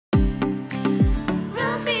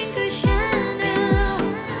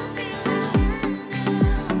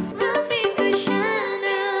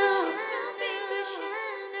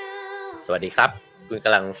สวัสดีครับคุณก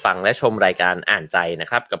ำลังฟังและชมรายการอ่านใจนะ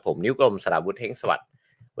ครับกับผมนิ้วกลมสราวุธเฮงสวัสดิ์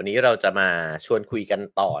วันนี้เราจะมาชวนคุยกัน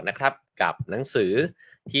ต่อนะครับกับหนังสือ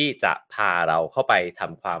ที่จะพาเราเข้าไปท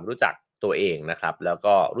ำความรู้จักตัวเองนะครับแล้ว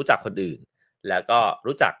ก็รู้จักคนอื่นแล้วก็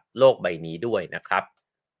รู้จักโลกใบนี้ด้วยนะครับ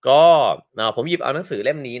ก็ผมหยิบเอาหนังสือเ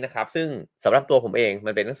ล่มนี้นะครับซึ่งสำหรับตัวผมเอง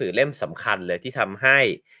มันเป็นหนังสือเล่มสำคัญเลยที่ทำให้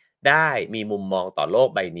ได้มีมุมมองต่อโลก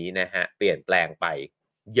ใบนี้นะฮะเปลี่ยนแปลงไป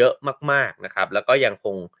เยอะมากๆนะครับแล้วก็ยังค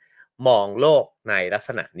งมองโลกในลักษ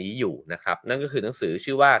ณะนี้อยู่นะครับนั่นก็คือหนังสือ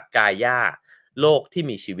ชื่อว่ากายาโลกที่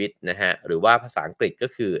มีชีวิตนะฮะหรือว่าภาษาอังกฤษก็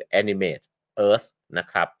คือ Animate Earth นะ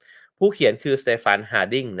ครับผู้เขียนคือสเตฟานฮาร์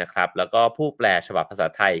ดิงนะครับแล้วก็ผู้แปลฉบับภาษา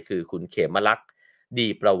ไทยคือคุณเขมลักษณ์ดี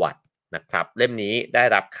ประวัตินะครับเล่มนี้ได้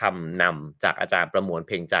รับคำนำจากอาจารย์ประมวลเ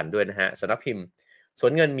พ็งจันทร์ด้วยนะฮะสำนักพิมพ์สว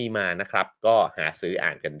นเงินมีมานะครับก็หาซื้ออ่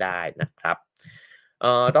านกันได้นะครับ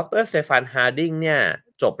ดรสเตฟานฮาร์ดิงเนี่ย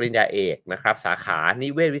จบปริญญาเอกนะครับสาขานิ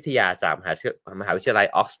เวศวิทยาจากมหาวิทยาลัย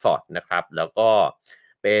ออกซฟอร์ดนะครับแล้วก็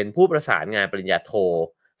เป็นผู้ประสานงานปริญญาโท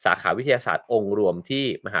สาขาวิทยาศาสตร์องค์รวมที่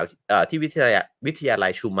ที่วิทยาลั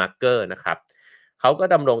ยชูมาร์เกอร์นะครับเขาก็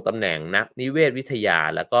ดำรงตำแหน่งนักนิเวศวิทยา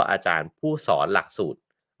แล้วก็อาจารย์ผู้สอนหลักสูตร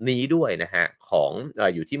นี้ด้วยนะฮะของ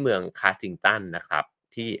อยู่ที่เมืองคาร์ติงตันนะครับ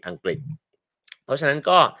ที่อังกฤษเพราะฉะนั้น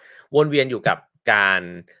ก็วนเวียนอยู่กับการ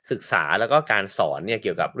ศึกษาแล้วก็การสอนเนี่ยเ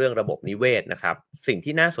กี่ยวกับเรื่องระบบนิเวศนะครับสิ่ง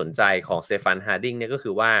ที่น่าสนใจของสเตฟานฮาร์ดิงเนี่ยก็คื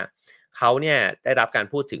อว่าเขาเนี่ยได้รับการ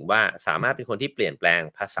พูดถึงว่าสามารถเป็นคนที่เปลี่ยนแปลง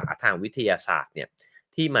ภาษาทางวิทยาศาสตร์เนี่ย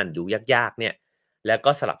ที่มันดูยากๆเนี่ยแล้วก็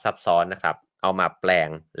สลับซับซ้อนนะครับเอามาแปลง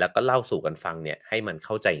แล้วก็เล่าสู่กันฟังเนี่ยให้มันเ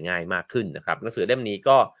ข้าใจง่ายมากขึ้นนะครับหนังสือเล่มนี้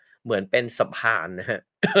ก็เหมือนเป็นสะพานนะฮะ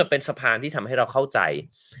เป็นสะพานที่ทำให้เราเข้าใจ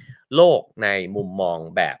โลกในมุมมอง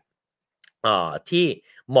แบบที่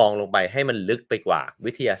มองลงไปให้มันลึกไปกว่า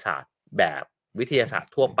วิทยาศาสตร์แบบวิทยาศาสต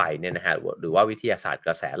ร์ทั่วไปเนี่ยนะฮะหรือว่าวิทยาศาสตร์ก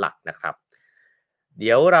ระแสหลักนะครับเ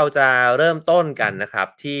ดี๋ยวเราจะเริ่มต้นกันนะครับ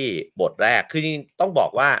ที่บทแรกคือจริงๆต้องบอ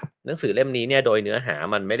กว่าหนังสือเล่มนี้เนี่ยโดยเนื้อหา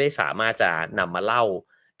มันไม่ได้สามารถจะนำมาเล่า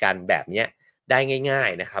กันแบบเนี้ยได้ง่าย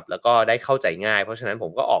ๆนะครับแล้วก็ได้เข้าใจง่ายเพราะฉะนั้นผ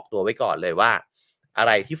มก็ออกตัวไว้ก่อนเลยว่าอะไ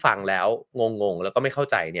รที่ฟังแล้วงงๆแล้วก็ไม่เข้า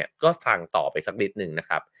ใจเนี่ยก็ฟังต่อไปสักนิดหนึ่งนะ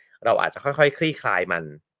ครับ เราอาจจะค่อยๆคลี่คลายมัน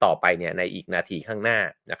ต่อไปเนี่ยในอีกนาทีข้างหน้า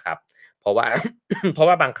นะครับเพราะว่า เพราะ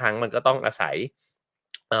ว่าบางครั้งมันก็ต้องอาศัย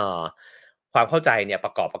เอ่อความเข้าใจเนี่ยป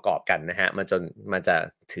ระกอบกันนะฮะมันจะ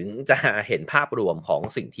ถึงจะเห็นภาพรวมของ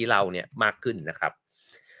สิ่งที่เล่าเนี่ยมากขึ้นนะครับ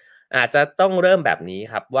อาจจะต้องเริ่มแบบนี้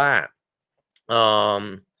ครับว่าเอ่อ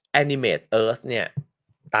Animate Earth เนี่ย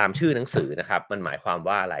ตามชื่อหนังสือนะครับมันหมายความ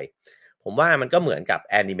ว่าอะไรผมว่ามันก็เหมือนกับ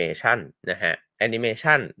แอนิเมชันนะฮะแอนิเม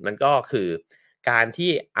ชันมันก็คือการ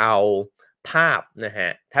ที่เอาภาพนะฮะ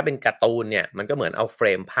ถ้าเป็นการ์ตูนเนี่ยมันก็เหมือนเอาเฟร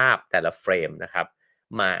มภาพแต่ละเฟรมนะครับ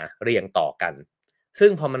มาเรียงต่อกันซึ่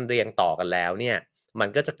งพอมันเรียงต่อกันแล้วเนี่ยมัน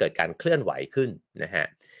ก็จะเกิดการเคลื่อนไหวขึ้นนะฮะ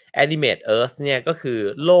Animate Earth เนี่ยก็คือ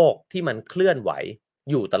โลกที่มันเคลื่อนไหว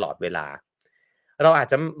อยู่ตลอดเวลาเราอาจ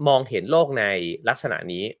จะมองเห็นโลกในลักษณะ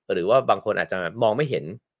นี้หรือว่าบางคนอาจจะมองไม่เห็น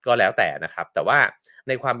ก็แล้วแต่นะครับแต่ว่าใ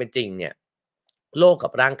นความเป็นจริงเนี่ยโลกกั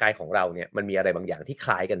บร่างกายของเราเนี่ยมันมีอะไรบางอย่างที่ค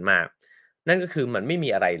ล้ายกันมากนั่นก็คือมันไม่มี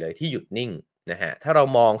อะไรเลยที่หยุดนิ่งนะฮะถ้าเรา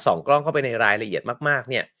มองส่องกล้องเข้าไปในรายละเอียดมากๆ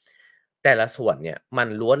เนี่ยแต่ละส่วนเนี่ยมัน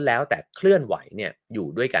ล้วนแล้วแต่เคลื่อนไหวเนี่ยอยู่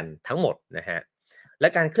ด้วยกันทั้งหมดนะฮะและ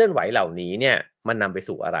การเคลื่อนไหวเหล่านี้เนี่ยมันนำไป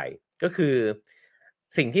สู่อะไรก็คือ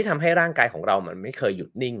สิ่งที่ทำให้ร่างกายของเรามันไม่เคยหยุ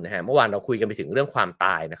ดนิ่งนะฮะเมื่อวานเราคุยกันไปถึงเรื่องความต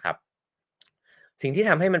ายนะครับสิ่งที่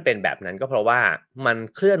ทำให้มันเป็นแบบนั้นก็เพราะว่ามัน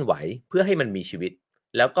เคลื่อนไหวเพื่อให้มันมีชีวิต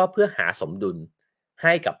แล้วก็เพื่อหาสมดุลใ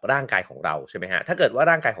ห้กับร่างกายของเราใช่ไหมฮะถ้าเกิดว่า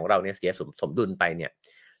ร่างกายของเราเนี่ยเสียสมดุลไปเนี่ย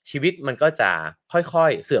ชีวิตมันก็จะค่อ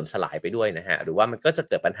ยๆเสื่อมสลายไปด้วยนะฮะหรือว่ามันก็จะเ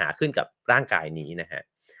กิดปัญหาขึ้นกับร่างกายนี้นะฮะ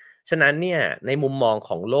ฉะนั้นเนี่ยในมุมมองข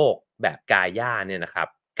องโลกแบบกายาเนี่ยนะครับ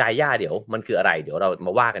กายาเดี๋ยวมันคืออะไรเดี๋ยวเราม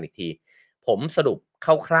าว่ากันอีกที ผมสรุป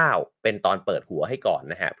คร่าวๆเป็นตอนเปิดหัวให้ก่อน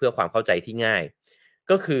นะฮะเพื่อความเข้าใจที่ง่าย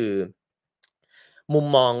ก็คือมุม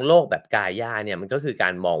มองโลกแบบกายาเนี่ยมันก็คือกา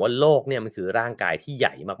รมองว่าโลกเนี่ยมันคือร่างกายที่ให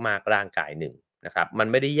ญ่มากๆร่างกายหนึ่งนะครับมัน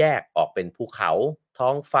ไม่ได้แยกออกเป็นภูเขาท้อ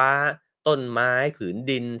งฟ้าต้นไม้ผืน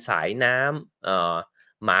ดินสายน้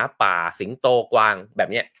ำหมาป่าสิงโตกวางแบบ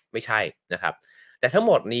เนี้ยไม่ใช่นะครับแต่ทั้งห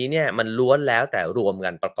มดนี้เนี่ยมันล้วนแล้วแต่รวมกั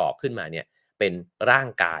นประกอบขึ้นมาเนี่ยเป็นร่าง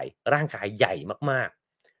กายใหญ่มาก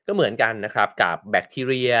ๆ ก็เหมือนกันนะครับกับแบคที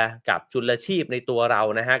เรียกับจุลชีพในตัวเรา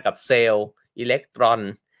นะฮะกับเซลล์อิเล็กตรอน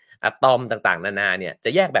อะตอมต่างๆนานาเนี่ยจะ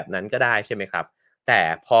แยกแบบนั้นก็ได้ใช่ไหมครับแต่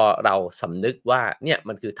พอเราสำนึกว่าเนี่ย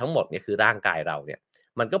มันคือทั้งหมดเนี่ยคือร่างกายเราเนี่ย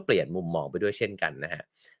มันก็เปลี่ยนมุมมองไปด้วยเช่นกันนะฮะ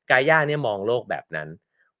กายาเนี่ยมองโลกแบบนั้น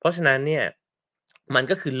เพราะฉะนั้นเนี่ยมัน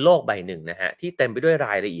ก็คือโลกใบหนึ่งนะฮะที่เต็มไปด้วยร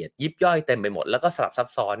ายละเอียดยิบย่อยเต็มไปหมดแล้วก็สลับซับ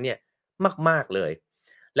ซ้อนเนี่ยมากๆเลย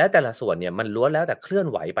และแต่ละส่วนเนี่ยมันล้วนแล้วแต่เคลื่อน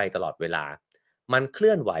ไหวไปตลอดเวลา มันเค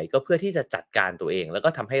ลื่อนไหวก็เพื่อที่จะจัดการตัวเองแล้วก็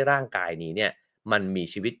ทำให้ร่างกายนี้เนี่ยมันมี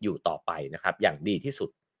ชีวิตอยู่ต่อไปนะครับอย่างดีที่สุด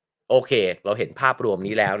โอเคเราเห็นภาพรวม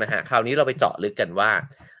นี้แล้วนะฮะคราวนี้เราไปเจาะลึกกันว่า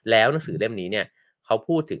แล้วหนังสือเล่มนี้เนี่ยเขา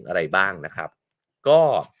พูดถึงอะไรบ้างนะครับก็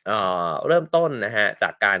เริ่มต้นนะฮะจา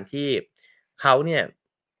กการที่เขาเนี่ย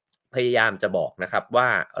พยายามจะบอกนะครับว่า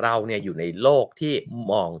เราเนี่ยอยู่ในโลกที่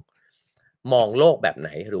มองโลกแบบไหน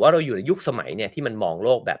หรือว่าเราอยู่ในยุคสมัยเนี่ยที่มันมองโล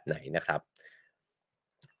กแบบไหนนะครับ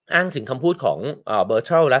อ้างถึงคำพูดของ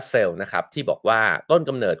Bertrand Russell นะครับที่บอกว่าต้น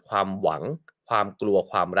กำเนิดความหวังความกลัว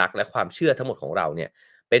ความรักและความเชื่อทั้งหมดของเราเนี่ย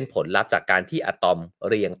เป็นผลลัพธ์จากการที่อะตอม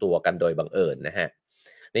เรียงตัวกันโดยบังเอิญนะฮะ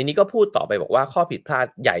ในนี้ก็พูดต่อไปบอกว่าข้อผิดพลาด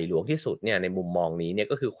ใหญ่หลวงที่สุดเนี่ยในมุมมองนี้เนี่ย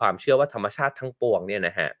ก็คือความเชื่อว่าธรรมชาติทั้งปวงเนี่ยน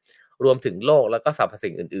ะฮะรวมถึงโลกแล้วก็สรรพ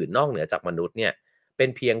สิ่งอื่นๆนอกเหนือจากมนุษย์เนี่ยเป็น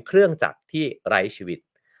เพียงเครื่องจักรที่ไร้ชีวิต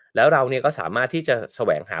แล้วเราเนี่ยก็สามารถที่จะแส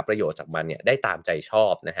วงหาประโยชน์จากมันเนี่ยได้ตามใจชอ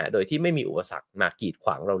บนะฮะโดยที่ไม่มีอุปสรรคมากีดขว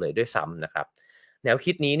างเราเลยด้วยซ้ำนะครับแนว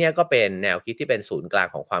คิดนี้เนี่ยก็เป็นแนวคิดที่เป็นศูนย์กลาง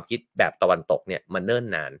ของความคิดแบบตะวันตกเนี่ยมาเนิ่น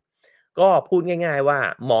นานก็พูดง่ายๆว่า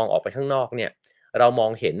มองออกไปข้างนอกเนี่ยเรามอ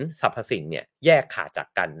งเห็นสรรพสิ่งเนี่ยแยกขาดจาก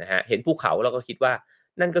กันนะฮะเห็นภูเขาเราก็คิดว่า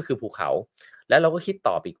นั่นก็คือภูเขาแล้วเราก็คิด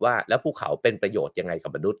ต่ออีกว่าแล้วภูเขาเป็นประโยชน์ยังไงกั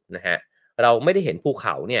บมนุษย์นะฮะเราไม่ได้เห็นภูเข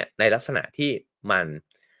าเนี่ยในลักษณะที่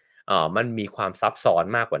มันมีความซับซ้อน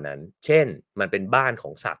มากกว่านั้น เช่น มันเป็นบ้านขอ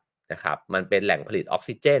งสัตว์นะครับ มันเป็นแหล่งผลิตออก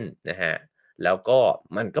ซิเจนนะฮะแล้วก็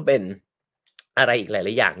มันก็เป็นอะไรอีกหลา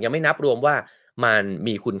ยๆอย่างยังไม่นับรวมว่ามัน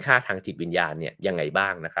มีคุณค่าทางจิตวิญญาณเนี่ยยังไงบ้า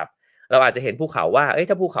งนะครับเราอาจจะเห็นภูเขาว่า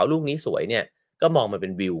ถ้าภูเขาลูกนี้สวยเนี่ยก็มองมันเป็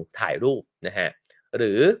นวิวถ่ายรูปนะฮะห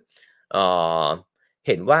รือเอ่อเ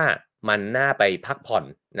ห็นว่ามันน่าไปพักผ่อน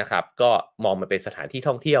นะครับก็มองมันเป็นสถานที่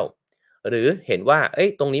ท่องเที่ยว หรือเห็นว่า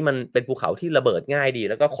ตรงนี้มันเป็นภูเขาที่ระเบิดง่ายดี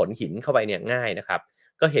แล้วก็ขนหินเข้าไปเนี่ยง่ายนะครับ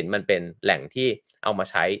ก็เห็นมันเป็นแหล่งที่เอามา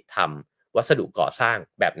ใช้ทำวัสดุก่อสร้าง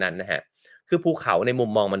แบบนั้นนะฮะคือภูเขาในมุม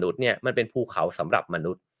มองมนุษย์เนี่ยมันเป็นภูเขาสำหรับม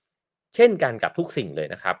นุษย์เช่นกันกับทุกสิ่งเลย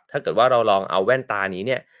นะครับถ้าเกิดว่าเราลองเอาแว่นตานี้เ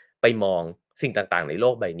นี่ยไปมองสิ่งต่างๆในโล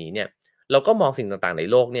กใบนี้เนี่ยเราก็มองสิ่งต่างๆใน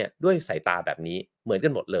โลกเนี่ยด้วยสายตาแบบนี้เหมือนกั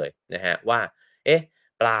นหมดเลยนะฮะว่า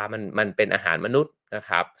ปลามันเป็นอาหารมนุษย์นะ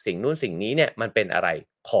ครับสิ่งนู้นสิ่งนี้เนี่ยมันเป็นอะไร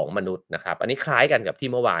ของมนุษย์นะครับอันนี้คล้ายกันกับที่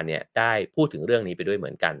เมื่อวานเนี่ยได้พูดถึงเรื่องนี้ไปด้วยเหมื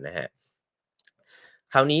อนกันนะฮะ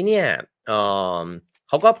คราวนี้เนี่ยเอ่อเ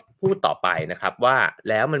ขาก็พูดต่อไปนะครับว่า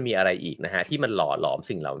แล้วมันมีอะไรอีกนะฮะที่มันหล่อหลอม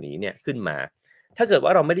สิ่งเหล่านี้เนี่ยขึ้นมาถ้าเกิดว่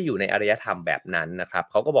าเราไม่ได้อยู่ในอารยธรรมแบบนั้นนะครับ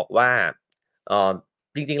เขาก็บอกว่าเอ่อ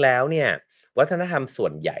จริงๆแล้วเนี่ยวัฒนธรรมส่ว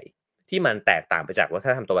นใหญ่ที่มันแตกต่างไปจากวัฒ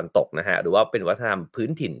นธรรมตะวันตกนะฮะหรือว่าเป็นวัฒนธรรมพื้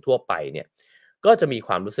นถิ่นทั่วไปเนี่ย ก็จะมีค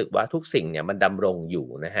วามรู้สึกว่าทุกสิ่งเนี่ยมันดำรงอยู่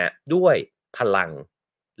นะฮะด้วยพลัง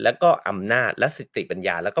และก็อำนาจและสติปัญญ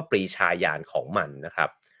าแล้วก็ปรีชาญาณของมันนะครับ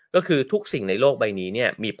ก็คือทุกสิ่งในโลกใบนี้เนี่ย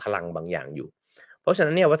มีพลังบางอย่างอยู่เพราะฉะ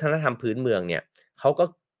นั้นเนี่ยวัฒนธรรมพื้นเมืองเนี่ยเขาก็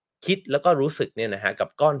คิดแล้วก็รู้สึกเนี่ยนะฮะกับ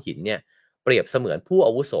ก้อนหินเนี่ยเปรียบเสมือนผู้อ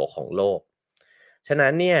าวุโสของโลกฉะนั้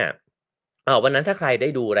นเนี่ยวันนั้นถ้าใครได้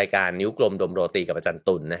ดูรายการนิ้วกลมดมโรตีกับอาจารย์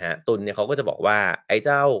ตุลนะฮะตุลเนี่ยเขาก็จะบอกว่าไอ้เ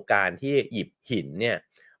จ้าการที่หยิบหินเนี่ย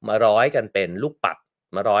มาร้อยกันเป็นลูกปัด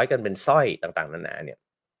มาร้อยกันเป็นสร้อยต่างๆนานาเนี่ย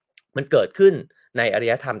มันเกิดขึ้นในอาร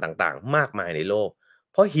ยธรรมต่างๆมากมายในโลก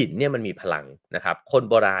เพราะหินเนี่ยมันมีพลังนะครับคน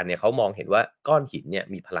โบราณเนี่ยเขามองเห็นว่าก้อนหินเนี่ย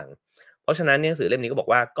มีพลังเพราะฉะนั้นหนังสือเล่มนี้ก็บอก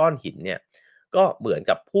ว่าก้อนหินเนี่ยก็เหมือน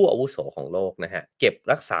กับผู้อาวุโสของโลกนะฮะเก็บ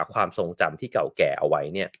รักษาความทรงจำที่เก่าแก่เอาไว้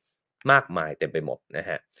เนี่ยมากมายเต็มไปหมดนะ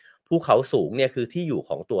ฮะภูเขาสูงเนี่ยคือที่อยู่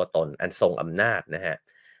ของตัวตนอันทรงอำนาจนะฮะ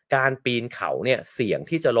การปีนเขาเนี่ยเสี่ยง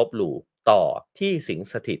ที่จะลบหลู่ต่อที่สิง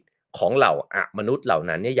สถิต ของเหล่ามนุษย์เหล่า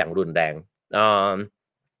นั้นเนี่ยอย่างรุนแรงเอ่อ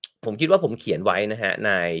ผมคิดว่าผมเขียนไว้นะฮะใน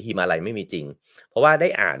หิมาลัยไม่มีจริงเพราะว่าได้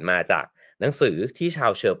อ่านมาจากหนังสือที่ชา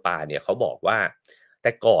วเชอร์ปาเนี่ยเขาบอกว่าแ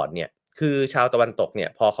ต่ก่อนเนี่ยคือชาวตะวันตกเนี่ย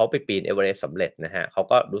พอเขาไปปีนเอเวอเรสต์สำเร็จนะฮะเขา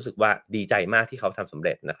ก็รู้สึกว่าดีใจมากที่เขาทำสำเ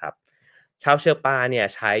ร็จนะครับชาวเชอร์ปาเนี่ย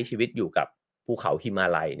ใช้ชีวิตอยู่กับภูเขาหิมา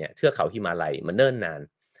ลัยเนี่ยเทือกเขาหิมาลัยมาเนิ่นนาน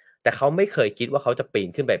แต่เขาไม่เคยคิดว่าเขาจะปีน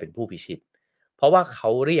ขึ้นไปเป็นผู้พิชิต เพราะว่าเขา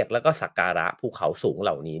เรียกแล้วก็สักการะภูเขาสูงเห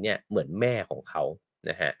ล่านี้เนี่ยเหมือนแม่ของเขา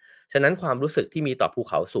นะฮะฉะนั้นความรู้สึกที่มีต่อภู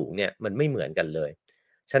เขาสูงเนี่ยมันไม่เหมือนกันเลย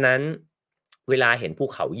ฉะนั้นเวลาเห็นภู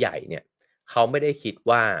เขาใหญ่เนี่ยเขาไม่ได้คิด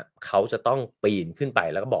ว่าเขาจะต้องปีนขึ้นไป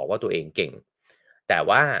แล้วก็บอกว่าตัวเองเก่งแต่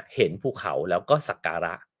ว่าเห็นภูเขาแล้วก็สักการ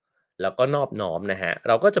ะแล้วก็นอบน้อมนะฮะเ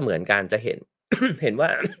ราก็จะเหมือนกันจะเห็น เห็นว่า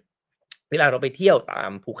เวลาเราไปเที่ยวตาม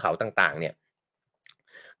ภูเขาต่างๆเนี่ย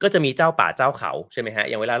ก็จะมีเจ้าป่าเจ้าเขาใช่ไหมฮะ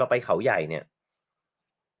อย่างเวลาเราไปเขาใหญ่เนี่ย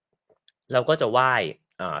เราก็จะไหว้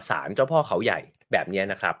ศาลเจ้าพ่อเขาใหญ่แบบนี้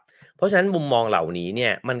นะครับเพราะฉะนั้นมุมมองเหล่านี้เนี่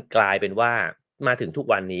ยมันกลายเป็นว่ามาถึงทุก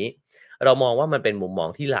วันนี้เรามองว่ามันเป็นมุมมอง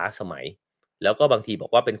ที่ล้าสมัยแล้วก็บางทีบอ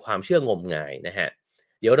กว่าเป็นความเชื่องมงายนะฮะ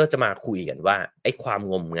เดี๋ยวเราจะมาคุยกันว่าไอ้ความ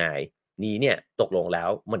งมงายนี้เนี่ยตกลงแล้ว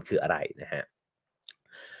มันคืออะไรนะฮะ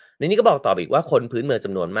ในนี้ก็บอกต่ออีกว่าคนพื้นเมืองจ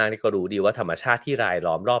ำนวนมากนี่ก็รู้ดีว่าธรรมชาติที่ราย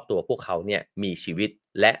ล้อมรอบตัวพวกเขาเนี่ยมีชีวิต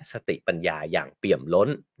และสติปัญญาอย่างเปี่ยมล้น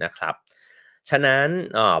นะครับฉะนั้น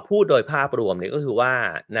พูดโดยภาพรวมเนี่ยก็คือว่า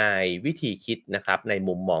ในวิธีคิดนะครับใน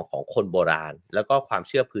มุมมองของคนโบราณแล้วก็ความเ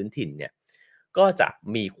ชื่อพื้นถิ่นเนี่ยก็จะ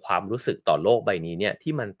มีความรู้สึกต่อโลกใบนี้เนี่ย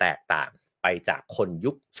ที่มันแตกต่างไปจากคน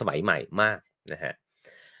ยุคสมัยใหม่มากนะฮะ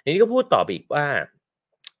ทีนี้ก็พูดต่อไปอีกว่า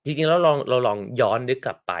จริงๆแล้วเราลองย้อนนึกก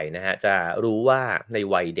ลับไปนะฮะจะรู้ว่าใน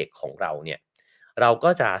วัยเด็กของเราเนี่ยเราก็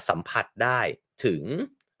จะสัมผัสได้ถึง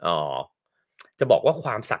เอ่อจะบอกว่าคว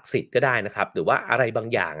ามศักดิ์สิทธิ์ก็ได้นะครับหรือว่าอะไรบาง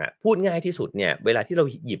อย่างอะพูดง่ายที่สุดเนี่ยเวลาที่เรา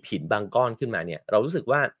หยิบหินบางก้อนขึ้นมาเนี่ยเรารู้สึก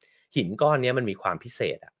ว่าหินก้อนเนี้ยมันมีความพิเศ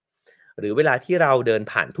ษอะหรือเวลาที่เราเดิน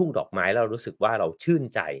ผ่านทุ่งดอกไม้แล้วเรารู้สึกว่าเราชื่น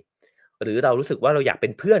ใจหรือเรารู้สึกว่าเราอยากเป็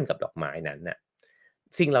นเพื่อนกับดอกไม้นั้นน่ะ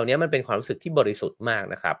สิ่งเหล่านี้มันเป็นความรู้สึกที่บริสุทธิ์มาก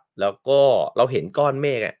นะครับแล้วก็เราเห็นก้อนเม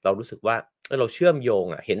ฆอะเรารู้สึกว่าเราเชื่อมโยง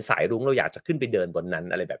อะเห็นสายรุ้งเราอยากจะขึ้นไปเดินบนนั้น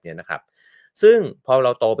อะไรแบบนี้นะครับซึ่งพอเร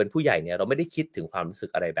าโตเป็นผู้ใหญ่เนี่ยเราไม่ได้คิดถึงความรู้สึก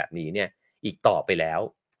อะไรแบบนี้เนี่ยอีกต่อไปแล้ว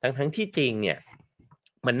ทั้งที่จริงเนี่ย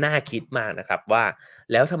มันน่าคิดมากนะครับว่า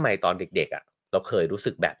แล้วทำไมตอนเด็กๆอะเราเคยรู้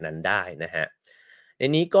สึกแบบนั้นได้นะฮะใน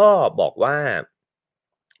นี้ก็บอกว่า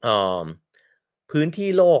เอ่อพื้นที่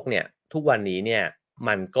โลกเนี่ยทุกวันนี้เนี่ย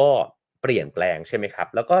มันก็เปลี่ยนแปลงใช่ไหมครับ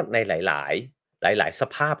แล้วก็ในหลายส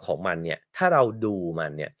ภาพของมันเนี่ยถ้าเราดูมั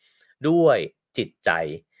นเนี่ยด้วยจิตใจ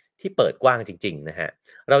ที่เปิดกว้างจริงๆนะฮะ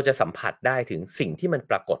เราจะสัมผัสได้ถึงสิ่งที่มัน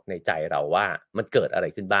ปรากฏในใจเราว่ามันเกิดอะไร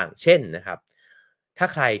ขึ้นบ้างเช่นนะครับถ้า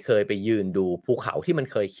ใครเคยไปยืนดูภูเขาที่มัน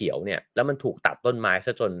เคยเขียวเนี่ยแล้วมันถูกตัดต้นไม้ซ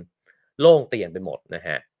ะจนโล่งเตียนไปหมดนะฮ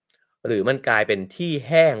ะหรือมันกลายเป็นที่แ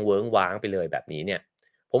ห้งเวิ้งว้างไปเลยแบบนี้เนี่ย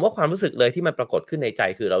ผมว่าความรู้สึกเลยที่มันปรากฏขึ้นในใจ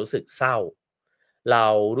คือเรารู้สึกเศร้าเรา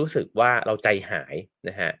รู้สึกว่าเราใจหายน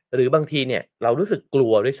ะฮะหรือบางทีเนี่ยเรารู้สึกกลั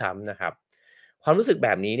วด้วยซ้ำนะครับความรู้สึกแบ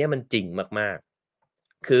บนี้เนี่ยมันจริงมาก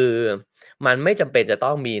ๆคือมันไม่จำเป็นจะต้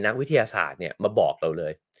องมีนักวิทยาศาสตร์เนี่ยมาบอกเราเล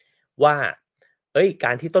ยว่าเฮ้ยก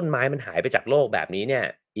ารที่ต้นไม้มันหายไปจากโลกแบบนี้เนี่ย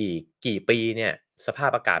อีกกี่ปีเนี่ยสภา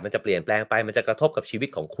พอากาศมันจะเปลี่ยนแปลงไปมันจะกระทบกับชีวิต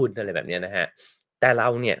ของคุณอะไรแบบเนี้ยนะฮะแต่เรา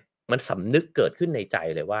เนี่ยมันสำนึกเกิดขึ้นในใจ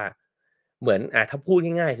เลยว่า เหมือนถ้าพูด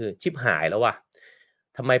ง่ายๆคือชิบหายแล้วว่ะ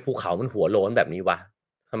ทำไมภูเขามันหัวโล้นแบบนี้วะ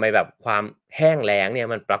ทำไมแบบความแห้งแล้งเนี่ย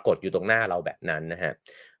มันปรากฏอยู่ตรงหน้าเราแบบนั้นนะครับ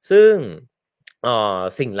ซึ่ง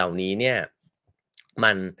สิ่งเหล่านี้เนี่ย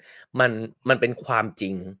มันมันมันเป็นความจริ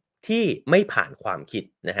งที่ไม่ผ่านความคิด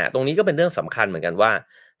นะครับตรงนี้ก็เป็นเรื่องสำคัญเหมือนกันว่า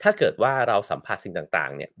ถ้าเกิดว่าเราสัมผัสสิ่งต่า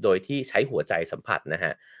งๆเนี่ยโดยที่ใช้หัวใจสัมผัสนะค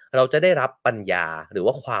รับเราจะได้รับปัญญาหรือ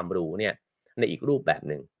ว่าความรู้เนี่ยในอีกรูปแบบ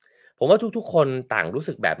หนึ่ง ผมว่าทุกๆคนต่างรู้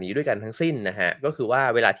สึกแบบนี้ด้วยกันทั้งสิ้นนะฮะก็คือว่า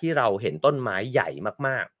เวลาที่เราเห็นต้นไม้ใหญ่ม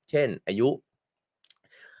ากๆเช่นอายุ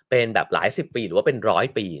เป็นแบบหลายสิบปีหรือว่าเป็น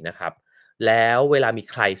100ปีนะครับแล้วเวลามี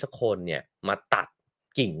ใครสักคนเนี่ยมาตัด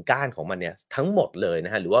กิ่งก้านของมันเนี่ยทั้งหมดเลยน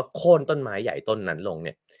ะฮะหรือว่าโค่นต้นไม้ใหญ่ต้นนั้นลงเ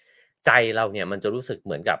นี่ยใจเราเนี่ยมันจะรู้สึกเ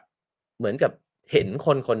หมือนกับเห็นค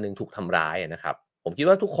นคนหนึ่งถูกทำร้ายอะนะครับผมคิด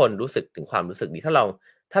ว่าทุกคนรู้สึกถึงความรู้สึกนี้ถ้า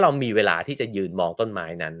เรามีเวลาที่จะยืนมองต้นไม้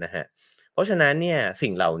นั้นนะฮะ เพราะฉะนั้นเนี่ยสิ่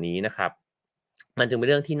งเหล่านี้นะครับมันจึงเป็น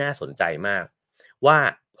เรื่องที่น่าสนใจมากว่า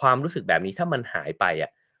ความรู้สึกแบบนี้ถ้ามันหายไปอ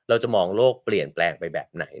ะเราจะมองโลกเปลี่ยนแปลงไปแบบ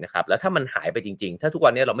ไหนนะครับแล้วถ้ามันหายไปจริงๆถ้าทุกวั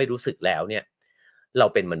นนี้เราไม่รู้สึกแล้วเนี่ยเรา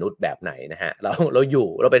เป็นมนุษย์แบบไหนนะฮะเรา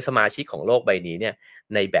เป็นสมาชิกของโลกใบนี้เนี่ย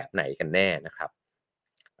ในแบบไหนกันแน่นะครับ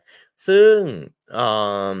ซึ่งเอ่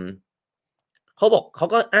อเขาบอกเขา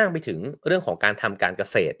ก็อ้างไปถึงเรื่องของการทำการเก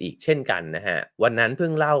ษตรอีกเช่นกันนะฮะวันนั้นเพิ่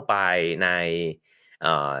งเล่าไปใน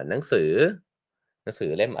หนังสื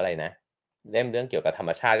อเล่มอะไรนะเล่มเรื่องเกี่ยวกับธรร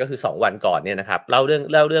มชาติก็คือ2 วันก่อนเนี่ยนะครับเล่าเ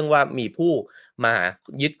รื่องว่ามีผู้มา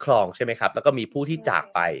ยึดครองใช่ไหมครับแล้วก็มีผู้ที่จาก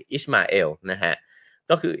ไปอิชมาเอลนะฮะ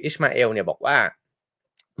ก็คืออิชมาเอลเนี่ยบอกว่า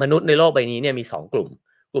มนุษย์ในโลกใบนี้เนี่ยมี2 ก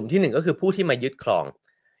ลุ่มที่1ก็คือผู้ที่มายึดครอง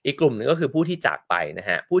อีกกลุ่มหนึ่งก็คือผู้ที่จากไปนะ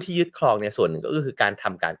ฮะผู้ที่ยึดครองเนี่ยส่วนหนึ่งก็คือการท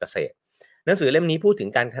ำการเกษตรหนังสือเล่มนี้พูดถึง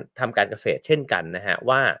การทำการเกษตรเช่นกันนะฮะ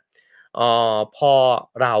ว่าพอ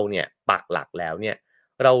เราเนี่ยปักหลักแล้วเนี่ย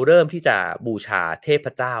เราเริ่มที่จะบูชาเทพ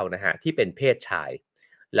เจ้านะฮะที่เป็นเพศชาย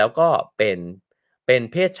แล้วก็เป็น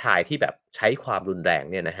เพศชายที่แบบใช้ความรุนแรง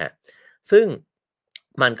เนี่ยนะฮะซึ่ง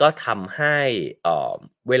มันก็ทำให้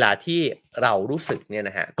เวลาที่เรารู้สึกเนี่ย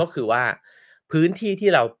นะฮะก็คือว่าพื้นที่ที่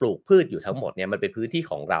เราปลูกพืชอยู่ทั้งหมดเนี่ยมันเป็นพื้นที่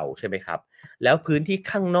ของเราใช่ไหมครับแล้วพื้นที่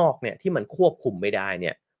ข้างนอกเนี่ยที่มันควบคุมไม่ได้เ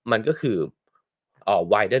นี่ยมันก็คือ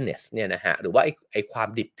wilderness เนี่ยนะฮะหรือว่าไอ้ความ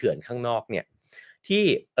ดิบเถื่อนข้างนอกเนี่ย ที่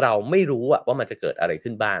เราไม่รู้อะว่ามันจะเกิดอะไร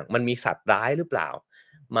ขึ้นบ้าง มันมีสัตว์ร้ายหรือเปล่า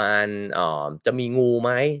มันจะมีงูไห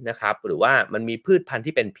มนะครับ หรือว่ามันมีพืชพันธุ์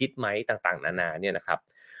ที่เป็นพิษไหมต่างๆนานาเนี่ยนะครับ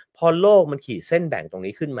พอโลกมันขีดเส้นแบ่งตรง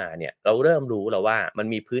นี้ขึ้นมาเนี่ยเราเริ่มรู้แล้วว่ามัน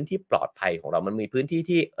มีพื้นที่ปลอดภัยของเรามันมีพื้นที่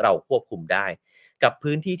ที่เราควบคุมได้กับ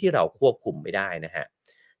พื้นที่ที่เราควบคุมไม่ได้นะฮะ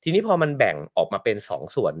ทีนี้พอมันแบ่งออกมาเป็น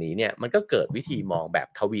2ส่วนนี้เนี่ยมันก็เกิดวิธีมองแบบ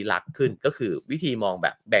ทวีลักษณ์ขึ้นก็คือวิธีมองแบ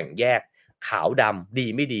บแบ่งแยกขาวดำดี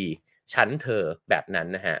ไม่ดีฉันเธอแบบนั้น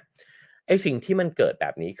นะฮะไอ้สิ่งที่มันเกิดแบ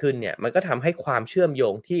บนี้ขึ้นเนี่ยมันก็ทำให้ความเชื่อมโย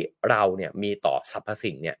งที่เราเนี่ยมีต่อสรรพ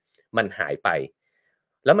สิ่งเนี่ยมันหายไป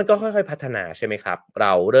แล้วมันก็ค่อยๆพัฒนาใช่ไหมครับเร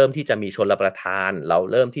าเริ่มที่จะมีชลประทานเรา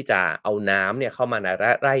เริ่มที่จะเอาน้ำเนี่ยเข้ามาใน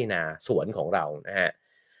ไร่นาสวนของเรานะฮะ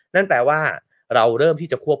นั่นแปลว่าเราเริ่มที่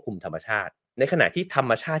จะควบคุมธรรมชาติในขณะที่ธรร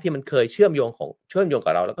มชาติที่มันเคยเชื่อมโยง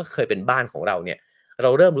กับเราแล้วก็เคยเป็นบ้านของเราเนี่ยเรา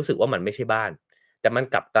เริ่มรู้สึกว่ามันไม่ใช่บ้านแต่มัน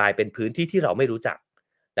กลับกลายเป็นพื้นที่ที่เราไม่รู้จัก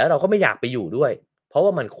แล้วเราก็ไม่อยากไปอยู่ด้วยเพราะว่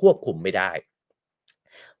ามันควบคุมไม่ได้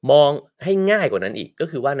มองให้ง่ายกว่านั้นอีกก็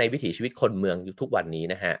คือว่าในวิถีชีวิตคนเมืองยุคทุกวันนี้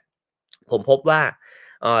นะฮะผมพบว่า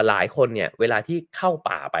หลายคนเนี่ยเวลาที่เข้า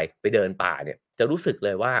ป่าไปเดินป่าเนี่ยจะรู้สึกเล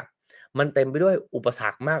ยว่ามันเต็มไปด้วยอุปสร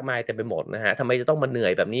รคมากมายเต็มไปหมดนะฮะทำไมจะต้องมาเหนื่อ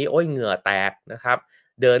ยแบบนี้โอ๊ยเหงื่อแตกนะครับ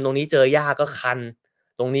เดินตรงนี้เจอหญ้าก็คัน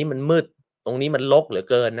ตรงนี้มันมืดตรงนี้มันรกเหลือ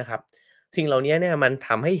เกินนะครับสิ่งเหล่านี้เนี่ยมันท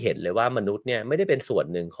ำให้เห็นเลยว่ามนุษย์เนี่ยไม่ได้เป็นส่วน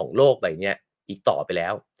หนึ่งของโลกใบเนี้ยอีกต่อไปแล้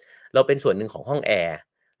วเราเป็นส่วนหนึ่งของห้องแอร์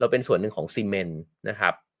เราเป็นส่วนหนึ่งของซีเมนต์นะครั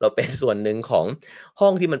บเราเป็นส่วนหนึ่งของห้อ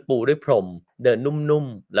งที่มันปูด้วยพรมเดินนุ่ม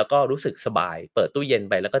ๆแล้วก็รู้สึกสบายเปิดตู้เย็น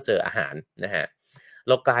ไปแล้วก็เจออาหารนะฮะเ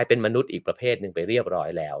รากลายเป็นมนุษย์อีกประเภทหนึ่งไปเรียบร้อย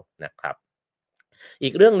แล้วนะครับอี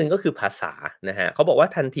กเรื่องหนึ่งก็คือภาษานะฮะเขาบอกว่า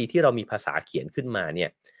ทันทีที่เรามีภาษาเขียนขึ้นมาเนี่ย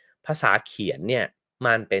ภาษาเขียนเนี่ย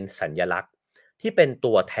มันเป็นสัญลักษณ์ที่เป็น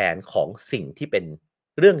ตัวแทนของสิ่งที่เป็น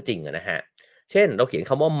เรื่องจริงอะนะฮะเช่นเราเขียน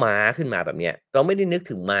คำว่าม้าขึ้นมาแบบเนี้ยเราไม่ได้นึก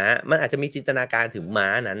ถึงม้ามันอาจจะมีจินตนาการถึงม้า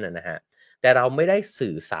นั้นนะฮะ แต่เราไม่ได้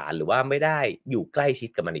สื่อสารหรือว่าไม่ได้อยู่ใกล้ชิด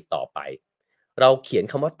กับมันอีกต่อไปเราเขียน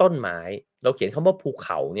คำว่าต้นไม้เราเขียนคำว่าภูเข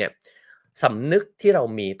าเนี่ยสำนึกที่เรา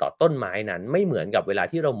มีต่อต้นไม้นั้นไม่เหมือนกับเวลา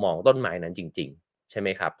ที่เรามองต้นไม้นั้นจริงๆใช่ไหม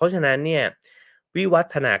ครับเพราะฉะนั้นเนี่ยวิวั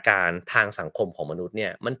ฒนาการทางสังคมของมนุษย์เนี่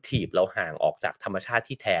ยมันถีบเราห่างออกจากธรรมชาติ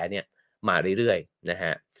ที่แท้เนี่ยมาเรื่อยๆนะฮ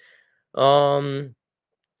ะเอ่อ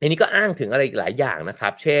อันนี้ก็อ้างถึงอะไรอีกหลายอย่างนะครั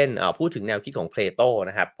บเช่นพูดถึงแนวคิดของเพลโต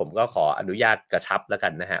นะครับผมก็ขออนุญาตกระชับแล้วกั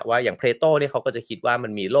นนะฮะว่าอย่างเพลโตเนี่ยเขาก็จะคิดว่ามั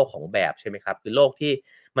นมีโลกของแบบใช่ไหมครับคือโลกที่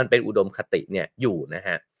มันเป็นอุดมคติเนี่ยอยู่นะฮ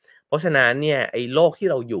ะเพราะฉะนั้นเนี่ยไอ้โลกที่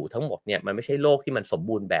เราอยู่ทั้งหมดเนี่ยมันไม่ใช่โลกที่มันสม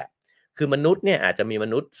บูรณ์แบบคือมนุษย์เนี่ยอาจจะมีม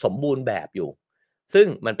นุษย์สมบูรณ์แบบอยู่ซึ่ง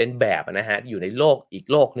มันเป็นแบบนะฮะอยู่ในโลกอีก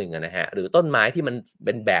โลกหนึ่งนะฮะหรือต้นไม้ที่มันเ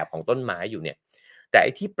ป็นแบบของต้นไม้อยู่เนี่ยแต่ไ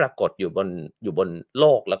อ้ที่ปรากฏอยู่บนโล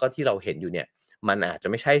กแล้วก็ที่เราเห็นอยู่เนี่ย มันอาจจะ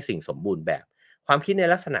ไม่ใช่สิ่งสมบูรณ์แบบความคิดใน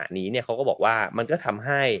ลักษณะนี้เนี่ยเขาก็บอกว่ามันก็ทำใ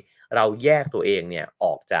ห้เราแยกตัวเองเนี่ยอ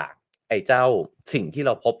อกจากไอ้เจ้าสิ่งที่เ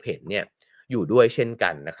ราพบเห็นเนี่ยอยู่ด้วยเช่นกั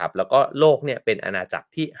นนะครับแล้วก็โลกเนี่ยเป็นอาณาจักร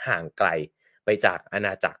ที่ห่างไกลไปจากอาณ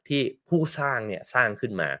าจักรที่ผู้สร้างเนี่ยสร้างขึ้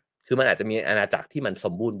นมาคือมันอาจจะมีอาณาจักรที่มันส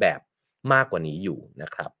มบูรณ์แบบมากกว่านี้อยู่นะ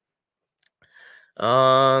ครับเอ่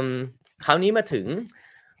อคราวนี้มาถึง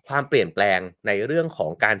ความเปลี่ยนแปลงในเรื่องขอ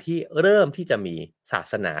งการที่เริ่มที่จะมีศา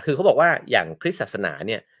สนาคือเขาบอกว่าอย่างคริสตศาสนาเ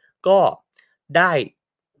นี่ยก็ได้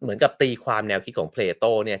เหมือนกับตีความแนวคิดของเพลโต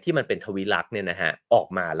เนี่ยที่มันเป็นทวิลักษณ์เนี่ยนะฮะออก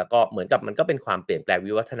มาแล้วก็เหมือนกับมันก็เป็นความเปลี่ยนแปลง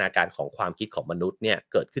วิวัฒนาการของความคิดของมนุษย์เนี่ย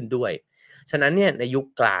เกิดขึ้นด้วยฉะนั้นเนี่ยในยุค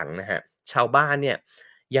กลางนะฮะชาวบ้านเนี่ย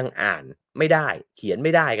ยังอ่านไม่ได้เขียนไ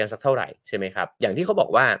ม่ได้กันสักเท่าไหร่ใช่ไหมครับอย่างที่เขาบอก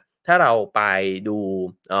ว่าถ้าเราไปดู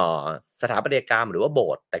เอ่อสถาปัตยกรรมหรือว่าโบ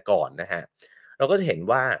สถ์แต่ก่อนนะฮะ เราก็จะเห็น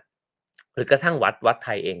ว่าหรือกระทั่งวัดไท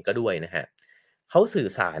ยเองก็ด้วยนะฮะเขาสื่อ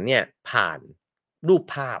สารเนี่ยผ่านรูป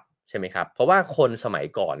ภาพใช่ไหมครับเพราะว่าคนสมัย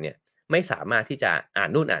ก่อนเนี่ยไม่สามารถที่จะอ่าน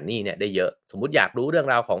นู่นอ่านนี่เนี่ยได้เยอะสมมุติอยากรู้เรื่อง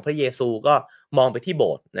ราวของพระเยซูก็มองไปที่โบ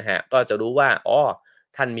สถ์นะฮะก็จะรู้ว่าอ๋อ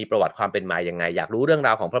ท่านมีประวัติความเป็นมายังไงอยากรู้เรื่องร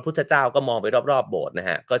าวของพระพุทธเจ้าก็มองไปรอบๆโบสถ์นะ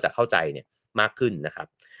ฮะก็จะเข้าใจเนี่ยมากขึ้นนะครับ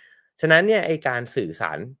ฉะนั้นเนี่ยไอการสื่อส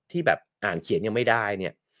ารที่แบบอ่านเขียนยังไม่ได้เนี่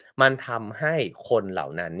ยมันทำให้คนเหล่า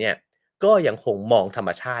นั้นเนี่ย ก็ยังคงมองธรรม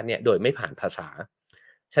ชาติเนี่ยโดยไม่ผ่านภาษา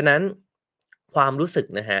ฉะนั้นความรู้สึก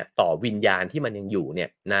นะฮะต่อวิญญาณที่มันยังอยู่เนี่ย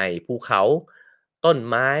ในภูเขาต้น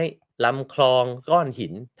ไม้ลำคลองก้อนหิ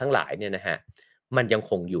นทั้งหลายเนี่ยนะฮะมันยัง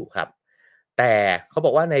คงอยู่ครับแต่เขาบ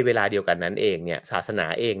อกว่าในเวลาเดียวกันนั้นเองเนี่ยศาสนา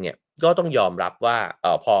เองเนี่ยก็ต้องยอมรับว่า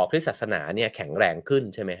พอคริสตศาสนาเนี่ยแข็งแรงขึ้น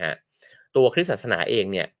ใช่ไหมฮะตัวคริสตศาสนาเอง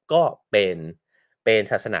เนี่ยก็เป็น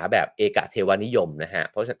ศาสนาแบบเอกเทวานิยมนะฮะ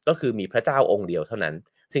เพราะฉะนั้นก็คือมีพระเจ้าองค์เดียวเท่านั้น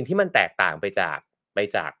สิ่งที่มันแตกต่างไปจ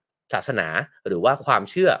ากศาสนาหรือว่าความ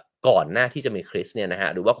เชื่อก่อนหน้าที่จะมีคริสต์เนี่ยนะฮะ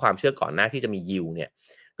หรือว่าความเชื่อก่อนหน้าที่จะมียิวเนี่ย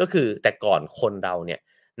ก็คือแต่ก่อนคนเราเนี่ย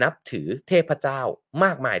นับถือเทพเจ้าม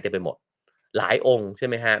ากมายเต็มไปหมดหลายองค์ใช่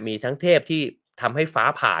ไหมฮะมีทั้งเทพที่ทำให้ฟ้า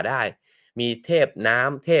ผ่าได้มีเทพน้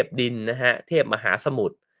ำเทพดินนะฮะเทพมหาสมุ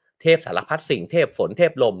ทรเทพสารพัดสิ่งเทพฝนเท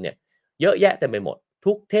พลมเนี่ยเยอะแยะเต็มไปหมด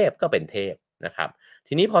ทุกเทพก็เป็นเทพนะครับ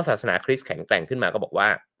ทีนี้พอศาสนาคริสต์แข็งแกร่งขึ้นมาก็บอกว่า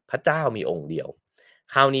พระเจ้ามีองค์เดียว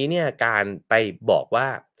คราวนี้เนี่ยการไปบอกว่า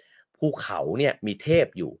ภูเขาเนี่ยมีเทพ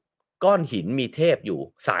อยู่ก้อนหินมีเทพอยู่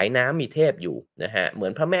สายน้ำมีเทพอยู่นะฮะเหมือ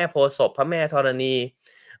นพระแม่โพธิ์ศพพระแม่ธรณี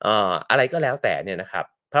อะไรก็แล้วแต่เนี่ยนะครับ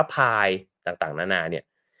พระพายต่างๆนานาเนี่ย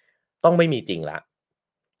ต้องไม่มีจริงแล้ว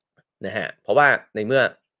นะฮะเพราะว่าในเมื่อ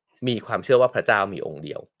มีความเชื่อว่าพระเจ้ามีองค์เ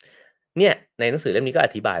ดียวเนี่ยในหนังสือเล่มนี้ก็อ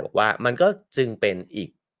ธิบายบอกว่ามันก็จึงเป็นอีก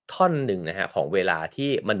ท่อนหนึ่งนะฮะของเวลาที่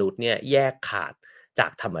มนุษย์เนี่ยแยกขาดจา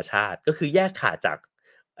กธรรมชาติก็คือแยกขาดจาก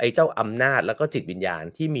ไอ้เจ้าอำนาจแล้วก็จิตวิญญาณ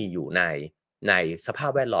ที่มีอยู่ในสภา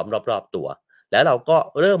พแวดล้อมรอบๆตัวแล้วเราก็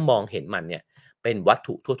เริ่มมองเห็นมันเนี่ยเป็นวัต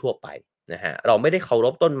ถุทั่วๆไปนะฮะเราไม่ได้เคาร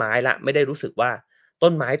พต้นไม้ละไม่ได้รู้สึกว่าต้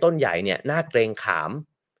นไม้ต้นใหญ่เนี่ยน่าเกรงขาม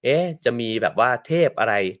จะมีแบบว่าเทพอะ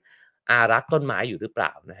ไรอารักษ์ต้นไม้อยู่หรือเปล่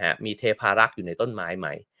านะฮะมีเทพารักษ์อยู่ในต้นไม้ไหม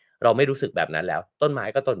เราไม่รู้สึกแบบนั้นแล้วต้นไม้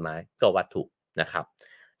ก็ต้นไม้ก็วัตถุนะครับ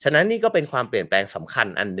ฉะนั้นนี่ก็เป็นความเปลี่ยนแปลงสำคัญ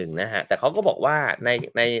อันหนึ่งนะฮะแต่เขาก็บอกว่า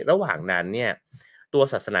ในระหว่างนั้นเนี่ยตัว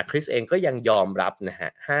ศาสนาคริสต์เองก็ยังยอมรับนะฮะ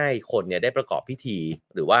ให้คนเนี่ยได้ประกอบพิธี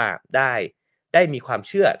หรือว่าได้มีความเ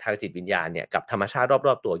ชื่อทางจิตวิญญาณเนี่ยกับธรรมชาติร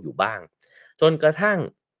อบๆตัวอยู่บ้างจนกระทั่ง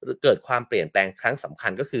เกิดความเปลี่ยนแปลงครั้งสำคั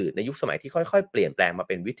ญก็คือในยุคสมัยที่ค่อยๆเปลี่ยนแปลงมาเ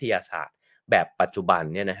ป็นวิทยาศาสตร์แบบปัจจุบัน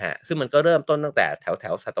เนี่ยนะฮะซึ่งมันก็เริ่มต้นตั้งแต่แถ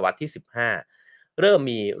วศตวรรษที่15เริ่ม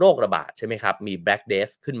มีโรคระบาดใช่ไหมครับมี Black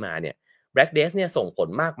Death ขึ้นมาเนี่ย Black Death เนี่ยส่งผล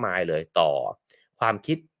มากมายเลยต่อความ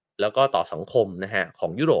คิดแล้วก็ต่อสังคมนะฮะขอ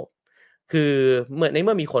งยุโรปคือเ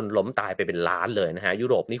มื่อมีคนล้มตายไปเป็นล้านเลยนะฮะยุ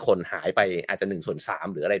โรปนี่คนหายไปอาจจะ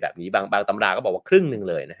1/3หรืออะไรแบบนี้บางตำราก็บอกว่าครึ่งหนึ่ง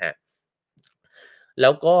เลยนะฮะแล้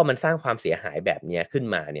วก็มันสร้างความเสียหายแบบนี้ขึ้น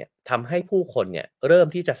มาเนี่ยทำให้ผู้คนเนี่ยเริ่ม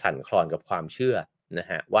ที่จะสั่นคลอนกับความเชื่อนะ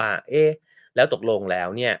ฮะว่าแล้วตกลงแล้ว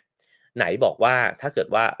เนี่ยไหนบอกว่าถ้าเกิด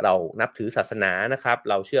ว่าเรานับถือศาสนานะครับ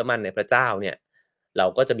เราเชื่อมั่นในพระเจ้าเนี่ยเรา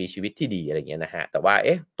ก็จะมีชีวิตที่ดีอะไรเงี้ยนะฮะแต่ว่า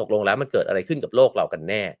ตกลงแล้วมันเกิดอะไรขึ้นกับโลกเรากัน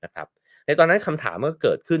แน่นะครับในตอนนั้นคำถามก็เ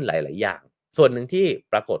กิดขึ้นหลายๆอย่างส่วนหนึ่งที่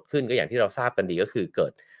ปรากฏขึ้นก็อย่างที่เราทราบกันดีก็คือเกิ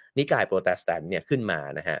ดนิกายโปรเตสแตนต์เนี่ยขึ้นมา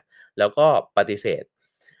นะฮะแล้วก็ปฏิเสธ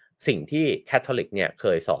สิ่งที่คาทอลิกเนี่ยเค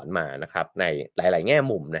ยสอนมานะครับในหลายๆแง่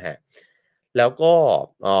มุมนะฮะแล้วก็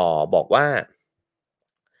บอกว่า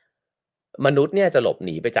มนุษย์เนี่ยจะหลบห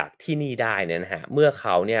นีไปจากที่นี่ได้เนี่ยนะฮะเมื่อเข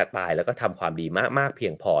าเนี่ยตายแล้วก็ทำความดีมากเพี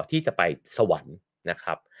ยงพอที่จะไปสวรรค์นะค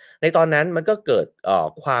รับในตอนนั้นมันก็เกิด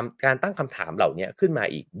การตั้งคำถามเหล่านี้ขึ้นมา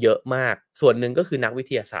อีกเยอะมากส่วนหนึ่งก็คือนักวิ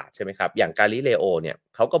ทยาศาสตร์ใช่ไหมครับอย่างกาลิเลโอเนี่ย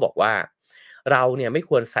เขาก็บอกว่าเราเนี่ยไม่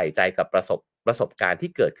ควรใส่ใจกับประสบการณ์ที่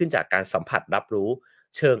เกิดขึ้นจากการสัมผัสรับรู้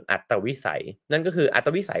เชิงอัตวิสัยนั่นก็คืออัต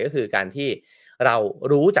วิสัยก็คือการที่เรา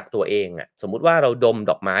รู้จากตัวเองอะสมมุติว่าเราดม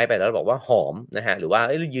ดอกไม้ไปแล้วเราบอกว่าหอมนะฮะหรือว่า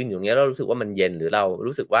เรายืนอยู่ตรงนี้แล้วเรารู้สึกว่ามันเย็นหรือเรา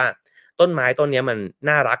รู้สึกว่าต้นไม้ต้นเนี้ยมัน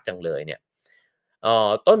น่ารักจังเลยเนี่ย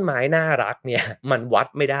ต้นไม้น่ารักเนี่ยมันวัด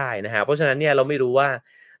ไม่ได้นะครับเพราะฉะนั้นเนี่ยเราไม่รู้ว่า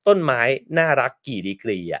ต้นไม้น่ารักกี่ดีก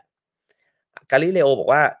รีอะกาลิเลโอบอก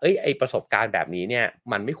ว่าไอ้ประสบการณ์แบบนี้เนี่ย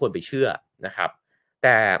มันไม่ควรไปเชื่อนะครับแ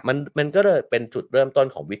ต่มันก็เลยเป็นจุดเริ่มต้น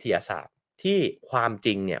ของวิทยาศาสตร์ที่ความจ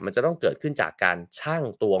ริงเนี่ยมันจะต้องเกิดขึ้นจากการชั่ง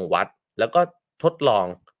ตวงวัดแล้วก็ทดลอง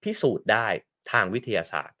พิสูจน์ได้ทางวิทยา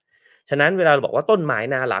ศาสตร์ฉะนั้นเวลาเราบอกว่าต้นไม้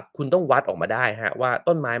น่ารักคุณต้องวัดออกมาได้ฮะว่า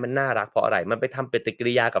ต้นไม้มันน่ารักเพราะอะไรมันไปทำปฏิกิ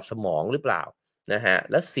ริยากับสมองหรือเปล่า นะฮะ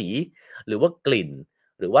และสีหรือว่ากลิ่น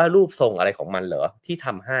หรือว่ารูปทรงอะไรของมันเหรอที่ท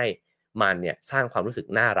ำให้มันเนี่ยสร้างความรู้สึก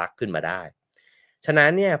น่ารักขึ้นมาได้ฉะนั้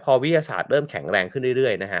นเนี่ยพอวิทยาศาสตร์เริ่มแข็งแรงขึ้นเรื่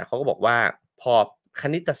อยๆนะฮะเขาก็บอกว่าพอค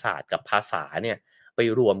ณิตศาสตร์กับภาษาเนี่ยไป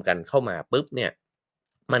รวมกันเข้ามาปุ๊บเนี่ย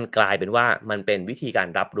มันกลายเป็นว่ามันเป็นวิธีการ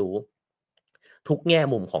รับรู้ทุกแง่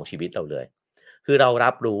มุมของชีวิตเราเลยคือเรา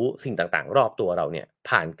รับรู้สิ่งต่างๆรอบตัวเราเนี่ย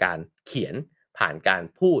ผ่านการเขียนผ่านการ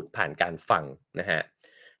พูดผ่านการฟังนะฮะ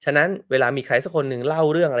ฉะนั้นเวลามีใครสักคนหนึ่งเล่า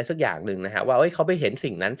เรื่องอะไรสักอย่างหนึ่งนะฮะว่าเขาไปเห็น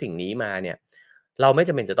สิ่งนั้นสิ่งนี้มาเนี่ยเราไม่จ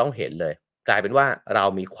ำเป็นจะต้องเห็นเลยกลายเป็นว่าเรา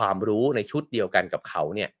มีความรู้ในชุดเดียวกันกับเขา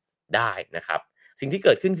เนี่ยได้นะครับสิ่งที่เ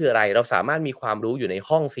กิดขึ้นคืออะไรเราสามารถมีความรู้อยู่ใน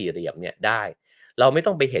ห้องสี่เหลี่ยมเนี่ยได้เราไม่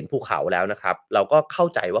ต้องไปเห็นภูเขาแล้วนะครับเราก็เข้า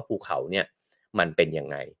ใจว่าภูเขาเนี่ยมันเป็นยัง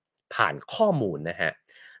ไงผ่านข้อมูลนะฮะ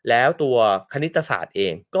แล้วตัวคณิตศาสตร์เอ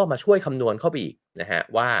งก็มาช่วยคำนวณเข้าไปอีกนะฮะ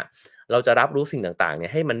ว่าเราจะรับรู้สิ่งต่างๆเนี่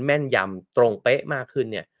ยให้มันแม่นยำตรงเป๊ะมากขึ้น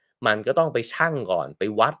เนี่ย มันก็ต้องไปชั่งก่อนไป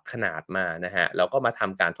วัดขนาดมานะฮะแล้วก็มาท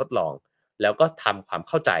ำการทดลองแล้วก็ทำความ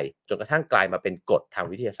เข้าใจจนกระทั่งกลายมาเป็นกฎทาง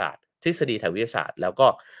วิทยาศาสตร์ทฤษฎีทางวิทยาศาสตร์แล้วก็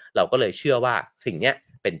เราก็เลยเชื่อว่าสิ่งเนี้ย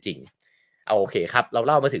เป็นจริงเอาโอเคครับเรา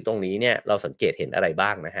เล่ามาถึงตรงนี้เนี่ยเราสังเกตเห็นอะไรบ้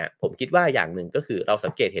างนะฮะผมคิดว่าอย่างหนึ่งก็คือเราสั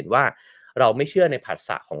งเกตเห็นว่าเราไม่เชื่อในผัสส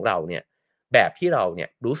ะของเราเนี่ยแบบที่เราเนี่ย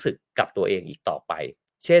รู้สึกกับตัวเองอีกต่อไป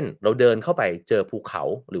เช่นเราเดินเข้าไปเจอภูเขา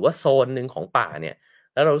หรือว่าโซนหนึ่งของป่าเนี่ย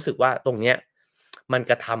แล้วเรารู้สึกว่าตรงเนี้ยมัน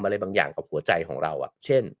กระทำอะไรบางอย่างกับหัวใจของเราอะเ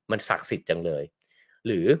ช่นมันศักดิ์สิทธิ์จังเลยห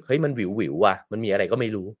รือเฮ้ยมันหวิวๆว่ะมันมีอะไรก็ไม่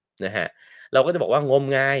รู้นะฮะเราก็จะบอกว่างม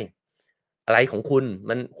งายอะไรของคุณ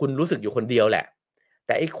มันคุณรู้สึกอยู่คนเดียวแหละ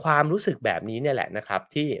แต่ไอ้ความรู้สึกแบบนี้เนี่ยแหละนะครับ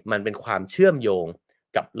ที่มันเป็นความเชื่อมโยง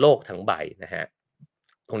กับโลกทั้งใบนะฮะ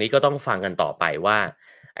ตรงนี้ก็ต้องฟังกันต่อไปว่า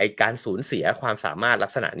ไอ้การสูญเสียความสามารถลั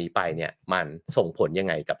กษณะนี้ไปเนี่ยมันส่งผลยัง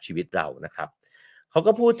ไงกับชีวิตเรานะครับเขา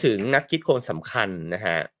ก็พูดถึงนักคิดคนสำคัญนะฮ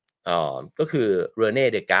ะก็คือเรเน่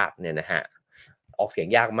เดการ์ดเนี่ยนะฮะออกเสียง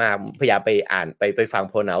ยากมากพยายามไปอ่านไปฟัง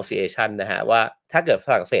pronunciation นะฮะว่าถ้าเกิดฝ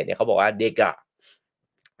รั่งเศสเนี่ยเขาบอกว่าเดกา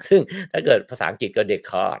ซึ่งถ้าเกิดภาษาอังกฤษก็เด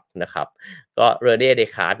คาร์ดนะครับก็เรเน่เด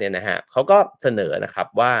คาร์ดเนี่ยนะฮะเขาก็เสนอนะครับ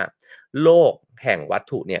ว่าโลกแห่งวัต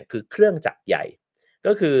ถุเนี่ยคือเครื่องจักรใหญ่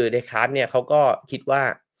ก็คือเดคาร์ดเนี่ยเขาก็คิดว่า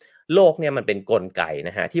โลกเนี่ยมันเป็นกลไกน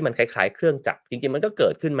ะฮะที่มันคล้ายๆเครื่องจักรจริงๆมันก็เกิ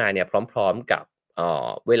ดขึ้นมาเนี่ยพร้อมๆกับ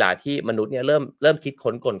เวลาที่มนุษย์เนี่ยเริ่มคิด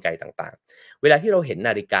ค้นกลไกต่างๆเวลาที่เราเห็นน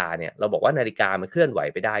าฬิกาเนี่ยเราบอกว่านาฬิกามันเคลื่อนไหว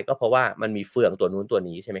ไปได้ก็เพราะว่ามันมีเฟืองตัวนู้นตัว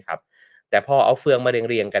นี้ใช่ไหมครับแต่พอเอาเฟืองมา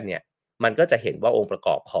เรียงๆกันเนี่ยมันก็จะเห็นว่าองค์ประก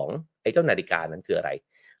อบของไอ้เจ้านาฬิกานั้นคืออะไร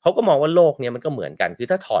เขาก็มองว่าโลกเนี่ยมันก็เหมือนกันคือ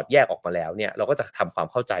ถ้าถอดแยกออกมาแล้วเนี่ยเราก็จะทำความ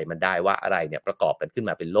เข้าใจมันได้ว่าอะไรเนี่ยประกอบกันขึ้น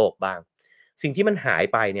มาเป็นโลกบ้างสิ่งที่มันหาย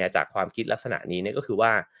ไปเนี่ยจากความคิดลักษณะนี้เนี่ยก็คือว่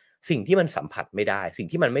าสิ่งที่มันสัมผัสไม่ได้สิ่ง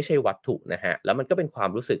ที่มันไม่ใช่วัตถุนะฮะแล้วมันก็เป็นความ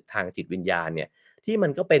รู้สึกทางจิตวิญญาณเนี่ยที่มั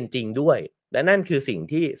นก็เป็นจริงด้วยและนั่นคือสิ่ง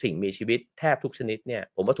ที่สิ่งมีชีวิตแทบทุกชนิดเนี่ย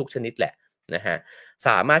ผมว่าทุกชนิดแหละนะฮะส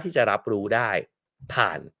ามารถที่จะรับรู้ได้ผ่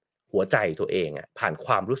านหัวใจตัวเองอะผ่านค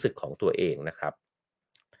วามรู้สึกของตัวเองนะครับ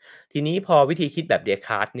ทีนี้พอวิธีคิดแบบเดค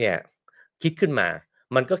าร์ตเนี่ยคิดขึ้นมา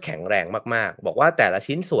มันก็แข็งแรงมากๆบอกว่าแต่ละ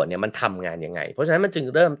ชิ้นส่วนเนี่ยมันทำงานยังไงเพราะฉะนั้นมันจึง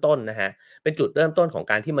เริ่มต้นนะฮะเป็นจุดเริ่มต้นของ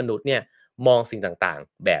การที่มนุษย์เนี่ยมองสิ่งต่าง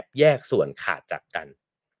ๆแบบแยกส่วนขาดจากกัน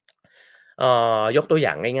ยกตัวอ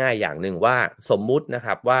ย่างง่ายๆอย่างหนึ่งว่าสมมุตินะค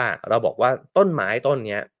รับว่าเราบอกว่าต้นไม้ต้น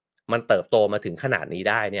เนี้ยมันเติบโตมาถึงขนาดนี้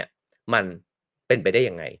ได้เนี่ยมันเป็นไปได้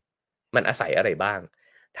ยังไงมันอาศัยอะไรบ้าง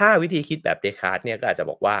ถ้าวิธีคิดแบบเดคาร์ตเนี่ยก็อาจจะ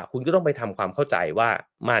บอกว่าคุณก็ต้องไปทำความเข้าใจว่า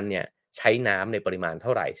มันเนี่ยใช้น้ำในปริมาณเท่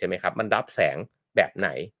าไรใช่ไหมครับมันรับแสงแบบไหน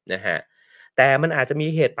นะครับแต่มันอาจจะมี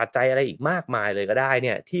เหตุปัจจัยอะไรอีกมากมายเลยก็ได้เ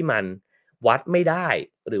นี่ยที่มันวัดไม่ได้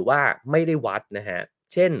หรือว่าไม่ได้วัดนะครับ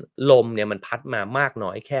เช่นลมเนี่ยมันพัดมามากน้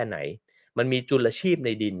อยแค่ไหน มันมีจุลชีพใน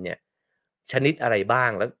ดินเนี่ยชนิดอะไรบ้า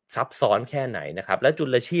งแล้วซับซ้อนแค่ไหนนะครับและจุ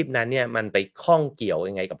ลชีพนั้นเนี่ยมันไปข้องเกี่ยว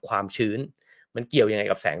ยังไงกับความชื้นมันเกี่ยวยังไง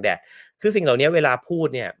กับแสงแดดคือสิ่งเหล่านี้เวลาพูด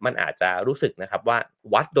เนี่ยมันอาจจะรู้สึกนะครับว่า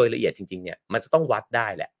วัดโดยละเอียดจริงๆเนี่ยมันจะต้องวัดได้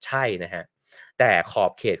แหละใช่นะฮะแต่ขอ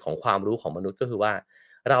บเขตของความรู้ของมนุษย์ก็คือว่า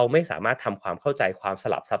เราไม่สามารถทำความเข้าใจความส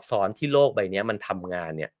ลับซับซ้อนที่โลกใบนี้มันทำงา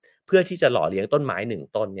นเนี่ยเพื่อที่จะหล่อเลี้ยงต้นไม้หนึ่ง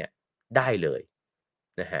ต้นเนี่ยได้เลย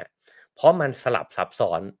นะฮะ เพราะมันสลับซับซ้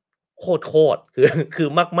อนโคตรๆคือ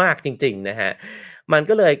มากๆจริงๆนะครับมัน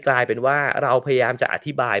ก็เลยกลายเป็นว่าเราพยายามจะอ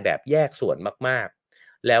ธิบายแบบแยกส่วนมาก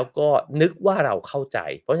ๆแล้วก็นึกว่าเราเข้าใจ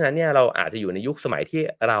เพราะฉะนั้นเนี่ยเราอาจจะอยู่ในยุคสมัยที่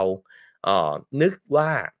เรานึกว่า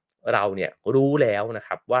เราเนี่ยรู้แล้วนะค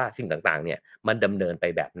รับว่าสิ่งต่างๆเนี่ยมันดำเนินไป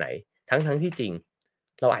แบบไหนทั้งๆที่จริง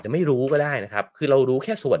เราอาจจะไม่รู้ก็ได้นะครับคือเรารู้แ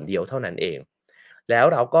ค่ส่วนเดียวเท่านั้นเองแล้ว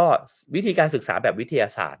เราก็วิธีการศึกษาแบบวิทยา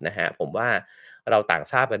ศาสตร์นะครับผมว่า เราต่าง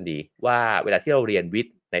ทราบกันดีว่าเวลาที่เราเรียนวิท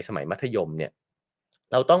ย์ในสมัยมัธยมเนี่ย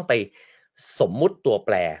เราต้องไปสมมุติตัวแป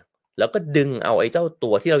รแล้วก็ดึงเอาไอ้เจ้าตั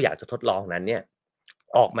วที่เราอยากจะทดลองนั้นเนี่ย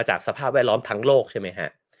ออกมาจากสภาพแวดล้อมทั้งโลกใช่ไหมฮะ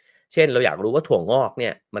เช่นเราอยากรู้ว่าถั่วงอกเนี่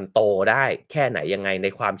ยมันโตได้แค่ไหนยังไงใน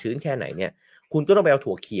ความชื้นแค่ไหนเนี่ยคุณก็ต้องไปเอา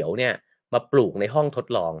ถั่วเขียวเนี่ยมาปลูกในห้องทด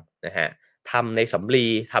ลองนะฮะทำในสำลี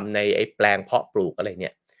ทำในไอ้แปลงเพาะปลูกอะไรเ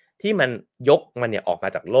นี่ยที่มันยกมันเนี่ยออกมา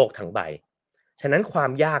จากโลกทั้งใบ ฉะนั้นควา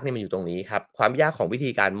มยากเนี่ยมันอยู่ตรงนี้ครับความยากของวิธี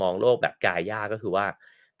การมองโลกแบบกายาก็คือว่า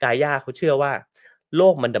กายาเขาเชื่อว่าโล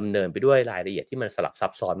กมันดำเนินไปด้วยรายละเอียดที่มันสลับซั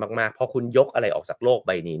บซ้อนมากๆพอคุณยกอะไรออกจากโลกใ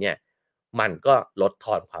บนี้เนี่ยมันก็ลดท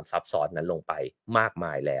อนความซับซ้อนนั้นลงไปมากม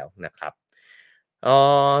ายแล้วนะครับ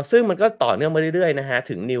ซึ่งมันก็ต่อเนื่องมาเรื่อยๆนะฮะ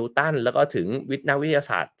ถึงนิวตันแล้วก็ถึงนักวิทยา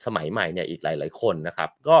ศาสตร์สมัยใหม่เนี่ยอีกหลายๆคนนะครับ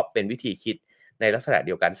ก็เป็นวิธีคิดในลักษณะเ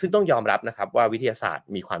ดียวกันซึ่งต้องยอมรับนะครับว่าวิทยาศาสตร์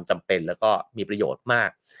มีความจำเป็นแล้วก็มีประโยชน์มาก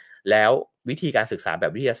แล้ววิธีการศึกษาแบ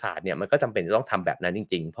บวิทยาศาสตร์เนี่ยมันก็จำเป็นจะต้องทำแบบนั้นจ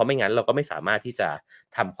ริงๆเพราะไม่งั้นเราก็ไม่สามารถที่จะ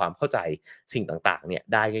ทำความเข้าใจสิ่งต่างๆเนี่ย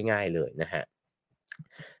ได้ง่ายๆเลยนะฮะ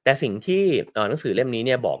แต่สิ่งที่หนังสือเล่มนี้เ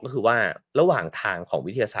นี่ยบอกก็คือว่าระหว่างทางของ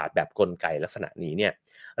วิทยาศาสตร์แบบกลไกลักษณะนี้เนี่ย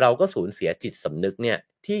เราก็สูญเสียจิตสำนึกเนี่ย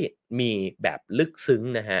ที่มีแบบลึกซึ้ง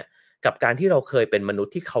นะฮะกับการที่เราเคยเป็นมนุษ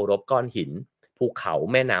ย์ที่เคารพก้อนหินภูเขา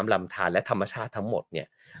แม่น้ำลำธารและธรรมชาติทั้งหมดเนี่ย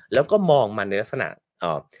แล้วก็มองมันในลักษณะ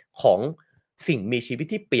ของสิ่งมีชีวิต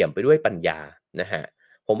ที่เปี่ยมไปด้วยปัญญานะฮะ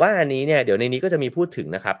ผมว่าอันนี้เนี่ยเดี๋ยวในนี้ก็จะมีพูดถึง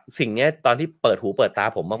นะครับสิ่งนี้ตอนที่เปิดหูเปิดตา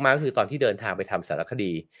ผมมากๆก็คือตอนที่เดินทางไปทำสารค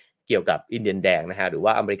ดีเกี่ยวกับอินเดียนแดงนะฮะหรือว่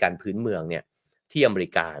าอเมริกันพื้นเมืองเนี่ยที่อเมริ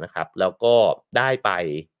กานะครับแล้วก็ได้ไป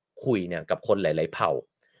คุยเนี่ยกับคนหลายๆเผ่า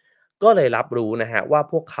ก็เลยรับรู้นะฮะว่า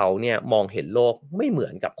พวกเขาเนี่ยมองเห็นโลกไม่เหมื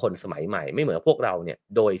อนกับคนสมัยใหม่ไม่เหมือนพวกเราเนี่ย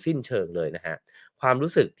โดยสิ้นเชิงเลยนะฮะ ความ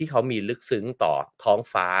รู้สึกที่เขามีลึกซึ้งต่อท้อง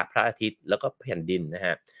ฟ้าพระอาทิตย์แล้วก็แผ่นดินนะฮ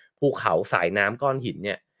ะภูเขาสายน้ำก้อนหินเ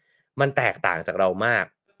นี่ยมันแตกต่างจากเรามาก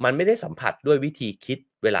มันไม่ได้สัมผัสด้วยวิธีคิด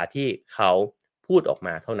เวลาที่เขาพูดออกม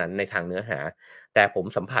าเท่านั้นในทางเนื้อหาแต่ผม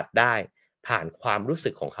สัมผัสได้ผ่านความรู้สึ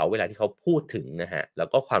กของเขาเวลาที่เขาพูดถึงนะฮะแล้ว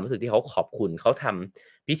ก็ความรู้สึกที่เขาขอบคุณเขาท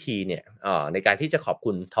ำพิธีเนี่ยในการที่จะขอบ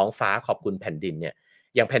คุณท้องฟ้าขอบคุณแผ่นดินเนี่ย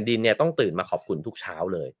อย่างแผ่นดินเนี่ยต้องตื่นมาขอบคุณทุกเช้า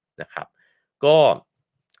เลยนะครับ ก็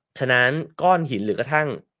ฉะนั้นก้อนหินหรือกระทั่ง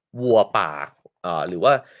วัวป่าหรือว่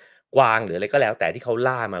ากวางหรืออะไรก็แล้วแต่ที่เขา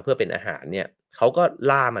ล่ามาเพื่อเป็นอาหารเนี่ยเขาก็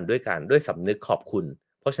ล่ามันด้วยสำนึกขอบคุณ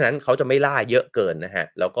เพราะฉะนั้นเขาจะไม่ล่าเยอะเกินนะฮะ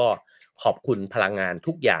แล้วก็ขอบคุณพลังงาน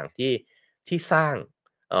ทุกอย่างที่สร้าง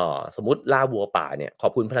สมมุติล่าวัวป่าเนี่ยขอ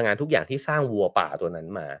บคุณพลังงานทุกอย่างที่สร้างวัวป่าตัวนั้น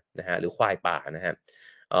มานะฮะหรือควายป่านะฮะ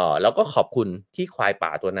แล้วก็ขอบคุณที่ควายป่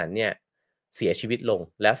าตัวนั้นเนี่ยเสียชีวิตลง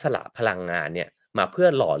แล้วสละพลังงานเนี่ย มาเพื่อ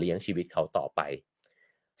หล่อเลี้ยงชีวิตเขาต่อไป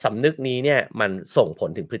สำนึกนี้เนี่ยมันส่งผล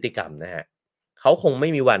ถึงพฤติกรรมนะฮะเขาคงไม่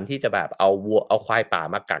มีวันที่จะแบบเอาควายป่า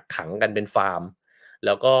มากักขังกันเป็นฟาร์มแ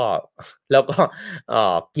ล้วก็แล้วก็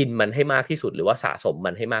กินมันให้มากที่สุดหรือว่าสะสม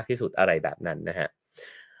มันให้มากที่สุดอะไรแบบนั้นนะฮะ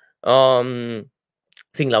เอ่อ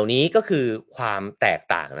สิ่งเหล่านี้ก็คือความแตก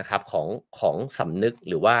ต่างนะครับของสำนึก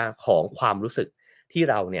หรือว่าของความรู้สึกที่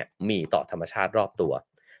เราเนี่ยมีต่อธรรมชาติรอบตัว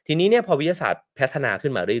ทีนี้เนี่ยพอวิทยาศาสตร์พัฒนาขึ้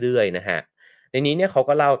นมาเรื่อยๆนะฮะ ในนี้เนี่ยเขา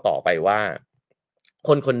ก็เล่าต่อไปว่าค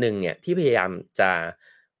นคนหนึ่งเนี่ยที่พยายามจะ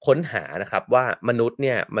ค้นหานะครับว่ามนุษย์เ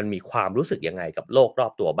นี่ยมันมีความรู้สึกยังไงกับโลกรอ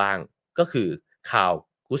บตัวบ้างก็คือคาร์ล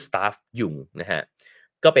กุสตาฟยุงนะฮะ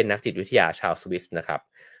ก็เป็นนักจิตวิทยาชาวสวิสนะครับ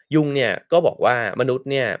ยุงเนี่ยก็บอกว่ามนุษย์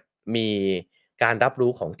เนี่ยมีการรับ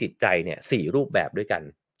รู้ของจิตใจเนี่ย4รูปแบบด้วยกัน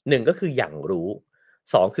1ก็คืออย่างรู้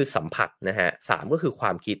2คือสัมผัสนะฮะ3ก็คือคว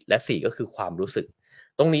ามคิดและ4ก็คือความรู้สึก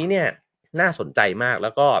ตรงนี้เนี่ยน่าสนใจมากแล้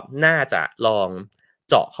วก็น่าจะลอง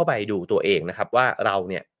เจาะเข้าไปดูตัวเองนะครับว่าเรา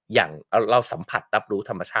เนี่ยอย่างเราสัมผัสรับรู้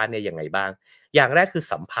ธรรมชาติเนี่ยยังไงบ้างอย่างแรกคือ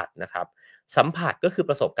สัมผัสนะครับสัมผัสก็คือ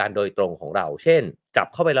ประสบการณ์โดยตรงของเราเช่นจับ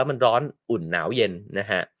เข้าไปแล้วมันร้อนอุ่นหนาวเย็นนะ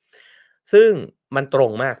ฮะซึ่งมันตร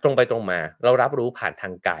งมากตรงไปตรงมาเรารับรู้ผ่านทา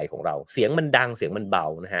งกายของเราเสียงมันดังเสียงมันเบา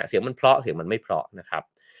นะฮะเสียงมันเพราะเสียงมันไม่เพราะนะครับ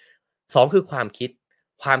สองคือความคิด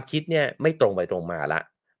ความคิดเนี่ยไม่ตรงไปตรงมาละ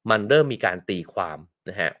มันเริ่มมีการตีความ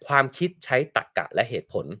นะฮะความคิดใช้ตรรกะและเหตุ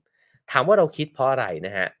ผลถามว่าเราคิดเพราะอะไรน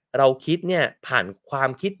ะฮะเราคิดเนี่ยผ่านความ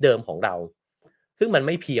คิดเดิมของเราซึ่งมันไ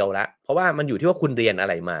ม่เพียวแล้วเพราะว่ามันอยู่ที่ว่าคุณเรียนอะ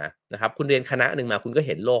ไรมานะครับคุณเรียนคณะหนึ่งมาคุณก็เ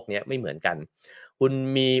ห็นโลกเนี้ยไม่เหมือนกันคุณ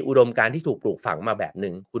มีอุดมการณ์ที่ถูกปลูกฝังมาแบบห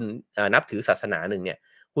นึ่งคุณนับถือศาสนาหนึ่งเนี่ย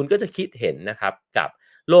คุณก็จะคิดเห็นนะครับกับ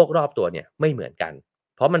โลกรอบตัวเนี่ยไม่เหมือนกัน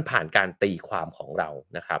เพราะมันผ่านการตีความของเรา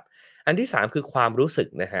นะครับ อันที่3คือความรู้สึก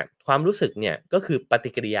นะฮะความรู้สึกเนี่ยก็คือปฏิ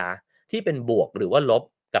กิริยาที่เป็นบวกหรือว่าลบ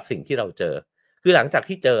กับสิ่งที่เราเจอคือหลังจาก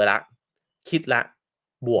ที่เจอละคิดละ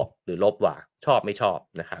บวกหรือลบว่าชอบไม่ชอบ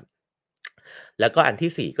นะครับแล้วก็อัน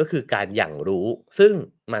ที่4ก็คือการหยั่งรู้ซึ่ง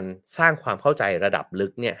มันสร้างความเข้าใจระดับลึ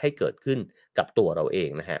กเนี่ยให้เกิดขึ้นกับตัวเราเอง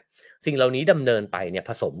นะฮะสิ่งเหล่านี้ดำเนินไปเนี่ย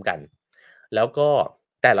ผสมกันแล้วก็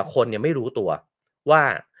แต่ละคนเนี่ยไม่รู้ตัวว่า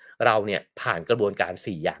เราเนี่ยผ่านกระบวนการ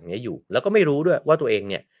4อย่างนี้อยู่แล้วก็ไม่รู้ด้วยว่าตัวเอง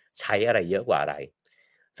เนี่ย ใช้อะไรเยอะกว่าอะไร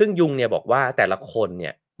ซึ่งยุงเนี่ยบอกว่าแต่ละคนเนี่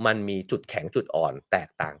ยมันมีจุดแข็งจุดอ่อนแตก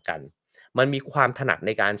ต่างกัน มันมีความถนัดใ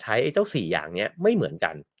นการใช้ไอ้เจ้า4อย่างเนี้ยไม่เหมือน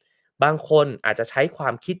กัน บางคนอาจจะใช้ควา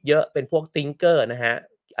มคิดเยอะเป็นพวก thinker นะฮะ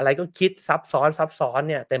อะไรก็คิดซับซ้อน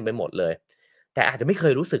เนี่ยเต็มไปหมดเลย แต่อาจจะไม่เค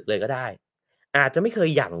ยรู้สึกเลยก็ได้ อาจจะไม่เคย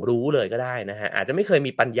หยั่งรู้เลยก็ได้นะฮะอาจจะไม่เคย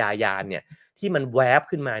มีปัญญายาณเนี่ยที่มันแวบ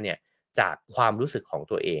ขึ้นมาเนี่ยจากความรู้สึกของ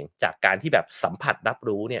ตัวเองจากการที่แบบสัมผัสรับ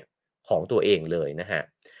รู้เนี่ยของตัวเองเลยนะฮะ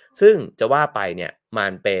ซึ่งจะว่าไปเนี่ยมั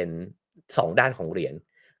นเป็น2ด้านของเหรียญ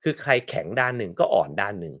คือใครแข็งด้านหนึ่งก็อ่อนด้า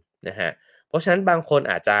นหนึ่งนะฮะเพราะฉะนั้นบางคน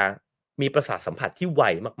อาจจะมีประสาทสัมผัสที่ไว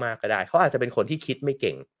มากๆก็ได้เขาอาจจะเป็นคนที่คิดไม่เ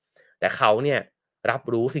ก่งแต่เขาเนี่ยรับ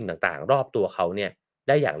รู้สิ่งต่างๆรอบตัวเขาเนี่ยไ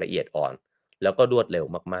ด้อย่างละเอียดอ่อนแล้วก็รวดเร็ว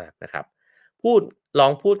มากๆนะครับพูดลอ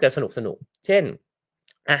งพูดกันสนุกๆเช่น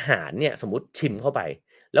อาหารเนี่ยสมมุติชิมเข้าไป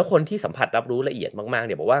แล้วคนที่สัมผัสรับรู้ละเอียดมากๆเ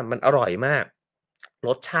นี่ยบอกว่ามันอร่อยมากร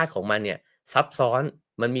สชาติของมันเนี่ยซับซ้อน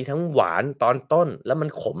มันมีทั้งหวานตอนต้นแล้วมัน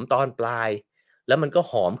ขมตอนปลายแล้วมันก็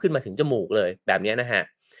หอมขึ้นมาถึงจมูกเลยแบบนี้นะฮะ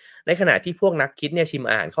ในขณะที่พวกนักคิดเนี่ยชิม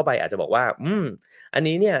อ่านเข้าไปอาจจะบอกว่าอัน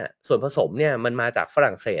นี้เนี่ยส่วนผสมเนี่ยมันมาจากฝ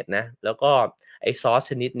รั่งเศสนะแล้วก็ไอ้ซอส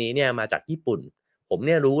ชนิดนี้เนี่ยมาจากญี่ปุ่นผมเ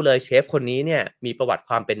นี่ยรู้เลยเชฟคนนี้เนี่ยมีประวัติ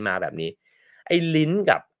ความเป็นมาแบบนี้ไอ้ลิ้น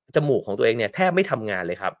กับจมูกของตัวเองเนี่ยแทบไม่ทำงานเ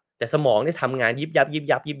ลยครับแต่สมองเนี่ยทำงานยิบยับยิบ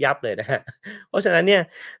ยับยิบยับเลยนะฮะเพราะฉะนั้นเนี่ย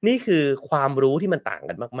นี่คือความรู้ที่มันต่าง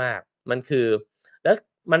กันมากๆมันคือ แล้ว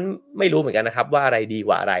มันไม่รู้เหมือนกันนะครับว่าอะไรดีก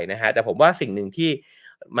ว่าอะไรนะฮะแต่ผมว่าสิ่งหนึ่งที่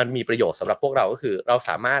มันมีประโยชน์สำหรับพวกเราก็คือเราส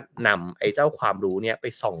ามารถนำไอ้เจ้าความรู้เนี่ยไป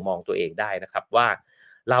ส่องมองตัวเองได้นะครับว่า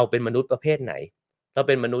เราเป็นมนุษย์ประเภทไหน เราเ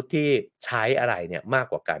ป็นมนุษย์ที่ใช้อะไรเนี่ยมาก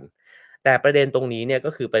กว่ากันแต่ประเด็นตรงนี้เนี่ยก็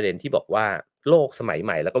คือประเด็นที่บอกว่าโลกสมัยให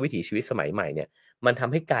ม่แล้วก็วิถีชีวิตสมัยใหม่เนี่ยมันท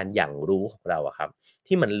ำให้การหยั่งรู้ของเราอะครับ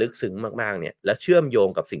ที่มันลึกซึ้งมากๆเนี่ยและเชื่อมโยง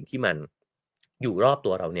กับสิ่งที่มันอยู่รอบ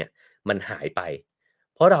ตัวเราเนี่ยมันหายไป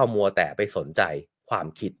เพราะเรามัวแต่ไปสนใจความ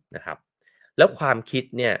คิดนะครับแล้วความคิด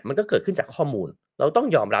เนี่ยมันก็เกิดขึ้นจากข้อมูลเราต้อง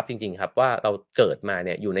ยอมรับจริงๆครับว่าเราเกิดมาเ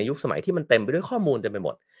นี่ยอยู่ในยุคสมัยที่มันเต็มไปด้วยข้อมูลเต็มไปหม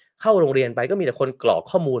ดเข้าโรงเรียนไปก็มีแต่คนกรอก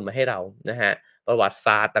ข้อมูลมาให้เรานะฮะ ประวัติศ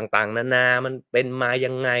าสตร์ต่างๆนานามันเป็นมา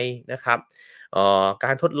ยังไงนะครับก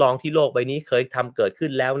ารทดลองที่โลกใบนี้เคยทำเกิดขึ้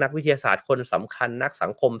นแล้วนักวิทยาศาสตร์คนสำคัญนักสั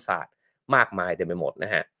งคมศาสตร์มากมายเต็มไปหมดน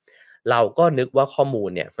ะฮะเราก็นึกว่าข้อมูล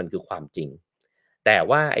เนี่ยมันคือความจริงแต่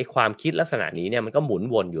ว่าไอ้ความคิดลักษณะนี้เนี่ยมันก็หมุน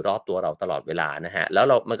วนอยู่รอบตัวเราตลอดเวลานะฮะแล้ว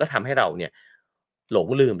มันก็ทำให้เราเนี่ยหลง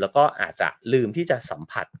ลืมแล้วก็อาจจะลืมที่จะสัม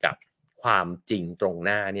ผัสกับความจริงตรงห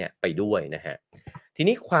น้าเนี่ยไปด้วยนะฮะที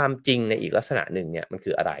นี้ความจริงในอีกลักษณะหนึ่งเนี่ยมัน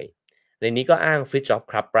คืออะไร ในนี้ก็อ้าง Fritjof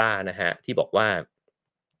Capra นะฮะที่บอกว่า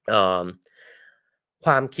เอ่อค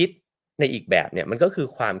วามคิดในอีกแบบเนี่ยมันก็คือ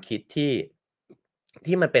ความคิด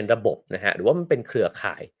ที่มันเป็นระบบนะฮะหรือว่ามันเป็นเครือ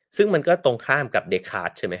ข่ายซึ่งมันก็ตรงข้ามกับเดคาร์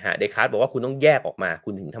ตใช่ไหมฮะเดคาร์ตบอกว่าคุณต้องแยกออกมาคุ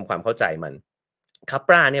ณถึงทำความเข้าใจมันคาป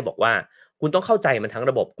ราเนี่ยบอกว่าคุณต้องเข้าใจมันทั้ง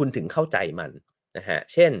ระบบคุณถึงเข้าใจมันนะฮะ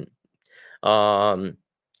เช่นเอ่อ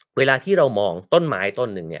เวลาที่เรามองต้นไม้ต้น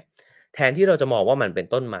หนึ่งเนี่ยแทนที่เราจะมองว่ามันเป็น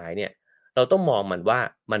ต้นไม้เนี่ย เราต้องมองมันว่า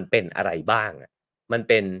มันเป็นอะไรบ้างอะมัน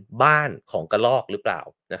เป็นบ้านของกระรอกหรือเปล่า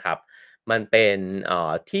นะครับมันเป็น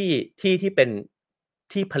ที่เป็น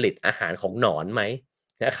ที่ผลิตอาหารของหนอนไหม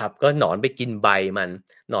นะครับก็หนอนไปกินใบมัน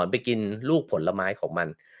หนอนไปกินลูกผลไม้ของมัน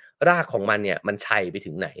รากของมันเนี่ยมันชัยไป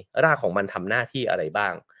ถึงไหนรากของมันทำหน้าที่อะไรบ้า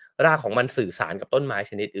งรากของมันสื่อสารกับต้นไม้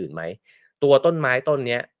ชนิดอื่นไหมตัวต้นไม้ต้นเ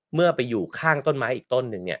นี้ยเมื่อไปอยู่ข้างต้นไม้อีกต้น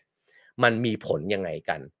หนึ่งเนี่ย มันมีผลยังไง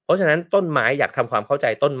กัน เพราะฉะนั้นต้นไม้อยากทำความเข้าใจ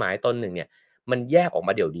ต้นไม้ต้นหนึ่งเนี่ยมันแยกออกม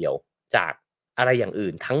าเดี่ยวๆจากอะไรอย่างอื่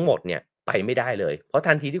นทั้งหมดเนี่ยไปไม่ได้เลยเพราะ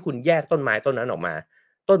ทันทีที่คุณแยกต้นไม้ต้นนั้นออกมา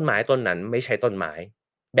ต้นไม้ต้นนั้นไม่ใช่ต้นไม้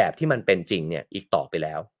แบบที่มันเป็นจริงเนี่ยอีกต่อไปแ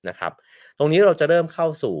ล้วนะครับตรงนี้เราจะเริ่มเข้า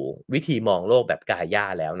สู่วิธีมองโลกแบบกายา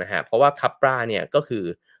แล้วนะฮะเพราะว่าคัปปราเนี่ยก็คือ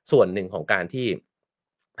ส่วนหนึ่งของการที่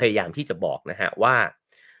พยายามที่จะบอกนะฮะว่า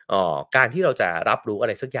การที่เราจะรับรู้อะไ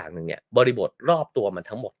รสักอย่างหนึ่งเนี่ยบริบทรอบตัวมัน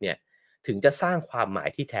ทั้งหมดเนี่ย ถึงจะสร้างความหมาย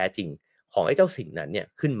ที่แท้จริงของไอ้เจ้าสิ่งนั้นเนี่ย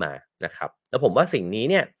ขึ้นมานะครับแล้วผมว่าสิ่งนี้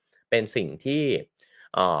เนี่ยเป็นสิ่งที่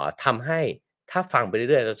ทำให้ถ้าฟังไปเ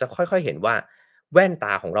รื่อยๆเราจะค่อยๆเห็นว่าแว่นต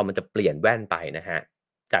าของเรามันจะเปลี่ยนแว่นไปนะฮะ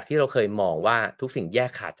จากที่เราเคยมองว่าทุกสิ่งแย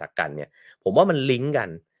กขาดจากกันเนี่ยผมว่ามันลิงก์กัน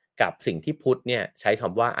กับสิ่งที่พุทธเนี่ยใช้ค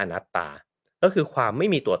ำว่าอนัตตาก็คือความไม่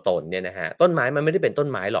มีตัวตนเนี่ยนะฮะต้นไม้มันไม่ได้เป็นต้น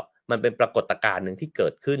ไม้หรอกมันเป็นปรากฏการณ์หนึ่งที่เกิ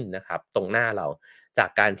ดขึ้นนะครับตรงหน้าเรา จาก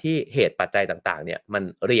การที่เหตุปัจจัยต่างๆเนี่ยมัน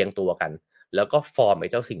เรียงตัวกันแล้วก็ฟอร์มไอ้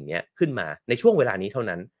เจ้าสิ่งเนี้ยขึ้นมาในช่วงเวลานี้เท่า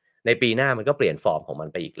นั้นในปีหน้ามันก็เปลี่ยนฟอร์มของมัน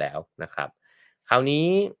ไปอีกแล้วนะครับคราวนี้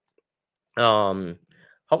เอ่อ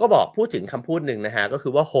เขาก็บอกพูดถึงคำพูดหนึ่งนะฮะก็คื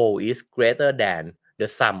อว่า whole is greater than the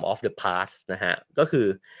sum of the parts นะฮะก็คือ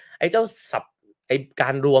ไอ้เจ้าสับไอ้กา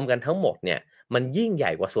รรวมกันทั้งหมดเนี่ยมันยิ่งให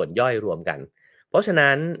ญ่กว่าส่วนย่อยรวมกัน เพราะฉะ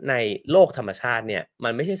นั้นในโลกธรรมชาติเนี่ยมั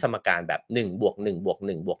นไม่ใช่สมการแบบ1บวก1บวก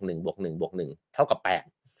1บวก1บวก1บวก1เท่ากับ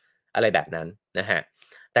8อะไรแบบนั้นนะครับ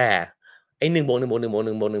แต่ไอ้1บวก1บวก1บวก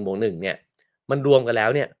1บวก1บวก1เนี่ยมันรวมกันแล้ว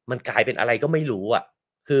เนี่ยมันกลายเป็นอะไรก็ไม่รู้อะ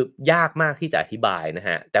คือยากมากที่จะอธิบายนะค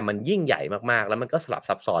รับแต่มันยิ่งใหญ่มากๆแล้วมันก็สลับ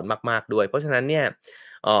ซับซ้อนมากๆด้วยเพราะฉะนั้นเนี่ย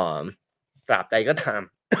เอ่อตราบใดก็ตาม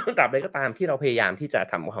ตราบใดก็ตามที่เราพยายามที่จะ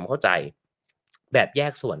ทำความเข้าใจแบบแย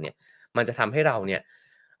กส่วนเนี่ยมันจะทำให้เราเนี่ย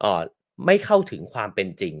เอ่อ ไม่เข้าถึงความเป็น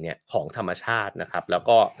จริงเนี่ยของธรรมชาตินะครับแล้ว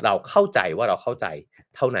ก็เราเข้าใจว่าเราเข้าใจ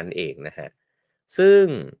เท่านั้นเองนะฮะซึ่ง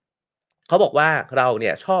เขาบอกว่าเราเนี่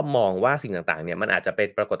ยชอบมองว่าสิ่งต่างๆเนี่ยมันอาจจะเป็น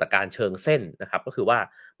ปรากฏการณ์เชิงเส้นนะครับก็คือว่า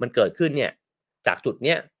มันเกิดขึ้นเนี่ยจากจุดเ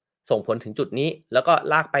นี้ยส่งผลถึงจุดนี้แล้วก็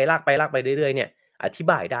ลากไปลากไปลากไปเรื่อยๆเนี่ยอธิ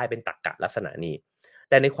บายได้เป็นตรรกะลักษณะนี้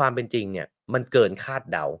แต่ในความเป็นจริงเนี่ยมันเกินคาด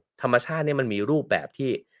เดาธรรมชาติเนี่ยมันมีรูปแบบ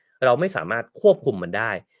ที่เราไม่สามารถควบคุมมันไ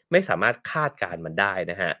ด้ ไม่สามารถคาดการณ์มันได้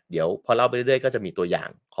นะฮะเดี๋ยวพอเล่าไปเรื่อยๆก็จะมีตัวอย่าง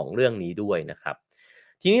ของเรื่องนี้ด้วยนะครับ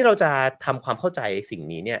ทีนี้เราจะทำความเข้าใจสิ่ง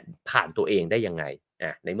นี้เนี่ยผ่านตัวเองได้ยังไง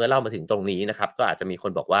ในเมื่อเล่ามาถึงตรงนี้นะครับก็อาจจะมีค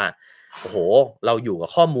นบอกว่าโอ้โหเราอยู่กับ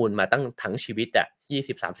ข้อมูลมาตั้งทั้งชีวิตอะ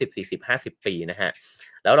20 30 40 50 ปีนะฮะ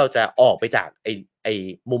แล้วเราจะออกไปจากไอ้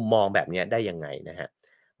มุมมองแบบนี้ได้ยังไงนะฮะ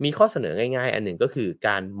มีข้อเสนอง่ายๆอันหนึ่งก็คือก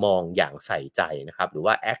ารมองอย่างใส่ใจนะครับหรือ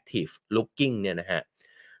ว่า active looking เนี่ยนะฮะ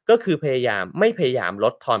ก็คือไม่พยายามล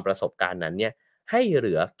ดทอนประสบการณ์นั้นเนี่ยให้เห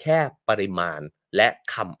ลือแค่ปริมาณและ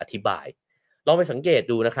คำอธิบายลองไปสังเกต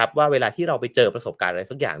ดูนะครับว่าเวลาที่เราไปเจอประสบการณ์อะไร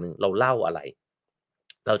สักอย่างหนึ่งเราเล่าอะไร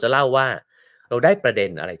เราจะเล่าว่าเราได้ประเด็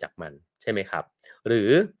นอะไรจากมันใช่ไหมครับหรือ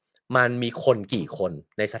มันมีคนกี่คน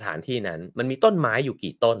ในสถานที่นั้นมันมีต้นไม้อยู่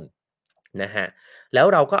กี่ต้นนะฮะ แล้ว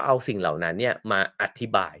เราก็เอาสิ่งเหล่านั้นเนี่ยมาอธิ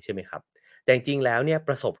บายใช่ไหมครับแต่จริงๆแล้วเนี่ยป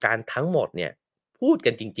ระสบการณ์ทั้งหมดเนี่ยพูด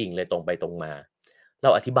กันจริงๆเลยตรงไปตรงมาเรา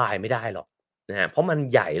อธิบายไม่ได้หรอกนะครับเพราะมัน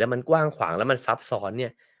ใหญ่แล้วมันกว้างขวางแล้วมันซับซ้อนเนี่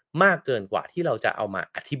ยมากเกินกว่าที่เราจะเอามา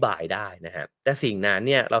อธิบายได้นะครับแต่สิ่งนั้น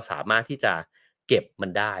เนี่ยเราสามารถที่จะเก็บมั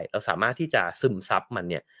นได้เราสามารถที่จะซึมซับมัน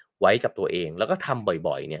เนี่ยไว้กับตัวเองแล้วก็ทำ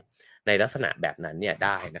บ่อยๆเนี่ยในลักษณะแบบนั้นเนี่ยไ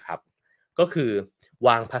ด้นะครับ ก็คือว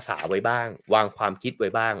างภาษาไว้บ้างวางความคิดไว้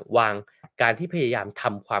บ้างวางการที่พยายามท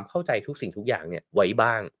ำความเข้าใจทุกสิ่งทุกอย่างเนี่ยไว้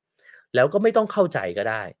บ้างแล้วก็ไม่ต้องเข้าใจก็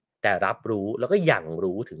ได้แต่รับรู้แล้วก็หยั่ง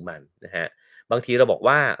รู้ถึงมันนะฮะบางทีเราบอก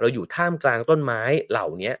ว่าเราอยู่ท่ามกลางต้นไม้เหล่า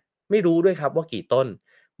เนี้ยไม่รู้ด้วยครับว่ากี่ต้น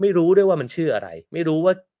ไม่รู้ด้วยว่ามันชื่ออะไรไม่รู้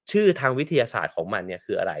ว่าชื่อทางวิทยาศาสตร์ของมันเนี่ย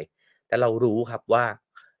คืออะไรแต่เรารู้ครับว่า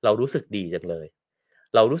เรารู้สึกดีจังเลย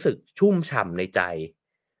เรารู้สึกชุ่มฉ่ำในใจ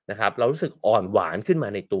นะครับเรารู้สึกอ่อนหวานขึ้นมา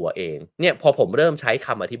ในตัวเองเนี่ยพอผมเริ่มใช้ค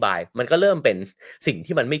ำอธิบายมันก็เริ่มเป็นสิ่ง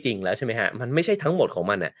ที่มันไม่จริงแล้วใช่ไหมฮะมันไม่ใช่ทั้งหมดของ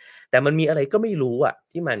มันน่ะแต่มันมีอะไรก็ไม่รู้อะ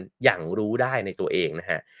ที่มันหยั่งรู้ได้ในตัวเองนะ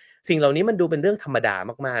ฮะสิ่งเหล่านี้มันดูเป็นเรื่องธรรมดา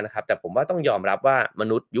มากๆนะครับแต่ผมว่าต้องยอมรับว่าม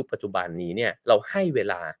นุษย์ยุคปัจจุบันนี้เนี่ยเราให้เว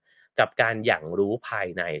ลากับการหยั่งรู้ภาย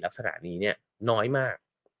ในลักษณะนี้เนี่ยน้อยมาก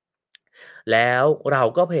แล้วเรา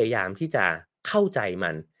ก็พยายามที่จะเข้าใจมั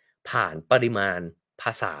นผ่านปริมาณภ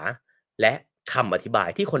าษา และคำอธิบาย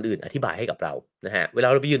ที่คนอื่นอธิบายให้กับเรานะฮะเวลา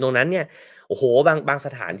เราไปยืนตรงนั้นเนี่ยโอ้โฮบางส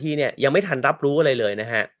ถานที่เนี่ยยังไม่ทันรับรู้อะไรเลยนะ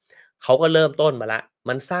ครับเขาก็เริ่มต้นมาแล้ว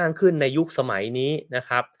มันสร้างขึ้นในยุคสมัยนี้นะ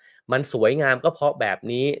ครับมันสวยงามก็เพราะแบบ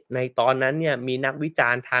นี้ในตอนนั้นเนี่ยมีนักวิจา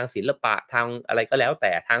รณ์ทางศิลปะทางอะไรก็แล้วแ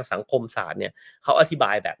ต่ทางสังคมศาสตร์เนี่ยเขาอธิบ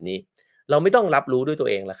ายแบบนี้เราไม่ต้องรับรู้ด้วยตัว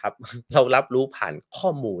เองแล้วครับเรารับรู้ผ่านข้อ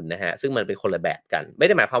มูลนะครับซึ่งมันเป็นคนละแบบกันไม่ไ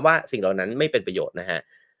ด้หมายความว่าสิ่งเหล่านั้นไม่เป็นประโยชน์นะครับ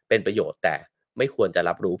เป็นประโยชน์แต่ไม่ควรจะ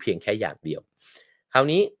รับรู้เพียงแค่อย่างเดียว คราว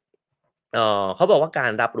นี้เขาบอกว่ากา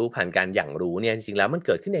รรับรู้ผ่านการหยั่งรู้เนี่ยจริงๆแล้วมันเ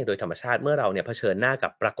กิดขึ้นเองโดยธรรมชาติเมื่อเราเนี่ยเผชิญหน้ากั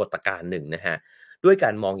บปรากฏการณ์หนึ่งนะครับด้วยกา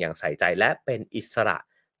รมองอย่างใส่ใจและเป็นอิสระ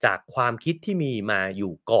จากความคิดที่มีมาอ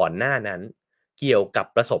ยู่ก่อนหน้านั้นเกี่ยวกับ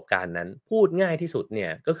ประสบการณ์นั้นพูดง่ายที่สุดเนี่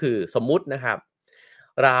ยก็คือสมมุตินะครับ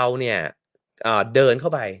เราเนี่ยเดินเข้า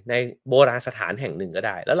ไปในโบราณสถานแห่งหนึ่งก็ไ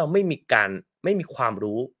ด้แล้วเราไม่มีความ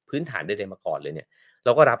รู้พื้นฐานใดๆมาก่อนเลยเนี่ยเร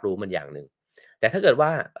าก็รับรู้มันอย่างหนึ่ง แต่ถ้าเกิดว่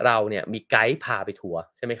าเราเนี่ยมีไกด์พาไปทัวร์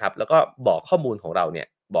ใช่ไหมครับแล้วก็บอกข้อมูลของเราเนี่ย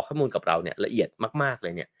บอกข้อมูลกับเราเนี่ยละเอียดมากๆเล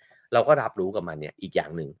ยเนี่ยเราก็รับรู้กับมันเนี่ยอีกอย่า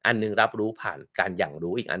งหนึ่งอันหนึ่งรับรู้ผ่านการหยั่ง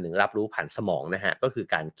รู้อีกอันหนึ่งรับรู้ผ่านสมองนะฮะก็คือ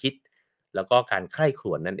การคิดแล้วก็การใคร่คร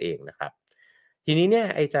วญนั่นเองนะครับทีนี้เนี่ย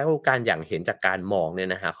ไอ้เจ้าการหยั่งเห็นจากการมองเนี่ย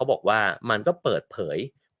นะฮะเขาบอกว่ามันก็เปิดเผย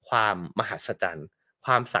ความมหัศจรรย์ค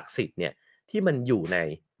วามศักดิ์สิทธิ์เนี่ยที่มันอยู่ใน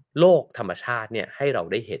โลกธรรมชาติเนี่ยให้เรา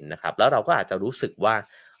ได้เห็นนะครับแล้วเราก็อาจจะรู้สึกว่า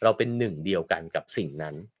เราเป็นหนึ่งเดียวกันกับสิ่ง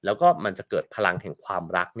นั้นแล้วก็มันจะเกิดพลังแห่งความ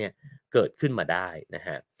รักเนี่ยเกิดขึ้นมาได้นะฮ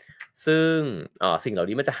ะซึ่งสิ่งเหล่า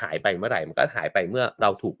นี้มันจะหายไปเมื่อไหร่มันก็หายไปเมื่อเรา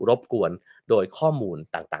ถูกรบกวนโดยข้อมูล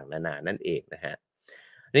ต่างๆนานานั่นเองนะฮะ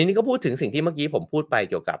ในนี้ก็พูดถึงสิ่งที่เมื่อกี้ผมพูดไป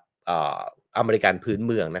เกี่ยวกับอเมริกันพื้นเ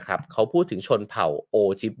มืองนะครับเขาพูดถึงชนเผ่าโอ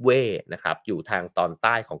จิปเวนะครับอยู่ทางตอนใ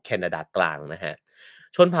ต้ของแคนาดากลางนะฮะ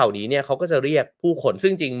ชนเผ่านี้เนี่ยเขาก็จะเรียกผู้คน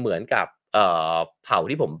ซึ่งจริงเหมือนกับเผ่า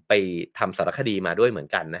ที่ผมไปทำสารคดีมาด้วยเหมือน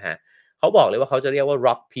กันนะฮะเขาบอกเลยว่าเขาจะเรียกว่า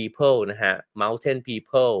rock people นะฮะ mountain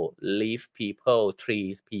people leaf people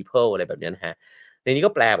trees people อะไรแบบเนี้ยนะฮะในนี้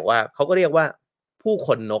ก็แปลบอกว่าเขาก็เรียกว่าผู้ค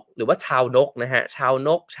นนกหรือว่าชาวนกนะฮะชาวน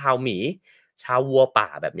กชาวหมีชาววัวป่า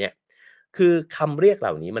แบบเนี้ยคือคำเรียกเห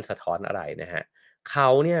ล่านี้มันสะท้อนอะไรนะฮะ เขา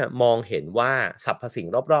เนี่ยมองเห็นว่าสรรพสิ่ง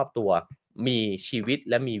รอบๆตัวมีชีวิต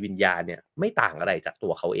และมีวิญญาณเนี่ยไม่ต่างอะไรจากตั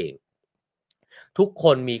วเขาเองทุกค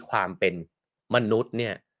นมีความเป็นมนุษย์เนี่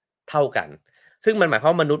ยเท่ากันซึ่งมันหมายความ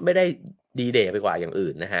ว่ามนุษย์ไม่ได้ดีเดย์ไปกว่าอย่าง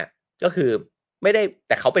อื่นนะฮะก็คือไม่ได้แ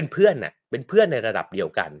ต่เขาเป็นเพื่อนน่ะเป็นเพื่อนในระดับเดียว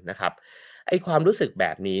กันนะครับไอ้ความรู้สึกแบ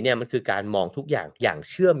บนี้เนี่ยมันคือการมองทุกอย่างอย่าง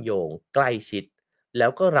เชื่อมโยงใกล้ชิดแล้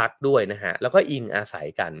วก็รักด้วยนะฮะแล้วก็อิงอาศัย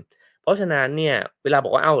กัน เพราะฉะนั้นเนี่ยเวลาบอ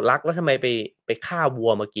กว่าอ้าวรักแล้วทำไมไปฆ่าวั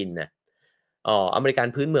วมากินน่ะอเมริกัน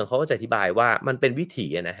พื้นเมืองเขาก็จะอธิบายว่ามันเป็นวิถี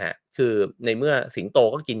อะนะครับคือในเมื่อสิงโต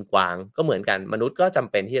ก็กินกวางก็เหมือนกันมนุษย์ก็จ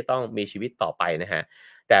ำเป็นที่จะต้องมีชีวิตต่อไปนะครับ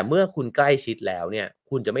แต่เมื่อคุณใกล้ชิดแล้วเนี่ย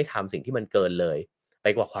คุณจะไม่ทำสิ่งที่มันเกินเลยไป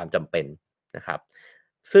กว่าความจำเป็นนะครับ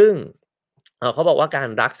ซึ่งเขาบอกว่าการ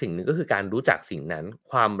รักสิ่งหนึ่งก็คือการรู้จักสิ่งนั้น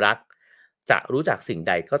ความรัก จะรู้จักสิ่งใ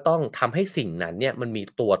ดก็ต้องทำให้สิ่งนั้นเนี่ยมันมี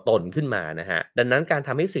ตัวตนขึ้นมานะฮะดังนั้นการท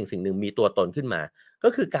ำให้สิ่งหนึ่งมีตัวตนขึ้นมาก็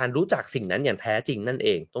คือการรู้จักสิ่งนั้นอย่างแท้จริงนั่นเอ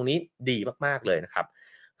งตรงนี้ดีมากๆเลยนะครับ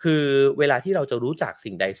คือเวลาที่เราจะรู้จัก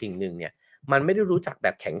สิ่งใดสิ่งหนึ่งเนี่ยมันไม่ได้รู้จักแบ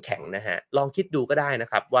บแข็งๆนะฮะลองคิดดูก็ได้นะ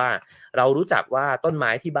ครับว่าเรารู้จักว่าต้นไ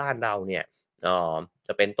ม้ที่บ้านเราเนี่ยจ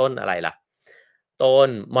ะเป็นต้นอะไรล่ะต้น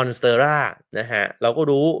Monstera นะฮะเราก็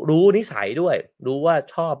รู้นิสัยด้วยรู้ว่า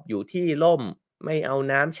ชอบอยู่ที่ร่ม ไม่เอา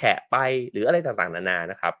น้ำแฉะไปหรืออะไรต่างๆนานา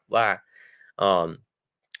นะครับว่า เอ่อ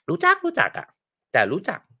รู้จักอะแต่รู้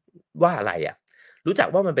จักว่าอะไรอะรู้จัก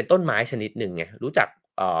ว่ามันเป็นต้นไม้ชนิดหนึ่งไงรู้จัก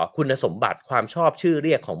คุณสมบัติความชอบชื่อเ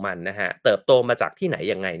รียกของมันนะครับเติบโตมาจากที่ไหน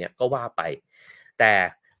ยังไงเนี่ยก็ว่าไปแต่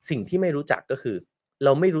สิ่งที่ไม่รู้จักก็คือเร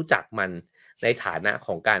าไม่รู้จักมันในฐานะข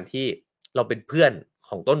องการที่เราเป็นเพื่อนข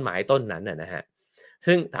องต้นไม้ต้นนั้นนะครับ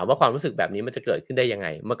ซึ่งถามว่าความรู้สึกแบบนี้มันจะเกิดขึ้นได้ยังไง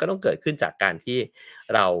มันก็ต้องเกิดขึ้นจากการที่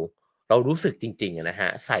เราเรารู้สึกจริงๆอะนะครั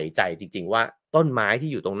บใส่ใจจริงๆว่าต้นไม้ที่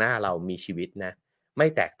อยู่ตรงหน้าเรามีชีวิตนะไม่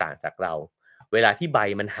แตกต่างจากเราเวลาที่ใบ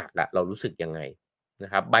มันหักอะเรารู้สึกยังไงนะ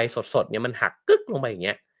ครับใบสดๆเนี่ยมันหักกึกลงไปอย่างเ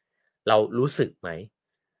งี้ยเรารู้สึกไหม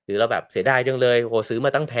หรือเราแบบเสียดายจังเลยโอ้โฮซื้อม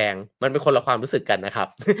าตั้งแพงมันเป็นคนละความรู้สึกกันนะครับ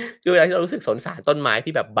คือเวลาที่เรารู้สึกสงสารต้นไม้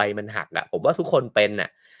ที่แบบใบมันหักอะผมว่าทุกคนเป็นน่ะ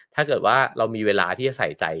ถ้าเกิดว่าเรามีเวลาที่จะใส่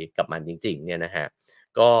ใจกับมันจริงๆเนี่ยนะครับ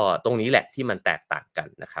ก็ตรงนี้แหละที่มันแตกต่างกัน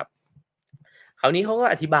นะครับคราวนี้เขาก็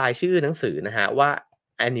อธิบายชื่อหนังสือนะฮะว่า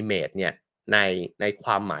Animate เนี่ยในในค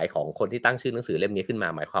วามหมายของคนที่ตั้งชื่อหนังสือเล่มนี้ขึ้นมา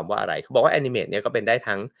หมายความว่าอะไรเขาบอกว่า Animate เนี่ยก็เป็นได้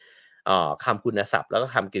ทั้งคำคุณศัพท์แล้วก็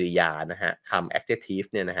คำกริยานะฮะคำ adjective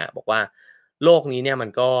เนี่ยนะฮะบอกว่าโลกนี้เนี่ยมัน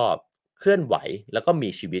ก็เคลื่อนไหวแล้วก็มี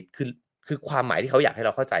ชีวิตคือความหมายที่เขาอยากให้เร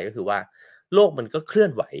าเข้าใจก็คือว่าโลกมันก็เคลื่อ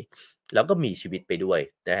นไหวแล้วก็มีชีวิตไปด้วย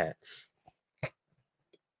นะฮะ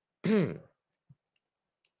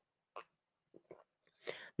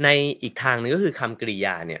ในอีกทางหนึ่งก็คือคำกริย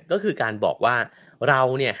าเนี่ยก็คือการบอกว่าเรา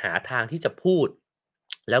เนี่ยหาทางที่จะพูด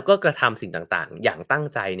แล้วก็กระทำสิ่งต่างๆอย่างตั้ง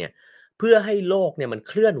ใจเนี่ยเพื่อให้โลกเนี่ยมัน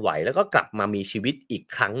เคลื่อนไหวแล้วก็กลับมามีชีวิตอีก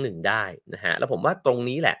ครั้งหนึ่งได้นะฮะแล้วผมว่าตรง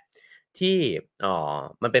นี้แหละที่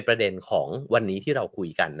มันเป็นประเด็นของวันนี้ที่เราคุย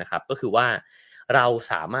กันนะครับก็คือว่าเรา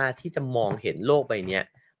สามารถที่จะมองเห็นโลกใบเนี้ย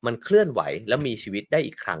มันเคลื่อนไหวและมีชีวิตได้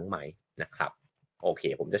อีกครั้งไหมนะครับโอเค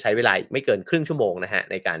ผมจะใช้เวลาไม่เกินครึ่งชั่วโมงนะฮะ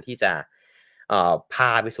ในการที่จะ พ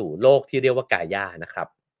าไปสู่โลกที่เรียกว่ากายานะครับ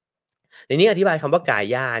ในนี้อธิบายคำว่ากา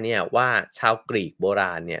ยาเนี่ยว่าชาวกรีกโบร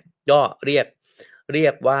าณเนี่ยก็เรี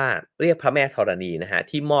ยกว่าเรียกพระแม่ธรณีนะฮะ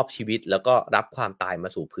ที่มอบชีวิตแล้วก็รับความตายมา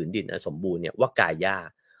สู่ผืนดินอันสมบูรณ์เนี่ยว่ากายา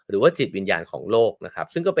หรือว่าจิตวิญญาณของโลกนะครับ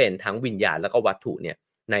ซึ่งก็เป็นทั้งวิญญาณแล้วก็วัตถุเนี่ย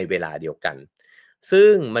ในเวลาเดียวกันซึ่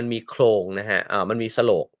งมันมีโครงนะฮะมันมีสโ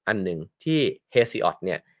ลกอันหนึ่งที่เฮซิออดเ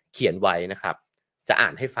นี่ยเขียนไว้นะครับจะอ่า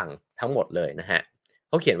นให้ฟังทั้งหมดเลยนะฮะเ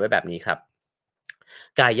ขาเขียนไว้แบบนี้ครับ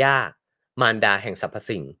กายามารดาแห่งสรรพ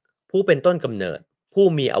สิ่งผู้เป็นต้นกำเนิดผู้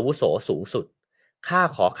มีอาวุโสสูงสุดข้า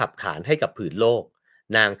ขอขับขานให้กับผืนโลก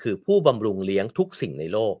นางคือผู้บำรุงเลี้ยงทุกสิ่งใน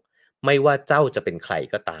โลกไม่ว่าเจ้าจะเป็นใคร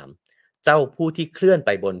ก็ตามเจ้าผู้ที่เคลื่อนไป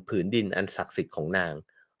บนผืนดินอันศักดิ์สิทธิ์ของนาง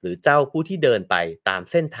หรือเจ้าผู้ที่เดินไปตาม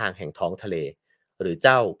เส้นทางแห่งท้องทะเลหรือเ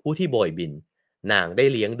จ้าผู้ที่โบยบินนางได้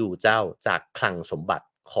เลี้ยงดูเจ้าจากคลังสมบัติ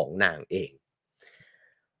ของนางเอง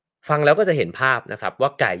ฟังแล้วก็จะเห็นภาพนะครับว่า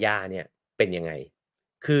กายาเนี่ยเป็นยังไง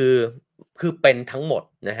คือคือเป็นทั้งหมด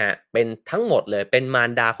นะฮะเป็นทั้งหมดเลยเป็นมา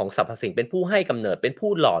รดาของสรรพสิ่งเป็นผู้ให้กำเนิดเป็นผู้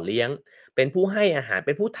หล่อเลี้ยงเป็นผู้ให้อาหารเ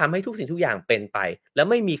ป็นผู้ทำให้ทุกสิ่งทุกอย่างเป็นไปแล้ว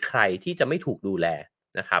ไม่มีใครที่จะไม่ถูกดูแล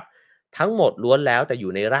นะครับทั้งหมดล้วนแล้วแต่อ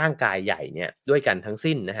ยู่ในร่างกายใหญ่เนี่ยด้วยกันทั้ง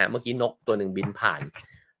สิ้นนะฮะเมื่อกี้นกตัวหนึ่งบินผ่าน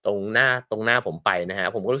ตรงหน้าผมไปนะฮะ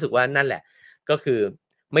ผมก็รู้สึกว่านั่นแหละก็คือ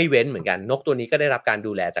ไม่เว้นเหมือนกันนกตัวนี้ก็ได้รับการ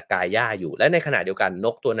ดูแลจากกาย่าอยู่และในขณะเดียวกันน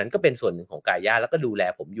กตัวนั้นก็เป็นส่วนหนึ่งของกาย่าแล้วก็ดูแล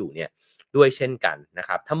ผมอยู่เนี่ย ด้วยเช่นกันนะค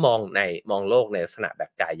รับถ้ามองโลกในลักษณะแบ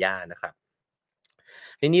บกายานะครับ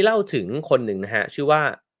ในนี้เล่าถึงคนหนึ่งนะฮะชื่อว่า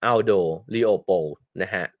อัลโดลีโอโปน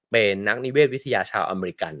ะฮะเป็นนักนิเวศวิทยาชาวอเม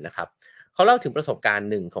ริกันนะครับเขาเล่าถึงประสบการณ์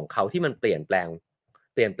หนึ่งของเขาที่มันเปลี่ยนแปล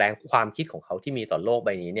งความคิดของเขาที่มีต่อโลกใบ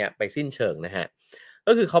นี้เนี่ยไปสิ้นเชิงนะฮะ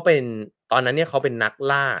ก็คือเขาเป็นตอนนั้นเนี่ยเขาเป็นนัก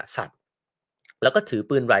ล่าสัตว์แล้วก็ถือ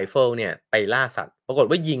ปืนไรเฟิลเนี่ยไปล่าสัตว์ปรากฏ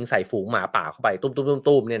ว่ายิงใส่ฝูงหมาป่าเข้าไปตุ้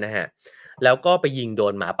มๆๆๆเนี่ยนะฮะ แล้วก็ไปยิงโด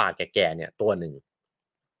นหมาป่าแก่ๆเนี่ยตัวหนึ่ง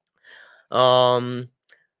เอ่อ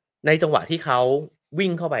ในจังหวะที่เขาวิ่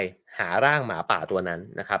งเข้าไปหาร่างหมาป่าตัวนั้น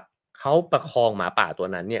นะครับเขาประคองหมาป่าตัว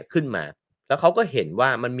นั้นเนี่ยขึ้นมาแล้วเขาก็เห็นว่า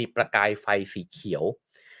มันมีประกายไฟสีเขียว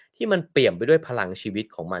ที่มันเปี่ยมไปด้วยพลังชีวิต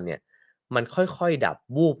ของมันเนี่ยมันค่อยๆดับ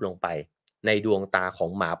วูบลงไปในดวงตาของ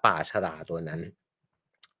หมาป่าชราตัวนั้น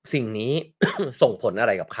สิ่งนี้ส่งผลอะไ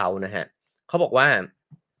รกับเขานะฮะ เขาบอกว่า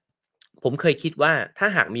ผมเคยคิดว่าถ้า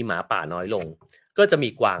หากมีหมาป่าน้อยลงก็จะมี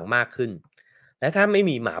กวางมากขึ้นและถ้าไม่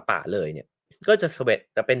มีหมาป่าเลยเนี่ยก็จะ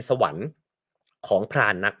เป็นสวรรค์ของพรา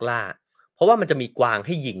นนักล่าเพราะว่ามันจะมีกวางใ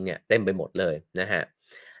ห้ยิงเนี่ยเต็มไปหมดเลยนะฮะ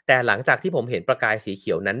แต่หลังจากที่ผมเห็นประกายสีเ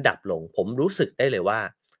ขียวนั้นดับลงผมรู้สึกได้เลยว่า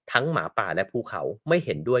ทั้งหมาป่าและภูเขาไม่เ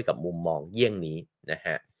ห็นด้วยกับมุมมองเยี่ยงนี้นะฮ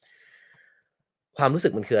ะ ความรู้สึ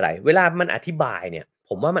กมันคืออะไร เวลามันอธิบายเนี่ยผ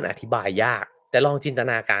มว่ามันอธิบายยาก แต่ลองจินต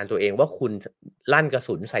นาการตัวเองว่าคุณลั่นกระ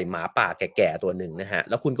สุนใส่หมาป่าแก่ๆตัวหนึ่งนะฮะ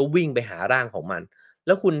แล้วคุณก็วิ่งไปหาร่างของมัน แ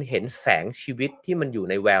ล้วคุณเห็นแสงชีวิตที่มันอยู่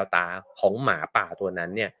ในแววตาของหมาป่าตัวนั้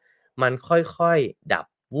นเนี่ยมันค่อยๆดับ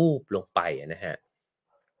วูบลงไปนะฮะ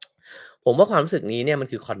ผมว่าความรู้สึกนี้เนี่ยมัน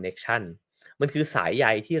คือคอนเน็กชันมันคือสายใย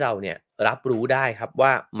ที่เราเนี่ยรับรู้ได้ครับว่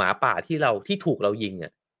าหมาป่าที่ถูกเรายิงอ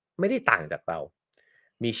ะไม่ได้ต่างจากเรา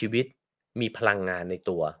มีชีวิตมีพลังงานใน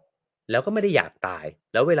ตัวแล้วก็ไม่ได้อยากตาย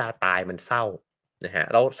แล้วเวลาตายมันเศร้านะครับ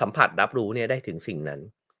เราสัมผัสรับรู้เนี่ยได้ถึงสิ่งนั้น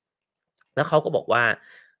แล้วเขาก็บอกว่า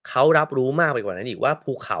เขารับรู้มากไปกว่านั้นอีกว่า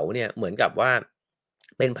ภูเขาเนี่ยเหมือนกับว่า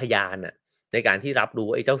เป็นพยานน่ะในการที่รับรู้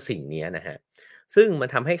ไอ้เจ้าสิ่งเนี้ยนะครับซึ่งมัน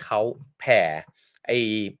ทำให้เขาแผ่ไอ้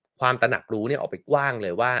ความตระหนักรู้เนี่ยออกไปกว้างเล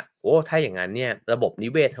ยว่าโอ้ถ้าอย่างงั้นเนี่ยระบบนิ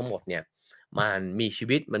เวศทั้งหมดเนี่ยมันมีชี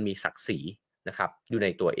วิตมันมีศักดิ์ศรีนะครับอยู่ใน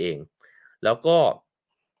ตัวเองแล้วก็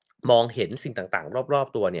มองเห็นสิ่งต่างๆรอบ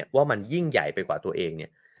ๆตัวเนี่ยว่ามันยิ่งใหญ่ไปกว่าตัวเองเนี่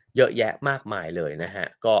ยเยอะแยะมากมายเลยนะครับ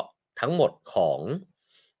ก็ทั้งหมดของ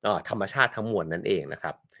ธรรมชาติทั้งมวลนั่นเองนะค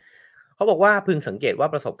รับเขาบอกว่าพึงสังเกตว่า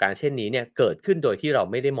ประสบการณ์เช่นนี้เนี่ยเกิดขึ้นโดยที่เรา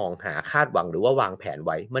ไม่ได้มองหาคาดหวังหรือว่าวางแผนไ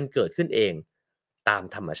ว้มันเกิดขึ้นเองตาม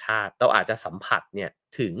ธรรมชาติเราอาจจะสัมผัสเนี่ย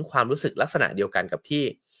ถึงความรู้สึกลักษณะเดียวกันกับที่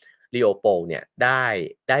ลีโอโปลเนี่ย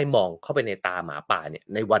ได้มองเข้าไปในตาหมาป่าเนี่ย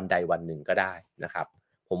ในวันใดวันหนึ่งก็ได้นะครับ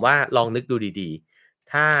ผมว่าลองนึกดูดี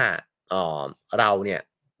ๆถ้าเอ่อเราเนี่ย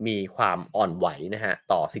มีความอ่อนไหวนะฮะ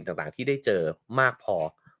ต่อสิ่งต่างๆที่ได้เจอมากพอ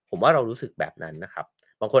ผมว่าเรารู้สึกแบบนั้นนะครับ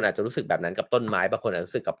บางคนอาจจะรู้สึกแบบนั้นกับต้นไม้บางคนอาจจะ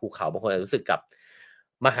รู้สึกกับภูเขาบางคนอาจจะรู้สึกกับ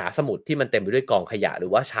มหาสมุทรที่มันเต็มไปด้วยกองขยะหรื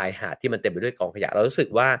อว่าชายหาดที่มันเต็มไปด้วยกองขยะเรารู้สึก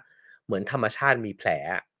ว่าเหมือนธรรมชาติมีแผล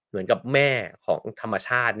เหมือนกับแม่ของธรรมช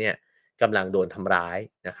าติเนี่ยกำลังโดนทำร้าย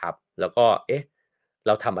นะครับแล้วก็เอ๊ะเ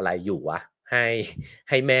ราทำอะไรอยู่วะให้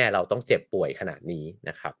ให้แม่เราต้องเจ็บป่วยขนาดนี้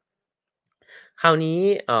นะครับคราวนี้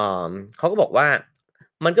เขาก็บอกว่า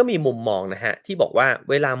มันก็มีมุมมองนะฮะที่บอกว่า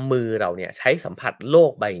เวลามือเราเนี่ยใช้สัมผัสโล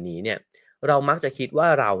กใบนี้เนี่ย เรามักจะคิดว่า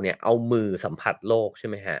เราเนี่ยเอามือสัมผัสโลกใช่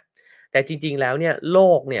ไหมฮะแต่จริงๆแล้วเนี่ยโล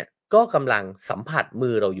กเนี่ยก็กำลังสัมผัสมื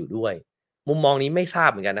อเราอยู่ด้วยมุมมองนี้ไม่ทราบ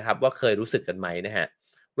เหมือนกันนะครับว่าเคยรู้สึกกันไหมนะฮะ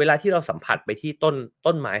เวลาที่เราสัมผัสไปที่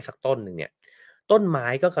ต้นไม้สักต้นหนึ่งเนี่ยต้นไม้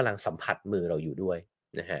ก็กำลังสัมผัสมือเราอยู่ด้วย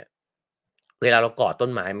นะฮะเวลาเรากอดต้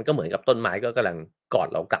นไม้มันก็เหมือนกับต้นไม้ก็กำลังกอด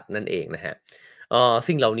เรากลับนั่นเองนะฮะ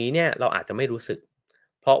สิ่งเหล่านี้เนี่ยเราอาจจะไม่รู้สึก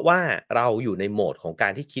เพราะว่าเราอยู่ในโหมดของกา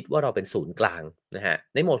รที่คิดว่าเราเป็นศูนย์กลางนะฮะ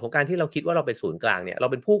ในโหมดของการที่เราคิดว่าเราเป็นศูนย์กลางเนี่ยเรา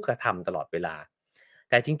เป็นผู้กระทำตลอดเวลา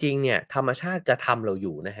แต่จริงๆเนี่ยธรรมชาติกระทำเราอ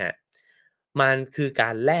ยู่นะฮะมันคือกา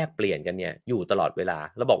รแลกเปลี่ยนกันเนี่ยอยู่ตลอดเวลา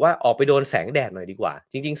เราบอกว่าออกไปโดนแสงแดดหน่อยดีกว่า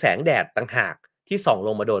จริงๆแสงแดดต่างหากที่ส่องล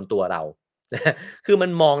งมาโดนตัวเราคือมั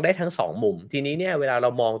นมองได้ทั้งสองมุมทีนี้เนี่ยเวลาเรา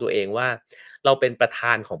มองตัวเองว่าเราเป็นประธ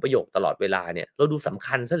านของประโยคตลอดเวลาเนี่ยเราดูสำ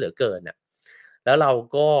คัญซะเหลือเกินน่ะ แล้วเรา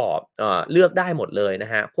ก็เลือกได้หมดเลยนะ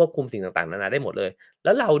ครับควบคุมสิ่งต่างๆนานาได้หมดเลยแ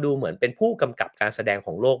ล้วเราดูเหมือนเป็นผู้กำกับการแสดงข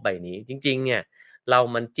องโลกใบนี้จริงๆเนี่ยเรา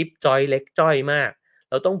มันจิ๊บจ๊อยเล็กจ้อยมาก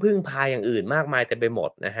เราต้องพึ่งพาอย่างอื่นมากมายเต็มไปหม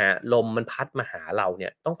ดนะครับลมมันพัดมาหาเราเนี่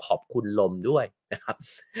ยต้องขอบคุณลมด้วยนะครับ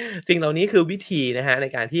สิ่งเหล่านี้คือวิธีนะครับใน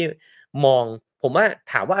การที่มองผมว่า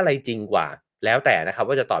ถามว่าอะไรจริงกว่าแล้วแต่นะครับ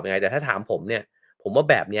ว่าจะตอบยังไงแต่ถ้าถามผมเนี่ยผมว่า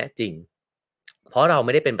แบบเนี้ยจริง เพราะเราไ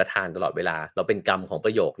ม่ได้เป็นประธานตลอดเวลาเราเป็นกรรมของป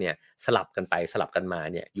ระโยคเนี่ยสลับกันไปสลับกันมา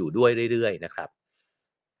เนี่ยอยู่ด้วยเรื่อยๆนะครับ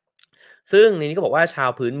ซึ่งในนี้ก็บอกว่าชาว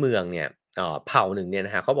พื้นเมืองเนี่ยเผ่าหนึ่งเนี่ยน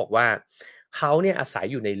ะฮะเขาบอกว่าเขาเนี่ยอาศัย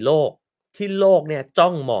อยู่ในโลกที่โลกเนี่ยจ้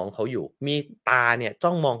องมองเขาอยู่มีตาเนี่ยจ้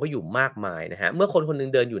องมองเขาอยู่มากมายนะฮะเมื่อคนคนหนึ่ง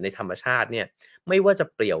เดินอยู่ในธรรมชาติเนี่ยไม่ว่าจะ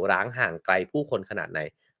เปลี่ยวร้างห่างไกลผู้คนขนาดไหน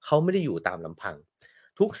เขาไม่ได้อยู่ตามลำพัง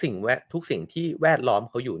ทุกสิ่งที่แวดล้อม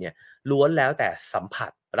เขาอยู่เนี่ยล้วนแล้วแต่สัมผั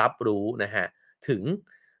สรับรู้นะฮะ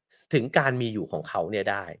ถึงการมีอยู่ของเขาเนี่ย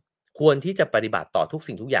ได้ควรที่จะปฏิบัติต่อทุก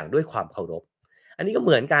สิ่งทุกอย่างด้วยความเคารพอันนี้ก็เห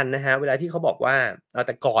มือนกันนะฮะเวลาที่เขาบอกว่าแ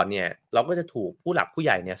ต่ก่อนเนี่ยเราก็จะถูกผู้หลักผู้ให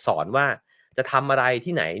ญ่เนี่ยสอนว่าจะทำอะไร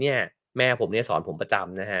ที่ไหนเนี่ยแม่ผมเนี่ยสอนผมประจ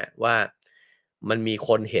ำนะฮะว่ามันมีค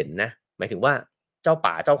นเห็นนะหมายถึงว่าเจ้า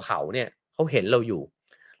ป่าเจ้าเขาเนี่ยเขาเห็นเราอยู่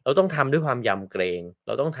เราต้องทำด้วยความยำเกรงเ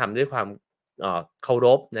ราต้องทำด้วยความเคาร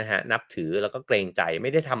พนะฮะนับถือแล้วก็เกรงใจไ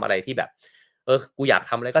ม่ได้ทำอะไรที่แบบ กูอยาก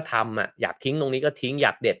ทำอะไรก็ทำอะอยากทิ้งตรงนี้ก็ทิ้งอย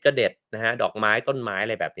ากเด็ดก็เด็ดนะฮะดอกไม้ต้นไม้อะ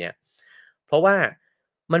ไรแบบเนี้ยเพราะว่า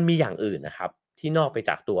มันมีอย่างอื่นนะครับที่นอกไป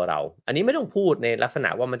จากตัวเราอันนี้ไม่ต้องพูดในลักษณะ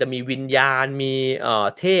ว่ามันจะมีวิญญาณมี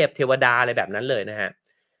เทพเทวดาอะไรแบบนั้นเลยนะครับ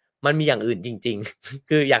มันมีอย่างอื่นจริงๆ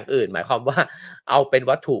คืออย่างอื่นหมายความว่าเอาเป็น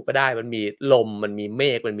วัตถุก็ได้มันมีลมมันมีเม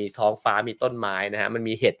ฆมันมีท้องฟ้ามีต้นไม้นะครับมัน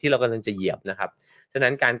มีเห็ดที่เรากำลังจะเหยียบนะครับฉะนั้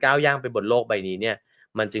นการก้าวย่างไปบนโลกใบนี้เนี่ย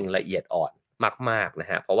มันจึงละเอียดอ่อนมากๆนะ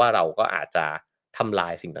ฮะเพราะว่าเราก็อาจจะทำลา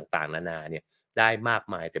ยสิ่งต่างๆนานาเนี่ยได้มาก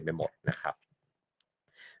มายเต็มไปหมดนะครับ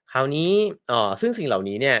คราวนี้ซึ่งสิ่งเหล่า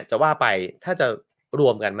นี้เนี่ยจะว่าไปถ้าจะร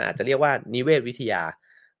วมกันมันอาจจะเรียกว่านิเวศวิทยา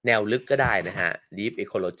แนวลึกก็ได้นะฮะ Deep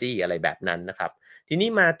Ecology อะไรแบบนั้นนะครับทีนี้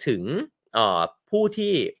มาถึงผู้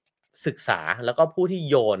ที่ศึกษาแล้วก็ผู้ที่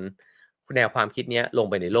โยนแนวความคิดนี้ลง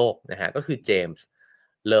ไปในโลกนะฮะก็คือเจมส์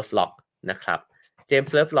เลิฟล็อกนะครับเจม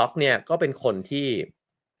ส์เลิฟล็อกเนี่ยก็เป็นคนที่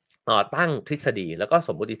ตั้งทฤษฎีแล้วก็ส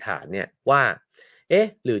มมติฐานเนี่ยว่าเอ๊ะ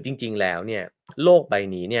หรือจริงๆแล้วเนี่ยโลกใบ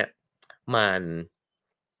นี้เนี่ยมัน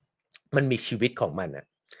มันมีชีวิตของมันอะ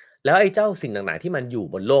แล้วไอ้เจ้าสิ่งต่างๆที่มันอยู่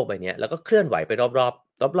บนโลกใบเนี้ยแล้วก็เคลื่อนไหวไปร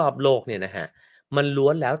อบๆโลกเนี่ยนะฮะมันล้ว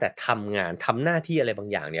นแล้วแต่ทำงานทำหน้าที่อะไรบาง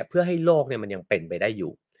อย่างเนี่ยเพื่อให้โลกเนี่ยมันยังเป็นไปได้อ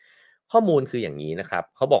ยู่ข้อมูลคืออย่างนี้นะครับ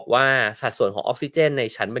เขาบอกว่าสัดส่วนของออกซิเจนใน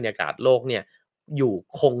ชั้นบรรยากาศโลกเนี่ยอยู่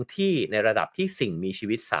คงที่ในระดับที่สิ่งมีชี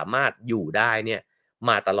วิตสามารถอยู่ได้เนี่ย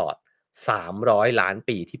มาตลอด300ล้าน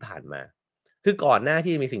ปีที่ผ่านมาคือก่อนหน้า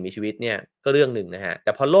ที่จะมีสิ่งมีชีวิตเนี่ยก็เรื่องหนึ่งนะฮะแ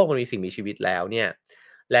ต่พอโลกมันมีสิ่งมีชีวิตแล้วเนี่ย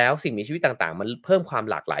แล้วสิ่งมีชีวิตต่างๆมันเพิ่มความ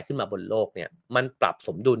หลากหลายขึ้นมาบนโลกเนี่ยมันปรับส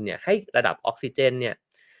มดุลเนี่ยให้ระดับออกซิเจนเนี่ย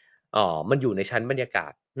มันอยู่ในชั้นบรรยากา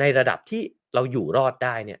ศในระดับที่เราอยู่รอดไ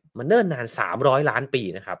ด้เนี่ยมันเนิ่นนาน300ล้านปี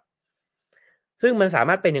นะครับซึ่งมันสาม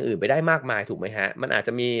ารถเป็นอย่างอื่นไปได้มากมายถูกไหมฮะมันอาจจ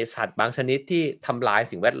ะมีสัตว์บางชนิดที่ทำลาย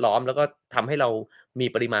สิ่งแวดล้อมแล้วก็ทำให้เรามี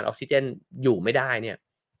ปริมาณออกซิเจนอยู่ไม่ได้เนี่ย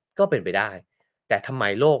ก็เป็นไปได้แต่ทำไม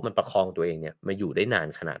โลกมันประคองตัวเองเนี่ยมาอยู่ได้นาน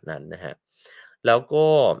ขนาดนั้นนะฮะแล้วก็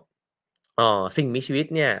สิ่งมีชีวิต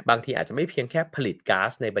เนี่ยบางทีอาจจะไม่เพียงแค่ผลิตก๊า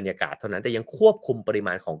ซในบรรยากาศเท่านั้นแต่ยังควบคุมปริม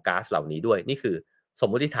าณของก๊าซเหล่านี้ด้วยนี่คือสม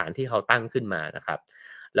มติฐานที่เขาตั้งขึ้นมานะครับ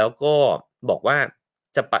แล้วก็บอกว่า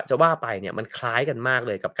จะว่าไปเนี่ยมันคล้ายกันมากเ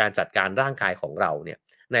ลยกับการจัดการร่างกายของเราเนี่ย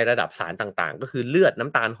ในระดับสารต่างๆก็คือเลือดน้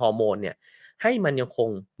ำตาลฮอร์โมนเนี่ยให้มันยังคง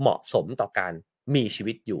เหมาะสมต่อการมีชี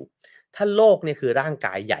วิตอยู่ถ้าโลกเนี่ยคือร่างก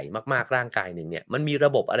ายใหญ่มากๆร่างกายหนึ่งเนี่ยมันมีร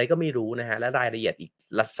ะบบอะไรก็ไม่รู้นะฮะและรายละเอียดอีก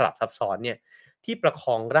สลับซับซ้อนเนี่ยที่ประค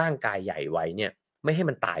องร่างกายใหญ่ไว้เนี่ยไม่ให้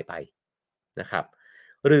มันตายไปนะครับ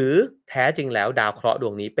หรือแท้จริงแล้วดาวเคราะห์ด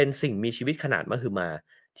วงนี้เป็นสิ่งมีชีวิตขนาดมหึมา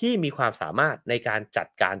ที่มีความสามารถในการจัด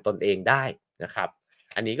การตนเองได้นะครับ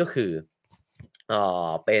อันนี้ก็คือเอ่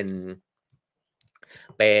เป็น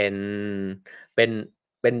เป็นเป็น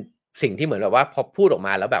เป็นสิ่งที่เหมือนแบบว่าพอพูดออกม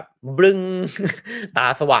าแล้วแบบบึ้งตา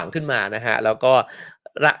สว่างขึ้นมานะฮะแล้วก็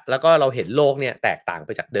เราเห็นโลกเนี่ยแตกต่างไป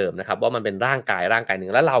จากเดิมนะครับว่ามันเป็นร่างกายหนึ่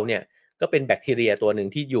งแล้วเราเนี่ยก็เป็นแบคทีเรียตัวหนึ่ง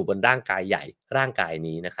ที่อยู่บนร่างกายใหญ่ร่างกาย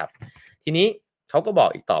นี้นะครับทีนี้เขาก็บอก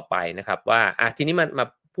อีกต่อไปนะครับว่าทีนี้มา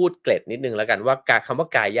พูดเกร็ดนิดนึงแล้วกันว่าคำว่า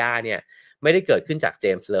กายาเนี่ยไม่ได้เกิดขึ้นจากเจ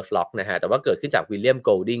มส์เลฟล็อกนะฮะแต่ว่าเกิดขึ้นจากวิลเลียมโก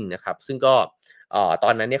ลดิงนะครับซึ่งก็ตอ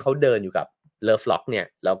นนั้นเนี่ยเขาเดินอยู่กับเลิฟล็อกเนี่ย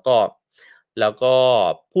แล้วก็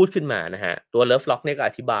พูดขึ้นมานะฮะตัวเลิฟล็อกเนี่ยก็อ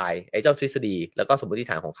ธิบายไอ้เจ้าทฤษฎีแล้วก็สมมติ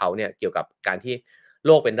ฐานของเขาเนี่ยเกี่ยวกับการที่โ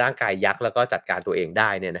ลกเป็นร่างกายยักษ์แล้วก็จัดการตัวเองได้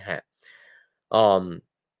เนี่ยนะฮะ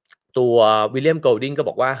ตัววิลเลียมโกลดิงก็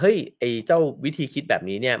บอกว่าเฮ้ยไอ้เจ้าวิธีคิดแบบ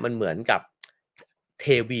นี้เนี่ยมันเหมือนกับเท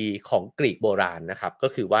วีของกรีกโบราณนะครับก็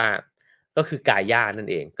คือกายานั่น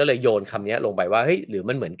เองก็เลยโยนคำนี้ลงไปว่าเฮ้ยหรือ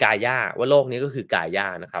มันเหมือนกายาว่าโลกนี้ก็คือกายา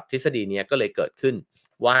นะครับทฤษฎีนี้ก็เลยเกิดขึ้น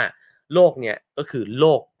ว่าโลกเนี่ยก็คือโล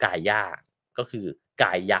กกายาก็คือก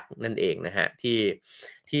ายยักษ์นั่นเองนะฮะ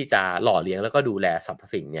ที่จะหล่อเลี้ยงแล้วก็ดูแลสรรพ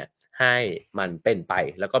สิ่งเนี่ยให้มันเป็นไป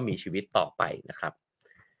แล้วก็มีชีวิตต่อไปนะครับ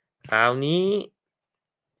คราวนี้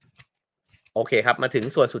โอเคครับมาถึง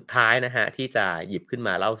ส่วนสุดท้ายนะฮะที่จะหยิบขึ้นม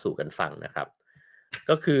าเล่าสู่กันฟังนะครับ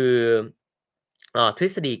ก็คือทฤ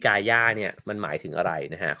ษฎีกายาเนี่ยมันหมายถึงอะไร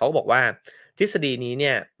นะฮะเขาบอกว่าทฤษฎีนี้เ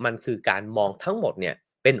นี่ยมันคือการมองทั้งหมดเนี่ย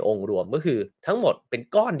เป็นองค์รวมก็คือทั้งหมดเป็น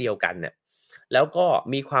ก้อนเดียวกันเนี่ยแล้วก็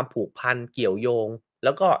มีความผูกพันเกี่ยวโยงแ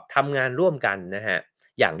ล้วก็ทำงานร่วมกันนะฮะ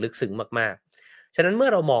อย่างลึกซึ้งมากๆฉะนั้นเมื่อ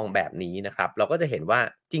เรามองแบบนี้นะครับเราก็จะเห็นว่า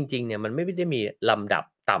จริงๆเนี่ยมันไม่ได้มีลำดับ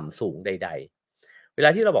ต่ำสูงใดๆเวลา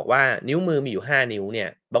ที่เราบอกว่านิ้วมือมีอยู่5นิ้วเนี่ย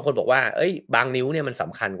บางคนบอกว่าเอ้ยบางนิ้วเนี่ยมันส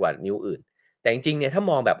ำคัญกว่านิ้วอื่น แต่จริงๆเนี่ยถ้า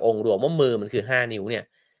มองแบบองค์รวมว่ามือมันคือ5นิ้วเนี่ย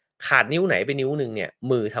ขาดนิ้วไหนไปนิ้วหนึ่งเนี่ย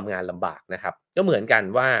มือทำงานลำบากนะครับก็เหมือนกัน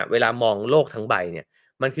ว่าเวลามองโลกทั้งใบเนี่ย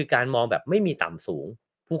มันคือการมองแบบไม่มีต่ำสูง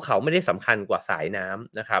ภูเขาไม่ได้สำคัญกว่าสายน้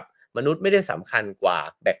ำนะครับมนุษย์ไม่ได้สำคัญกว่า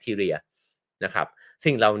แบคทีเรียนะครับ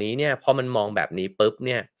สิ่งเหล่านี้เนี่ยพอมันมองแบบนี้ปุ๊บเ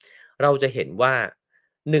นี่ยเราจะเห็นว่า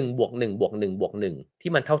1บวก1บวก1บวก1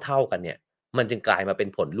ที่มันเท่าๆกันเนี่ยมันจึงกลายมาเป็น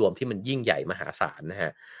ผลรวมที่มันยิ่งใหญ่มหาศาลนะฮ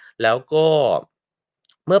ะ แล้วก็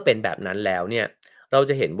เมื่อเป็นแบบนั้นแล้วเนี่ยเรา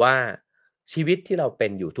จะเห็นว่าชีวิตที่เราเป็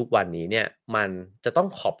นอยู่ทุกวันนี้เนี่ยมันจะต้อง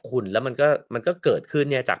ขอบคุณแล้วมันก็เกิดขึ้น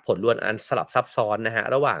เนี่ยจากผลรวมอันสลับซับซ้อนนะฮะ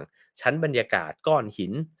ระหว่างชั้นบรรยากาศก้อนหิ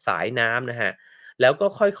นสายน้ำนะฮะแล้วก็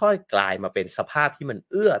ค่อยๆกลายมาเป็นสภาพที่มัน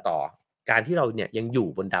เอื้อต่อการที่เราเนี่ยยังอยู่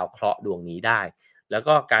บนดาวเคราะห์ดวงนี้ได้แล้ว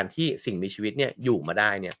ก็การที่สิ่งมีชีวิตเนี่ยอยู่มาได้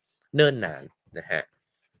เนี่ยเนิ่นนานนะฮะ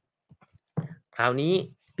คราวนี้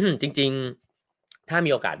จริงๆถ้ามี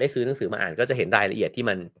โอกาสได้ซื้อหนังสือมาอ่านก็จะเห็นรายละเอียดที่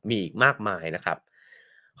มันมีอีกมากมายนะครับ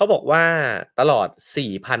เขาบอกว่าตลอด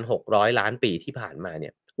 4,600 ล้านปีที่ผ่านมาเนี่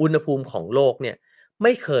ยอุณหภูมิของโลกเนี่ยไ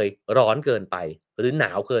ม่เคยร้อนเกินไปหรือหน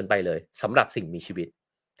าวเกินไปเลยสำหรับสิ่งมีชีวิต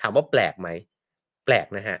ถามว่าแปลกไหมแปลก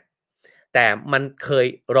นะฮะแต่มันเคย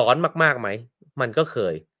ร้อนมากๆไหมมันก็เค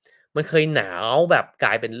ย มันเคยหนาวแบบกล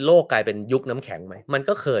ายเป็นโลกกลายเป็นยุคน้ำแข็งไหมมัน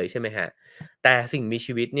ก็เคยใช่ไหมฮะแต่สิ่งมี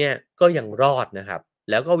ชีวิตเนี่ยก็ยังรอดนะครับ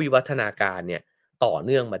แล้วก็วิวัฒนาการเนี่ยต่อเ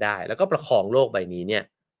นื่องมาได้แล้วก็ประคองโลกใบนี้เนี่ย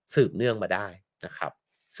สืบเนื่องมาได้นะครับ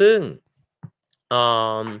ซึ่งเอ่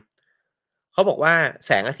อเขาบอกว่าแ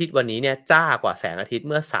สงอาทิตย์วันนี้เนี่ยจ้ากว่าแสงอาทิตย์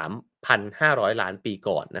เมื่อ 3,500 ล้านปี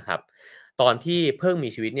ก่อนนะครับตอนที่เพิ่งมี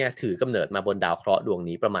ชีวิตเนี่ยถือกำเนิดมาบนดาวเคราะห์ดวง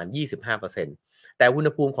นี้ประมาณ 25%แต่อุณห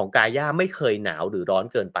ภูมิของกาย่าไม่เคยหนาวหรือร้อน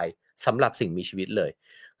เกินไปสำหรับสิ่งมีชีวิตเลย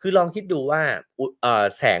คือลองคิดดูว่า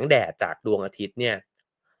แสงแดดจากดวงอาทิตย์เนี่ย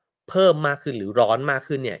เพิ่มมากขึ้นหรือร้อนมาก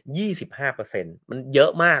ขึ้นเนี่ย 25%มันเยอ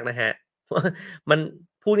ะมากนะฮะมัน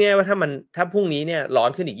พูดง่ายๆว่าถ้าพรุ่งนี้เนี่ยร้อน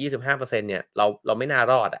ขึ้นอีก 25%เนี่ยเราไม่น่า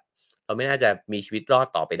รอดอะเราไม่น่าจะมีชีวิตรอด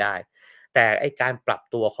ต่อไปได้แต่ไอ้การปรับ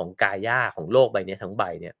ตัวของกาย่าของโลกใบนี้ทั้งใบ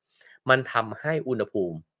เนี่ยมันทำให้อุณหภู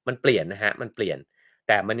มิมันเปลี่ยนนะฮะมันเปลี่ยน แ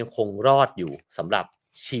ต่มันยังคงรอดอยู่สำหรับ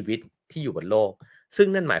ชีวิตที่อยู่บนโลกซึ่ง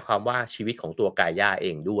นั่นหมายความว่าชีวิตของตัวกาย่าเอ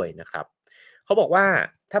งด้วยนะครับเขาบอกว่า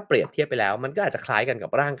ถ้าเปรียบเทียบไปแล้วมันก็อาจจะคล้ายกันกั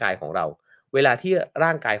บร่างกายของเราเวลาที่ร่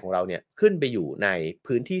างกายของเราเนี่ยขึ้นไปอยู่ใน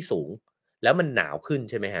พื้นที่สูงแล้วมันหนาวขึ้น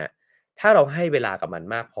ใช่ไหมฮะถ้าเราให้เวลากับมัน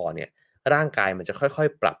มากพอเนี่ยร่างกายมันจะค่อย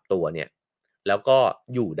ๆปรับตัวเนี่ยแล้วก็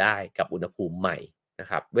อยู่ได้กับอุณหภูมิใหม่นะ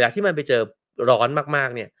ครับเวลาที่มันไปเจอร้อนมาก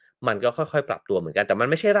ๆเนี่ย มันก็ค่อยๆปรับตัวเหมือนกันแต่มัน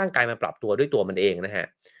ไม่ใช่ร่างกายมันปรับตัวด้วยตัวมันเองนะฮะ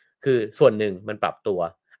คือส่วนหนึ่งมันปรับตัว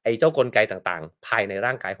ไอ้เจ้ากลไกต่างๆภายใน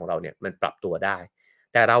ร่างกายของเราเนี่ยมันปรับตัวได้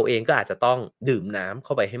แต่เราเองก็อาจจะต้องดื่มน้ำเข้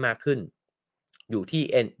าไปให้มากขึ้นอยู่ที่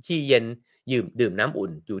ที่เย็นดื่มน้ำอุ่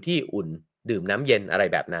นอยู่ที่อุ่นดื่มน้ำเย็นอะไร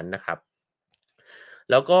แบบนั้นนะครับ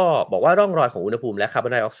แล้วก็บอกว่าร่องรอยของอุณหภูมิและคาร์บอ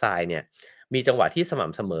นไดออกไซด์เนี่ยมีจังหวะที่สม่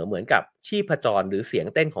ำเสมอเหมือนกับชีพจรหรือเสียง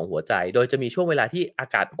เต้นของหัวใจโดยจะมีช่วงเวลาที่อา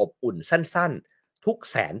กาศอบอุ่นสั้นๆทุก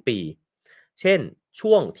แสนปี เช่น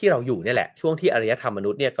ช่วงที่เราอยู่เนี่ยแหละช่วงที่อารยธรรมมนุ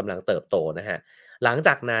ษย์เนี่ยกำลังเติบโตนะฮะหลังจ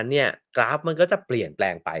ากนั้นเนี่ยกราฟมันก็จะเปลี่ยนแปล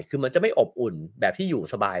งไปคือมันจะไม่อบอุ่นแบบที่อยู่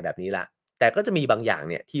สบายแบบนี้ละแต่ก็จะมีบางอย่าง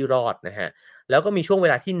เนี่ยที่รอดนะฮะแล้วก็มีช่วงเว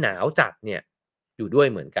ลาที่หนาวจัดเนี่ยอยู่ด้วย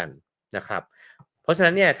เหมือนกันนะครับเพราะฉะ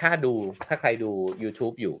นั้นเนี่ยถ้าใครดูยูทู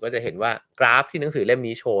บอยู่ก็จะเห็นว่ากราฟที่หนังสือเล่ม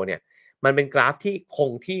นี้โชว์เนี่ยมันเป็นกราฟที่ค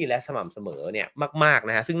งที่และสม่ำเสมอเนี่ยมากๆ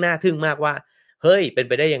นะฮะซึ่งน่าทึ่งมากว่าเฮ้ยเป็น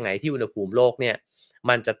ไปได้ยังไงที่อุณหภูมิโลกเนี่ย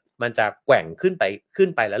มันจะมันจะแกว่งขึ้น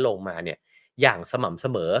ไปแล้วลงมาเนี่ยอย่างสม่ำเส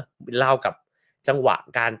มอราวกับจังหวะ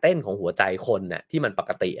การเต้นของหัวใจคนน่ะที่มันป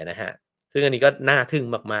กติอะนะฮะซึ่งอันนี้ก็น่าทึ่ง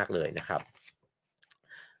มากๆเลยนะครับ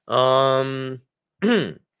เอ่อ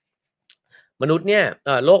มนุษย์เนี่ย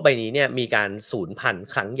โลกใบนี้เนี่ยมีการสูญพันธุ์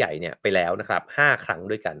ครั้งใหญ่เนี่ยไปแล้วนะครับ5ครั้ง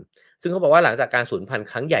ด้วยกันซึ่งเขาบอกว่าหลังจากการสูญพันธุ์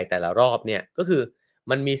ครั้งใหญ่แต่ละรอบเนี่ยก็คือ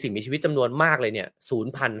มันมีสิ่งมีชีวิตจำนวนมากเลยเนี่ยสูญ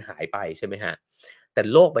พันธุ์หายไปใช่ไหมฮะ แต่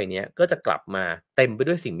โลกใบนี้ก็จะกลับมาเต็มไป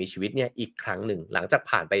ด้วยสิ่งมีชีวิตเนี่ยอีกครั้งหนึ่งหลังจาก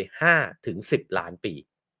ผ่านไป5 ถึง 10 ล้านปี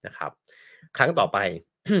นะครับครั้งต่อไป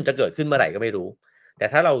จะเกิดขึ้นเมื่อไหร่ก็ไม่รู้แต่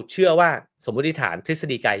ถ้าเราเชื่อว่าสมมติฐานทฤษ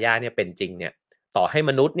ฎีกายาเนี่ยเป็นจริงเนี่ยต่อให้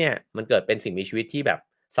มนุษย์เนี่ยมันเกิดเป็นสิ่งมีชีวิตที่แบบ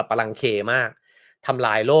สับปะรังเคมากทำล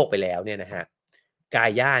ายโลกไปแล้วเนี่ยนะฮะกา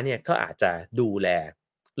ยาเนี่ยก็อาจจะดูแล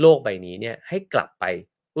โลกใบนี้เนี่ยให้กลับไป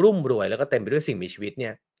รุ่มรวยแล้วก็เต็มไปด้วยสิ่งมีชีวิตเนี่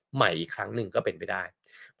ยใหม่อีกครั้งหนึ่งก็เป็นไปได้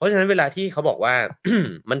เพราะฉะนั้นเวลาที่เขาบอกว่า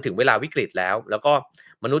มันถึงเวลาวิกฤตแล้วก็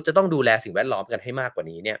มนุษย์จะต้องดูแลสิ่งแวดล้อมกันให้มากกว่า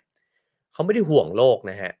นี้เนี่ยเขาไม่ได้ห่วงโลก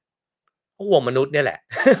นะฮะเขาห่วงมนุษย์เนี่ยแหละ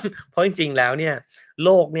เพราะจริงๆแล้วเนี่ยโล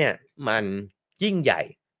กเนี่ยมันยิ่งใหญ่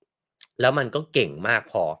แล้วมันก็เก่งมาก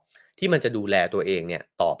พอที่มันจะดูแลตัวเองเนี่ย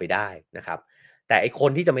ต่อไปได้นะครับแต่ไอค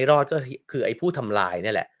นที่จะไม่รอดก็คือไอผู้ทำลายเ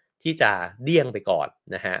นี่ยแหละที่จะเดี้ยงไปก่อน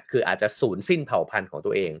นะฮะคืออาจจะสูญสิ้นเผ่าพันธุ์ของ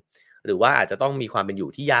ตัวเอง หรือว่าอาจจะต้องมีความเป็นอยู่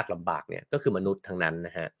ที่ยากลำบากเนี่ยก็คือมนุษย์ทั้งนั้นน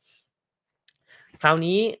ะฮะคราว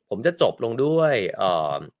นี้ผมจะจบลงด้วย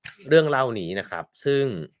เรื่องเล่านี้นะครับซึ่ง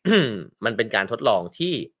มันเป็นการทดลอง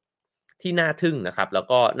ที่น่าทึ่งนะครับแล้ว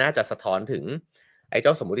ก็น่าจะสะท้อนถึงไอ้เจ้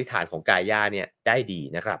าสมมติฐานของกายาเนี่ยได้ดี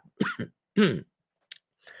นะครับ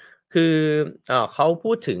คือเขา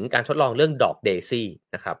พูดถึงการทดลองเรื่องดอกเดซี่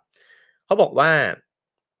นะครับเขาบอกว่า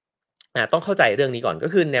ต้องเข้าใจเรื่องนี้ก่อนก็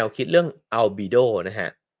คือแนวคิดเรื่องอัลบิโดนะฮะ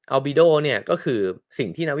อัลบิโดเนี่ยก็คือสิ่ง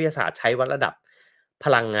ที่นักวิทยาศาสตร์ใช้วัดระดับพ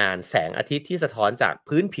ลังงานแสงอาทิตย์ที่สะท้อนจาก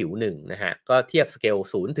พื้นผิว1นะฮะก็เทียบสเกล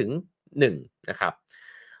0ถึง1นะครับ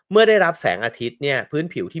เมื่อได้รับแสงอาทิตย์เนี่ยพื้น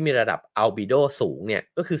ผิวที่มีระดับอัลบิโดสูงเนี่ย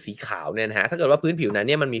ก็คือสีขาวเนี่ยนะฮะถ้าเกิดว่าพื้นผิวนั้น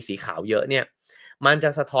เนี่ยมันมีสีขาวเยอะเนี่ยมันจะ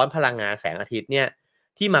สะท้อนพลังงานแสงอาทิตย์เนี่ย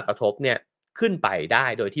ที่มากระทบเนี่ยขึ้นไปได้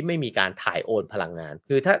โดยที่ไม่มีการถ่ายโอนพลังงาน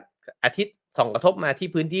คือถ้าอาทิตย์ส่องกระทบมาที่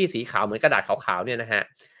พื้นที่สีขาวเหมือนกระดาษขาวๆเนี่ยนะฮะ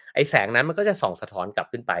ไอแสงนั้นมันก็จะส่องสะท้อนกลับ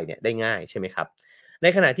ขึ้นไปเนี่ยได้ง่ายใช่ไหมครับใน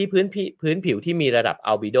ขณะที่พื้นผิวที่มีระดับ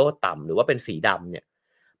อัลบิโดต่ำหรือว่าเป็นสีดำเนี่ย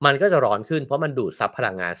มันก็จะร้อนขึ้นเพราะมันดูดซับพ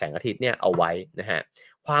ลังงานแสงอาทิตย์เนี่ยเอาไว้นะฮะ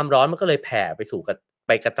ความร้อนมันก็เลยแผ่ไ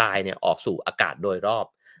ปกระจายเนี่ยออกสู่อากาศโดยรอบ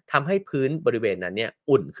ทำให้พื้นบริเวณนั้นเนี่ย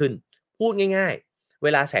อุ่นขึ้นพูดง่ายๆเว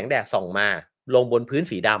ลาแสงแดดส่องมาลงบนพื้น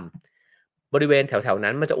สีดำบริเวณแถวๆ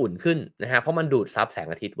นั้นมันจะอุ่นขึ้นนะฮะเพราะมันดูดซับแสง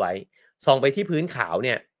อาทิตย์ไว้ส่องไปที่พื้นขาวเ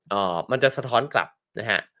นี่ยมันจะสะท้อนกลับนะ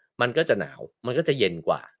ฮะมันก็จะหนาวมันก็จะเย็นก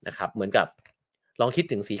ว่านะครับเหมือนกับลองคิด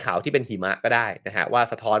ถึงสีขาวที่เป็นหิมะก็ได้นะฮะว่า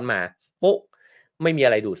สะท้อนมาปุ๊บไม่มีอ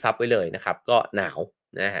ะไรดูดซับไว้เลยนะครับก็หนาว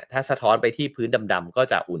นะฮะถ้าสะท้อนไปที่พื้นดำๆก็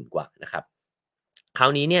จะอุ่นกว่านะครับครา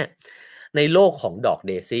วนี้เนี่ยในโลกของดอกเ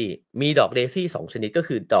ดซี่มีดอกเดซี่2ชนิดก็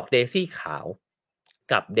คือดอกเดซี่ขาว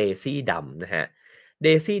กับเดซี่ดำนะฮะเด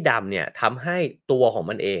ซี่ดำเนี่ยทำให้ตัวของ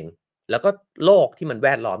มันเองแล้วก็โลกที่มันแว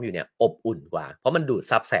ดล้อมอยู่เนี่ยอบอุ่นกว่าเพราะมันดูด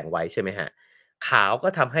ซับแสงไว้ใช่ไหมฮะขาวก็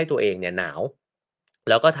ทำให้ตัวเองเนี่ยหนาว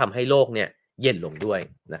แล้วก็ทำให้โลกเนี่ยเย็นลงด้วย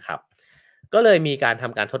นะครับก็เลยมีการท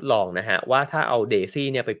ำการทดลองนะฮะว่าถ้าเอาเดซี่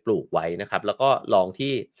เนี่ยไปปลูกไว้นะครับแล้วก็ลอง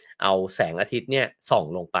ที่เอาแสงอาทิตย์เนี่ยส่อง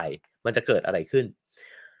ลงไปมันจะเกิดอะไรขึ้น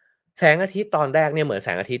แสงอาทิตย์ตอนแรกเนี่ยเหมือนแส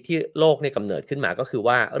งอาทิตย์ที่โลกเนี่ยกำเนิดขึ้นมาก็คือ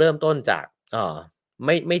ว่าเริ่มต้นจาก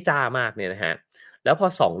ไม่จ้ามากเนี่ยนะฮะแล้วพอ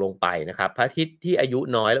ส่องลงไปนะครับพระอาทิตย์ที่อายุ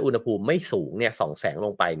น้อยและอุณหภูมิไม่สูงเนี่ยส่องแสงล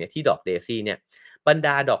งไปเนี่ยที่ดอกเดซี่เนี่ยบรรด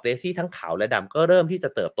าดอกเดซี่ทั้งขาวและดำก็เริ่มที่จะ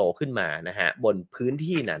เติบโตขึ้นมานะฮะบนพื้น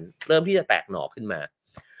ที่นั้นเริ่มที่จะแตกหน่อขึ้นมา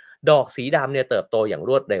ดอกสีดำเนี่ยเติบโตอย่างร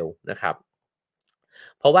วดเร็วนะครับ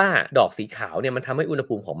เพราะว่าดอกสีขาวเนี่ยมันทำให้อุณห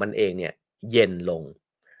ภูมิของมันเองเนี่ยเย็นลง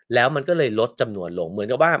แล้วมันก็เลยลดจำนวนลงเหมือน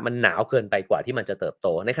กับว่ามันหนาวเกินไปกว่าที่มันจะเติบโต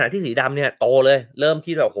ในขณะที่สีดำเนี่ยโตเลยเริ่ม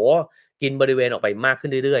ที่แบบโหกินบริเวณออกไปมากขึ้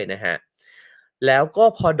นเรื่อยๆนะฮะแล้วก็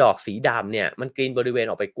พอดอกสีดำเนี่ยมันกินบริเวณ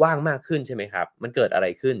ออกไปกว้างมากขึ้นใช่ไหมครับมันเกิดอะไร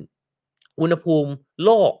ขึ้นอุณหภูมิโ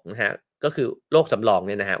ลกนะฮะก็คือโลกสำรองเ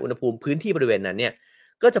นี่ยนะฮะอุณหภูมิพื้นที่บริเวณนั้นเนี่ย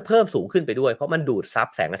ก็จะเพิ่มสูงขึ้นไปด้วยเพราะมันดูดซับ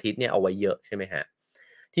แสงอาทิตย์เนี่ยเอาไว้เยอะใช่ไหมฮะ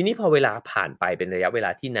ทีนี้พอเวลาผ่านไปเป็นระยะเวลา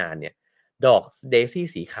ที่นานเนี่ยดอกเดซี่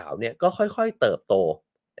สีขาวเนี่ยก็ค่อยๆเติบโต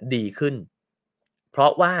ดีขึ้นเพรา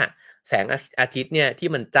ะว่าแสงอาทิตย์เนี่ยที่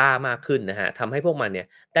มันจ้ามากขึ้นนะฮะทำให้พวกมันเนี่ย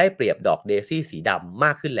ได้เปรียบดอกเดซี่สีดำม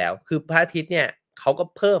ากขึ้นแล้วคือพระอาทิตย์เนี่ยเขาก็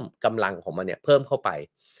เพิ่มกำลังของมันเนี่ยเพิ่มเข้าไป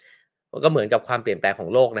ก็เหมือนกับความเปลี่ยนแปลงของ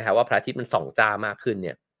โลกนะฮะว่าพระอาทิตย์มันส่องจ้ามากขึ้นเ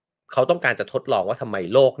นี่ยเขาต้องการจะทดลองว่าทำไม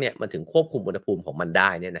โลกเนี่ยมันถึงควบคุมอุณหภูมิของมันได้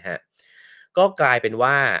เนี่ยนะฮะก็กลายเป็น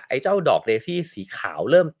ว่าไอ้เจ้าดอกเดซี่สีขาว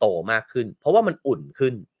เริ่มโตมากขึ้นเพราะว่ามันอุ่นขึ้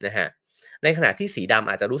นนะฮะในขณะที่สีดำ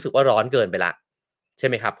อาจจะรู้สึกว่าร้อนเกินไปละใช่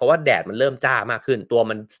ไหมครับเพราะว่าแดดมันเริ่มจ้ามากขึ้นตัว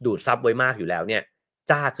มันดูดซับไว้มากอยู่แล้วเนี่ย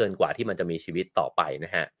จ้าเกินกว่าที่มันจะมีชีวิตต่อไปน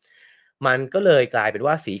ะฮะมันก็เลยกลายเป็น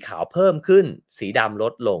ว่าสีขาวเพิ่มขึ้นสีดำล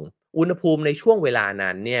ดลงอุณหภูมิในช่วงเวลา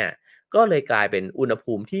นั้นเนี่ยก็เลยกลายเป็นอุณห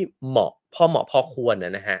ภูมิที่เหมาะพอควรน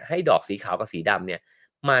ะฮะให้ดอกสีขาวกับสีดำเนี่ย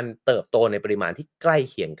มันเติบโตในปริมาณที่ใกล้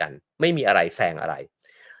เคียงกันไม่มีอะไรแซงอะไร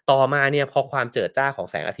ต่อมาเนี่ยพอความเจิดจ้าของ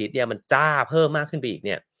แสงอาทิตย์เนี่ยมันจ้าเพิ่มมากขึ้นไปอีกเ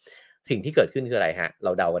นี่ยสิ่งที่เกิดขึ้นคืออะไรฮะเร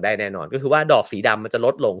าเดากันได้แน่นอนก็คือว่าดอกสีดำมันจะล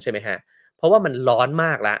ดลงใช่ไหมฮะเพราะว่ามันร้อนม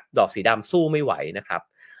ากแล้วดอกสีดำสู้ไม่ไหวนะครับ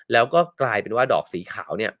แล้วก็กลายเป็นว่าดอกสีขา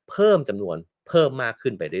วเนี่ยเพิ่มจำนวนเพิ่มมาก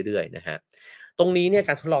ขึ้นไปเรื่อยๆนะฮะตรงนี้เนี่ยก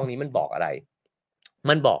ารทดลองนี้มันบอกอะไร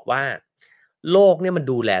มันบอกว่าโลกเนี่ยมัน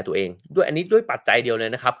ดูแลตัวเองด้วยอันนี้ด้วยปัจจัยเดียวเลย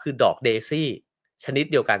นะครับคือดอกเดซี่ชนิด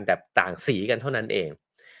เดียวกันแต่ต่างสีกันเท่านั้นเอง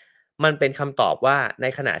มันเป็นคำตอบว่าใน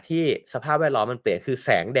ขณะที่สภาพแวดล้อมมันเปลี่ยนคือแส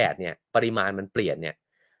งแดดเนี่ยปริมาณมันเปลี่ยนเนี่ย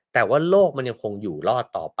แต่ว่าโลกมันยังคงอยู่รอด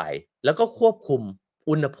ต่อไปแล้วก็ควบคุม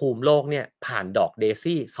อุณหภูมิโลกเนี่ยผ่านดอกเด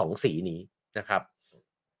ซี่2สีนี้นะครับ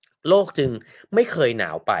โลกจึงไม่เคยหนา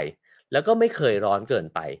วไปแล้วก็ไม่เคยร้อนเกิน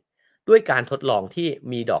ไปด้วยการทดลองที่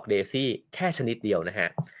มีดอกเดซี่แค่ชนิดเดียวนะฮะ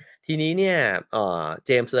ทีนี้เนี่ยเจ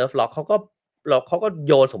มส์เลิฟล็อกเขาก็โ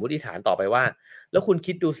ยนสมมุติฐานต่อไปว่าแล้วคุณ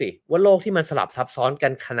คิดดูสิว่าโลกที่มันสลับซับซ้อนกั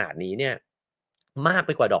นขนาดนี้เนี่ยมากไ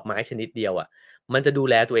ปกว่าดอกไม้ชนิดเดียวอะมันจะดู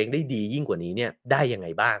แลตัวเองได้ดียิ่งกว่านี้เนี่ยได้ยังไง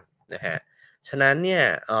บ้างนะฮะฉะนั้นเนี่ย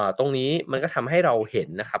ตรงนี้มันก็ทำให้เราเห็น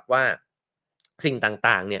นะครับว่าสิ่ง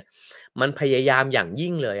ต่างๆเนี่ยมันพยายามอย่าง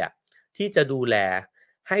ยิ่งเลยอะที่จะดูแล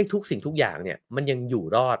ให้ทุกสิ่งทุกอย่างเนี่ยมันยังอยู่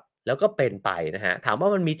รอดแล้วก็เป็นไปนะฮะถามว่า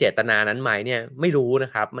มันมีเจตนานั้นไหมเนี่ยไม่รู้น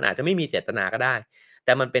ะครับมันอาจจะไม่มีเจตนาก็ได้แ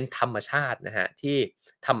ต่มันเป็นธรรมชาตินะฮะที่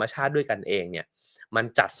ธรรมชาติด้วยกันเองเนี่ยมัน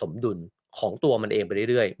จัดสมดุลของตัวมันเองไป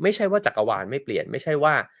เรื่อยๆไม่ใช่ว่าจักรวาลไม่เปลี่ยนไม่ใช่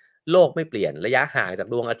ว่าโลกไม่เปลี่ยนระยะห่างจาก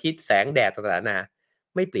ดวงอาทิตย์แสงแดดต่างๆนานา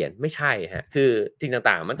ไม่เปลี่ยนไม่ใช่ฮะคือสิ่ง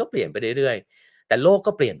ต่างๆมันก็เปลี่ยนไปเรื่อยๆแต่โลก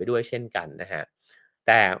ก็เปลี่ยนไปด้วยเช่นกันนะฮะแ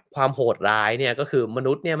ต่ความโหดร้ายเนี่ยก็คือม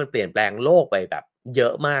นุษย์เนี่ยมันเปลี่ยนแปลงโลกไปแบบเยอ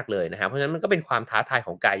ะมากเลยนะครับเพราะฉะนั้นมันก็เป็นความท้าทายข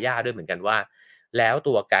องกายาด้วยเหมือนกันว่าแล้ว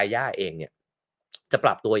ตัวกายาเองเนี่ยจะป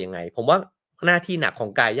รับตัวยังไงผมว่าหน้าที่หนักของ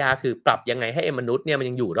กายาคือปรับยังไงให้ไอ้มนุษย์เนี่ยมัน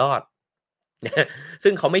ยังอยู่รอด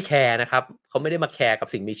ซึ่งเขาไม่แคร์นะครับเขาไม่ได้มาแคร์กับ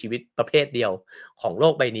สิ่งมีชีวิตประเภทเดียวของโล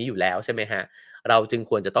กใบนี้อยู่แล้วใช่ไหมฮะเราจึง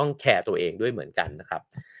ควรจะต้องแคร์ตัวเองด้วยเหมือนกันนะครับ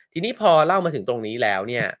ทีนี้พอเล่ามาถึงตรงนี้แล้ว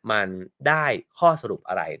เนี่ยมันได้ข้อสรุป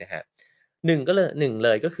อะไรนะฮะหนึ่งเล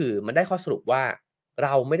ยก็คือมันได้ข้อสรุปว่า เร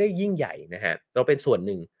าไม่ได้ยิ่งใหญ่นะฮะเราเป็นส่วนห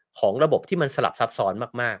นึ่งของระบบที่มันสลับซับซ้อน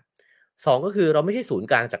มากๆ2ก็คือเราไม่ใช่ศูนย์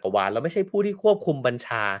กลางจักรวาลเราไม่ใช่ผู้ที่ควบคุมบัญช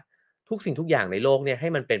าทุกสิ่งทุกอย่างในโลกเนี่ยให้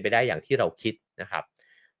มันเป็นไปได้อย่างที่เราคิดนะครับ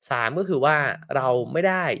3ก็คือว่าเราไม่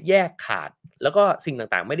ได้แยกขาดแล้วก็สิ่ง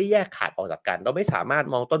ต่างๆไม่ได้แยกขาดออกจากกันเราไม่สามารถ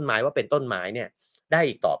มองต้นไม้ว่าเป็นต้นไม้เนี่ยได้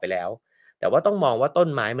อีกต่อไปแล้วแต่ว่าต้องมองว่าต้น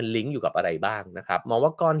ไม้มันลิงก์อยู่กับอะไรบ้างนะครับมองว่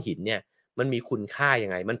าก้อนหินเนี่ยมันมีคุณค่ายั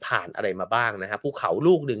งไงมันผ่านอะไรมาบ้างนะครับภูเขา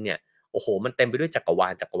ลูกหนึ่งเนี่ย โอ้โหมันเต็มไปด้วยจักรว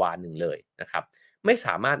าลหนึ่งเลยนะครับไม่ส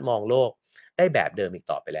ามารถมองโลกได้แบบเดิมอีก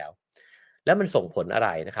ต่อไปแล้วแล้วมันส่งผลอะไร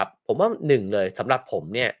นะครับผมว่าหนึ่งเลยสำหรับผม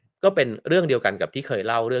เนี่ยก็เป็นเรื่องเดียวกันกับที่เคย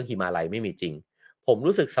เล่าเรื่องหิมาลัยไม่มีจริงผม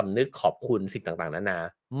รู้สึกสำนึกขอบคุณสิ่งต่างๆนานา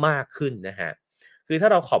มากขึ้นนะฮะคือถ้า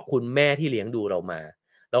เราขอบคุณแม่ที่เลี้ยงดูเรามา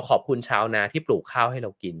เราขอบคุณชาวนาที่ปลูกข้าวให้เร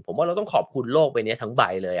ากินผมว่าเราต้องขอบคุณโลกใบนี้ทั้งใบ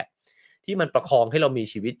เลยอะที่มันประคองให้เรามี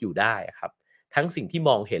ชีวิตอยู่ได้ครับทั้งสิ่งที่ม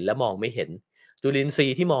องเห็นและมองไม่เห็น จุลินทรี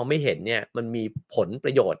ย์ที่มองไม่เห็นเนี่ยมันมีผลป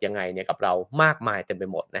ระโยชน์ยังไงเนี่ยกับเรามากมายเต็มไป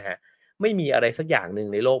หมดนะฮะไม่มีอะไรสักอย่างหนึ่ง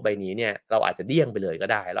ในโลกใบนี้เนี่ยเราอาจจะเดี้ยงไปเลยก็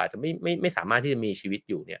ได้เราอาจจะไม่สามารถที่จะมีชีวิต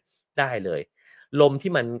อยู่เนี่ยได้เลยลม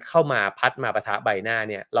ที่มันเข้ามาพัดมาปะทะใบหน้า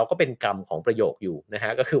เนี่ยเราก็เป็นกรรมของประโยคอยู่นะฮ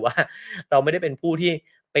ะก็คือว่าเราไม่ได้เป็นผู้ที่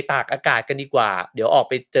ไปตากอากาศกันดีกว่าเดี๋ยวออก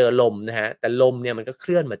ไปเจอลมนะฮะแต่ลมเนี่ยมันก็เค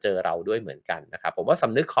ลื่อนมาเจอเราด้วยเหมือนกันนะครับผมว่าส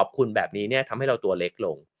ำนึกขอบคุณแบบนี้เนี่ยทำให้เราตัวเล็กล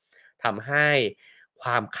ง ทำให้คว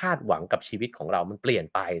ามคาดหวังกับชีวิตของเรามันเปลี่ยน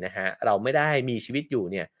ไปนะฮะเราไม่ได้มีชีวิตอยู่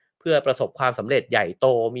เนี่ยเพื่อประสบความสำเร็จใหญ่โต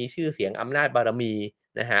มีชื่อเสียงอำนาจบารมี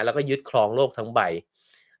นะฮะแล้วก็ยึดครองโลกทั้งใบ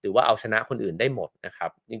หรือว่าเอาชนะคนอื่นได้หมดนะครั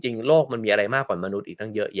บจริงๆโลกมันมีอะไรมากกว่ามนุษย์อีกตั้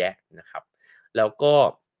งเยอะแยะนะครับแล้วก็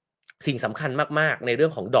สิ่งสำคัญมากๆในเรื่อ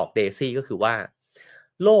งของดอกเดซี่ก็คือว่า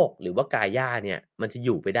โลกหรือว่ากาย่าเนี่ยมันจะอ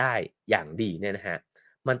ยู่ไปได้อย่างดีเนี่ยนะฮะ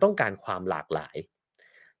มันต้องการความหลากหลาย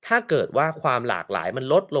ถ้าเกิดว่าความหลากหลายมัน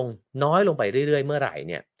ลดลงน้อยลงไปเรื่อยๆเมื่อไหร่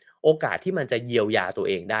เนี่ยโอกาสที่มันจะเยียวยาตัว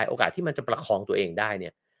เองได้โอกาสที่มันจะประคองตัวเองได้เนี่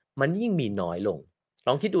ยมันยิ่งมีน้อยลงล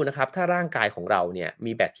องคิดดูนะครับถ้าร่างกายของเราเนี่ย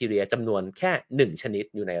มีแบคทีเรียจำนวนแค่1ชนิด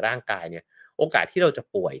อยู่ในร่างกายเนี่ยโอกาสที่เราจะ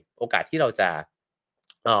ป่วยโอกาสที่เราจะ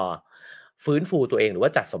เอ่อฟื้นฟูตัวเองหรือว่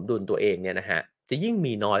าจัดสมดุลตัวเองเนี่ยนะฮะจะยิ่ง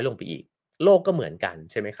มีน้อยลงไปอีกโลกก็เหมือนกัน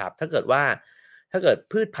ใช่ไหมครับถ้าเกิด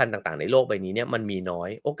พืชพันธุ์ต่างๆในโลกใบนี้เนี่ยมันมีน้อย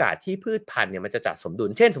โอกาสที่พืชพันธุ์เนี่ยมันจะจัดสมดุล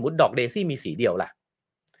เช่นสมมุติดอกเดซี่มีสีเดียวล่ะ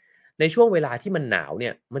ในช่วงเวลาที่มันหนาวเนี่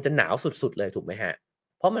ยมันจะหนาวสุดๆเลยถูกไหมฮะ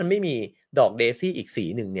เพราะมันไม่มีดอกเดซี่อีกสี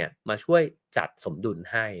หนึ่งเนี่ยมาช่วยจัดสมดุล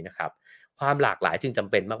ให้นะครับความหลากหลายจึงจำ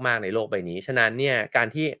เป็นมากๆในโลกใบนี้ฉะนั้นเนี่ยการ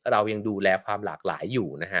ที่เรายังดูแลความหลากหลายอยู่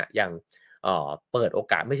นะฮะยังเปิดโอ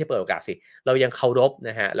กาสไม่ใช่เปิดโอกาสสิเรายังเคารพน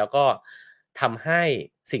ะฮะแล้วก็ทำให้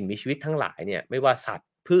สิ่งมีชีวิตทั้งหลายเนี่ยไม่ว่าสัตว์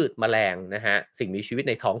พืชแมลงนะฮะสิ่งมีชีวิต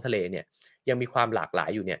ในท้องทะเลเนี่ยยังมีความหลากหลาย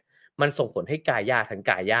อยู่เนี่ยมันส่งผลให้กาย่าทั้ง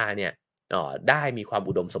กาย่าเนี่ยได้มีความ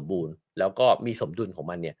อุดมสมบูรณ์แล้วก็มีสมดุลของ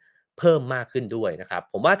มันเนี่ยเพิ่มมากขึ้นด้วยนะครับ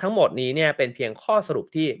ผมว่าทั้งหมดนี้เนี่ยเป็นเพียงข้อสรุป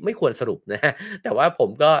ที่ไม่ควรสรุปนะฮะแต่ว่าผม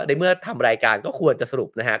ก็ในเมื่อทำรายการก็ควรจะสรุป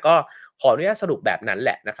นะฮะก็ขออนุญาตสรุปแบบนั้นแห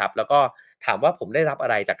ละนะครับแล้วก็ถามว่าผมได้รับอะ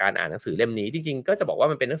ไรจากการอ่านหนังสือเล่มนี้จริงๆก็จะบอกว่า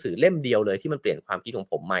มันเป็นหนังสือเล่มเดียวเลยที่มันเปลี่ยนความคิดของ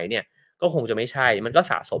ผมไหมเนี่ย ก็คงจะไม่ใช่ มันก็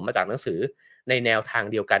สะสมมาจากหนังสือในแนวทาง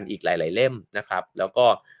เดียวกันอีกหลายๆเล่มนะครับ แล้วก็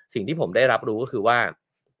สิ่งที่ผมได้รับรู้ก็คือว่า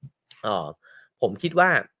เอ่อผมคิดว่า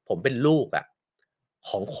ผมเป็นลูกอะ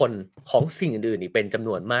ของคนของสิ่งอื่นๆอีกเป็นจำน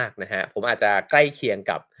วนมากนะฮะผมอาจจะใกล้เคียง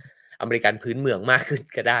กับอเมริกันพื้นเมืองมากขึ้น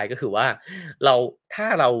ก็ได้ก็คือว่าเราถ้า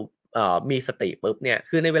เรามีสติปุ๊บเนี่ย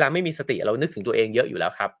คือในเวลาไม่มีสติเรานึกถึงตัวเองเยอะอยู่แล้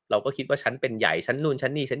วครับเราก็คิดว่าฉันเป็นใหญ่ฉันนู่นฉั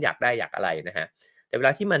นนี่ฉันอยากได้อยากอะไรนะฮะ แต่เวล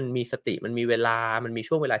าที่มันมีสติมันมีเวลามันมี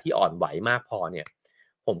ช่วงเวลาที่อ่อนไหวมากพอเนี่ย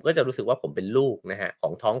ผมก็จะรู้สึกว่าผมเป็นลูกนะฮะขอ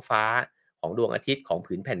งท้องฟ้าของดวงอาทิตย์ของ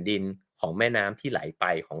ผืนแผ่นดินของแม่น้ำที่ไหลไป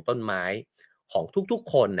ของต้นไม้ของทุก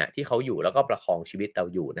ๆคนน่ะที่เขาอยู่แล้วก็ประคองชีวิตเรา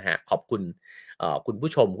อยู่นะฮะขอบคุณคุณ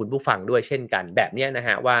ผู้ชมคุณผู้ฟังด้วยเช่นกันแบบเนี้ยนะฮ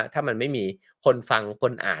ะว่าถ้ามันไม่มีคนฟังค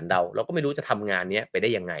นอ่านเราก็ไม่รู้จะทำงานเนี้ยไปได้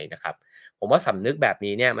ยังไงนะครับผมว่าสำนึกแบบ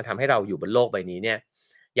นี้เนี่ยมันทำให้เราอยู่บนโลกใบนี้เนี่ย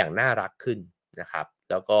อย่างน่ารักขึ้นนะครับ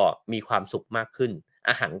แล้วก็มีความสุขมากขึ้น อ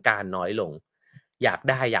หังการน้อยลงอยาก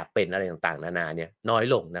ได้อยากเป็นอะไรต่างๆนานาเนี่ยน้อย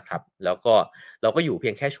ลงนะครับแล้วก็เราก็อยู่เพี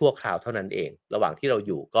ยงแค่ชั่วคราวเท่านั้นเองระหว่างที่เราอ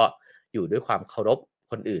ยู่ก็อยู่ด้วยความเคารพ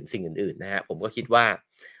คนอื่นสิ่งอื่นๆนะฮะผมก็คิดว่า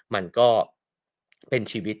มันก็เป็น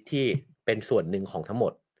ชีวิตที่เป็นส่วนหนึ่งของทั้งหม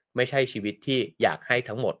ดไม่ใช่ชีวิตที่อยากให้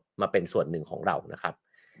ทั้งหมดมาเป็นส่วนหนึ่งของเรานะครับ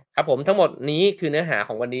ครับผมทั้งหมดนี้คือเนื้อหาข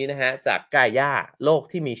องวันนี้นะฮะจากกา a ่าโลก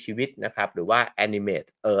ที่มีชีวิตนะครับหรือว่า Animate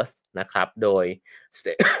Earth นะครับโดย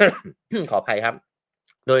ขออภัยครับ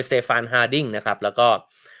โดยสเตฟานฮาร์ดิงนะครับแล้วก็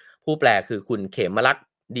ผู้แปลคือคุณเขมลักษณ์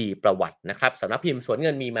ดีประวัตินะครับสำนักพิมพ์สวนเ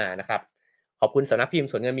งินมีมานะครับขอบคุณสำนักพิมพ์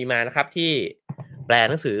สวนเงินมีมานะครับที่แปล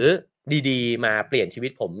หนังสือดีๆมาเปลี่ยนชีวิ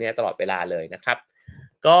ตผมเนี่ยตลอดเวลาเลยนะครับ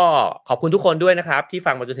ก็ขอบคุณทุกคนด้วยนะครับที่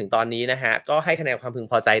ฟังมาจนถึงตอนนี้นะฮะก็ให้คะแนนความพึง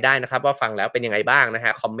พอใจได้นะครับว่าฟังแล้วเป็นยังไงบ้างนะฮ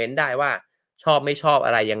ะคอมเมนต์ได้ว่าชอบไม่ชอบอ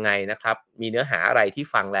ะไรยังไงนะครับมีเนื้อหาอะไรที่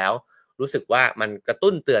ฟังแล้วรู้สึกว่ามันกระ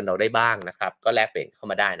ตุ้นเตือนเราได้บ้างนะครับก็แลกเปลี่ยนเข้า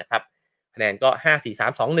มาได้นะครับคะแนนก็5 4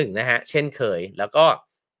 3 2 1นะฮะเช่นเคยแล้วก็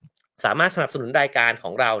สามารถสนับสนุนรายการข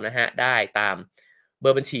องเรานะฮะได้ตามเบอ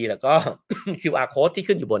ร์บัญชีแล้วก็ QR code ที่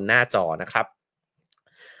ขึ้นอยู่บนหน้าจอนะครับ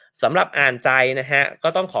สำหรับอ่านใจนะฮะก็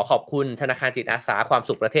ต้องขอขอบคุณธนาคารจิตอาสาความ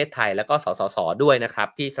สุขประเทศไทยแล้วก็สสสด้วยนะครับ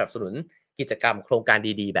ที่สนับสนุนกิจกรรมโครงการ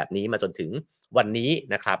ดีๆแบบนี้มาจนถึงวันนี้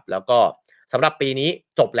นะครับแล้วก็สำหรับปีนี้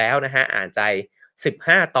จบแล้วนะฮะอ่านใจ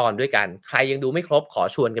15ตอนด้วยกันใครยังดูไม่ครบขอ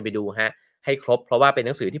ชวนกันไปดูฮะให้ครบเพราะว่าเป็นห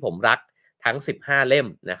นังสือที่ผมรักทั้ง15เล่ม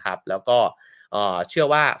นะครับแล้วก็เชื่อ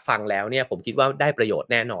ว่าฟังแล้วเนี่ยผมคิดว่าได้ประโยชน์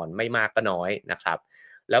แน่นอนไม่มากก็น้อยนะครับ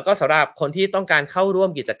แล้วก็สำหรับคนที่ต้องการเข้าร่วม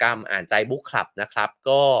กิจกรรมอ่านใจบุ๊กคลับนะครับ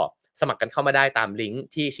ก็สมัครกันเข้ามาได้ตามลิงก์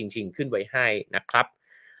ที่ชิงขึ้นไว้ให้นะครับ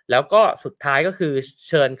แล้วก็สุดท้ายก็คือ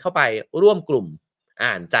เชิญเข้าไปร่วมกลุ่ม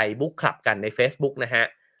อ่านใจบุ๊กคลับกันใน Facebook นะฮะ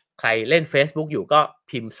ใครเล่น Facebook อยู่ก็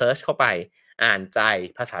พิมพ์เซิร์ชเข้าไปอ่านใจ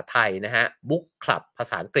ภาษาไทยนะฮะบุ๊กคลับภา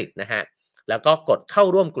ษาอังกฤษนะฮะแล้วก็กดเข้า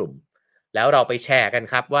ร่วมกลุ่มแล้วเราไปแชร์กัน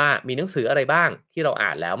ครับว่ามีหนังสืออะไรบ้างที่เราอ่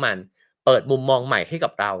านแล้วมันเปิดมุมมองใหม่ให้กั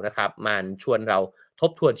บเรานะครับมันชวนเราท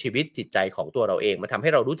บทวนชีวิตจิตใจของตัวเราเองมันทำให้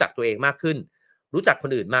เรารู้จักตัวเองมากขึ้นรู้จักค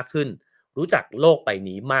นอื่นมากขึ้นรู้จักโลกใบ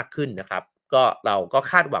นี้มากขึ้นนะครับก็เราก็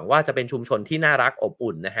คาดหวังว่าจะเป็นชุมชนที่น่ารักอบ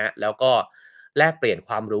อุ่นนะฮะแล้วก็แลกเปลี่ยนค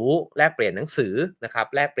วามรู้แลกเปลี่ยนหนังสือนะครับ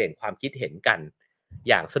แลกเปลี่ยนความคิดเห็นกัน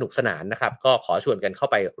อย่างสนุกสนานนะครับก็ขอชวนกันเข้า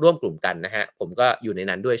ไปร่วมกลุ่มกันนะฮะผมก็อยู่ใน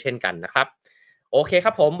นั้นด้วยเช่นกันนะครับโอเคค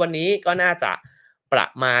รับผมวันนี้ก็น่าจะประ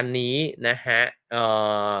มาณนี้นะฮะ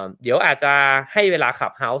เดี๋ยวอาจจะให้เวลา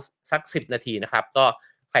Clubhouse สัก10นาทีนะครับก็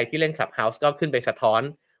ใครที่เล่น Clubhouse ก็ขึ้นไปสะท้อน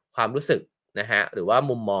ความรู้สึกนะฮะหรือว่า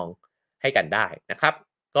มุมมองให้กันได้นะครับ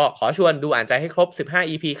ก็ขอชวนดูอ่านใจให้ครบ15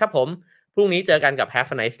 EP ครับผมพรุ่งนี้เจอกันกับ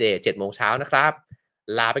Have a nice day 7 โมงเช้านะครับ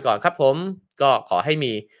ลาไปก่อนครับผมก็ขอให้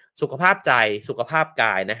มีสุขภาพใจสุขภาพก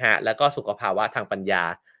ายนะฮะแล้วก็สุขภาวะทางปัญญา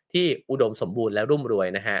ที่อุดมสมบูรณ์และรุ่มรวย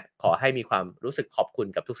นะฮะขอให้มีความรู้สึกขอบคุณ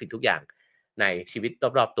กับทุกสิ่งทุกอย่างในชีวิต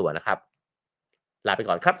รอบๆตัวนะครับลาไป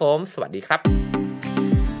ก่อนครับผมสวัสดีครับ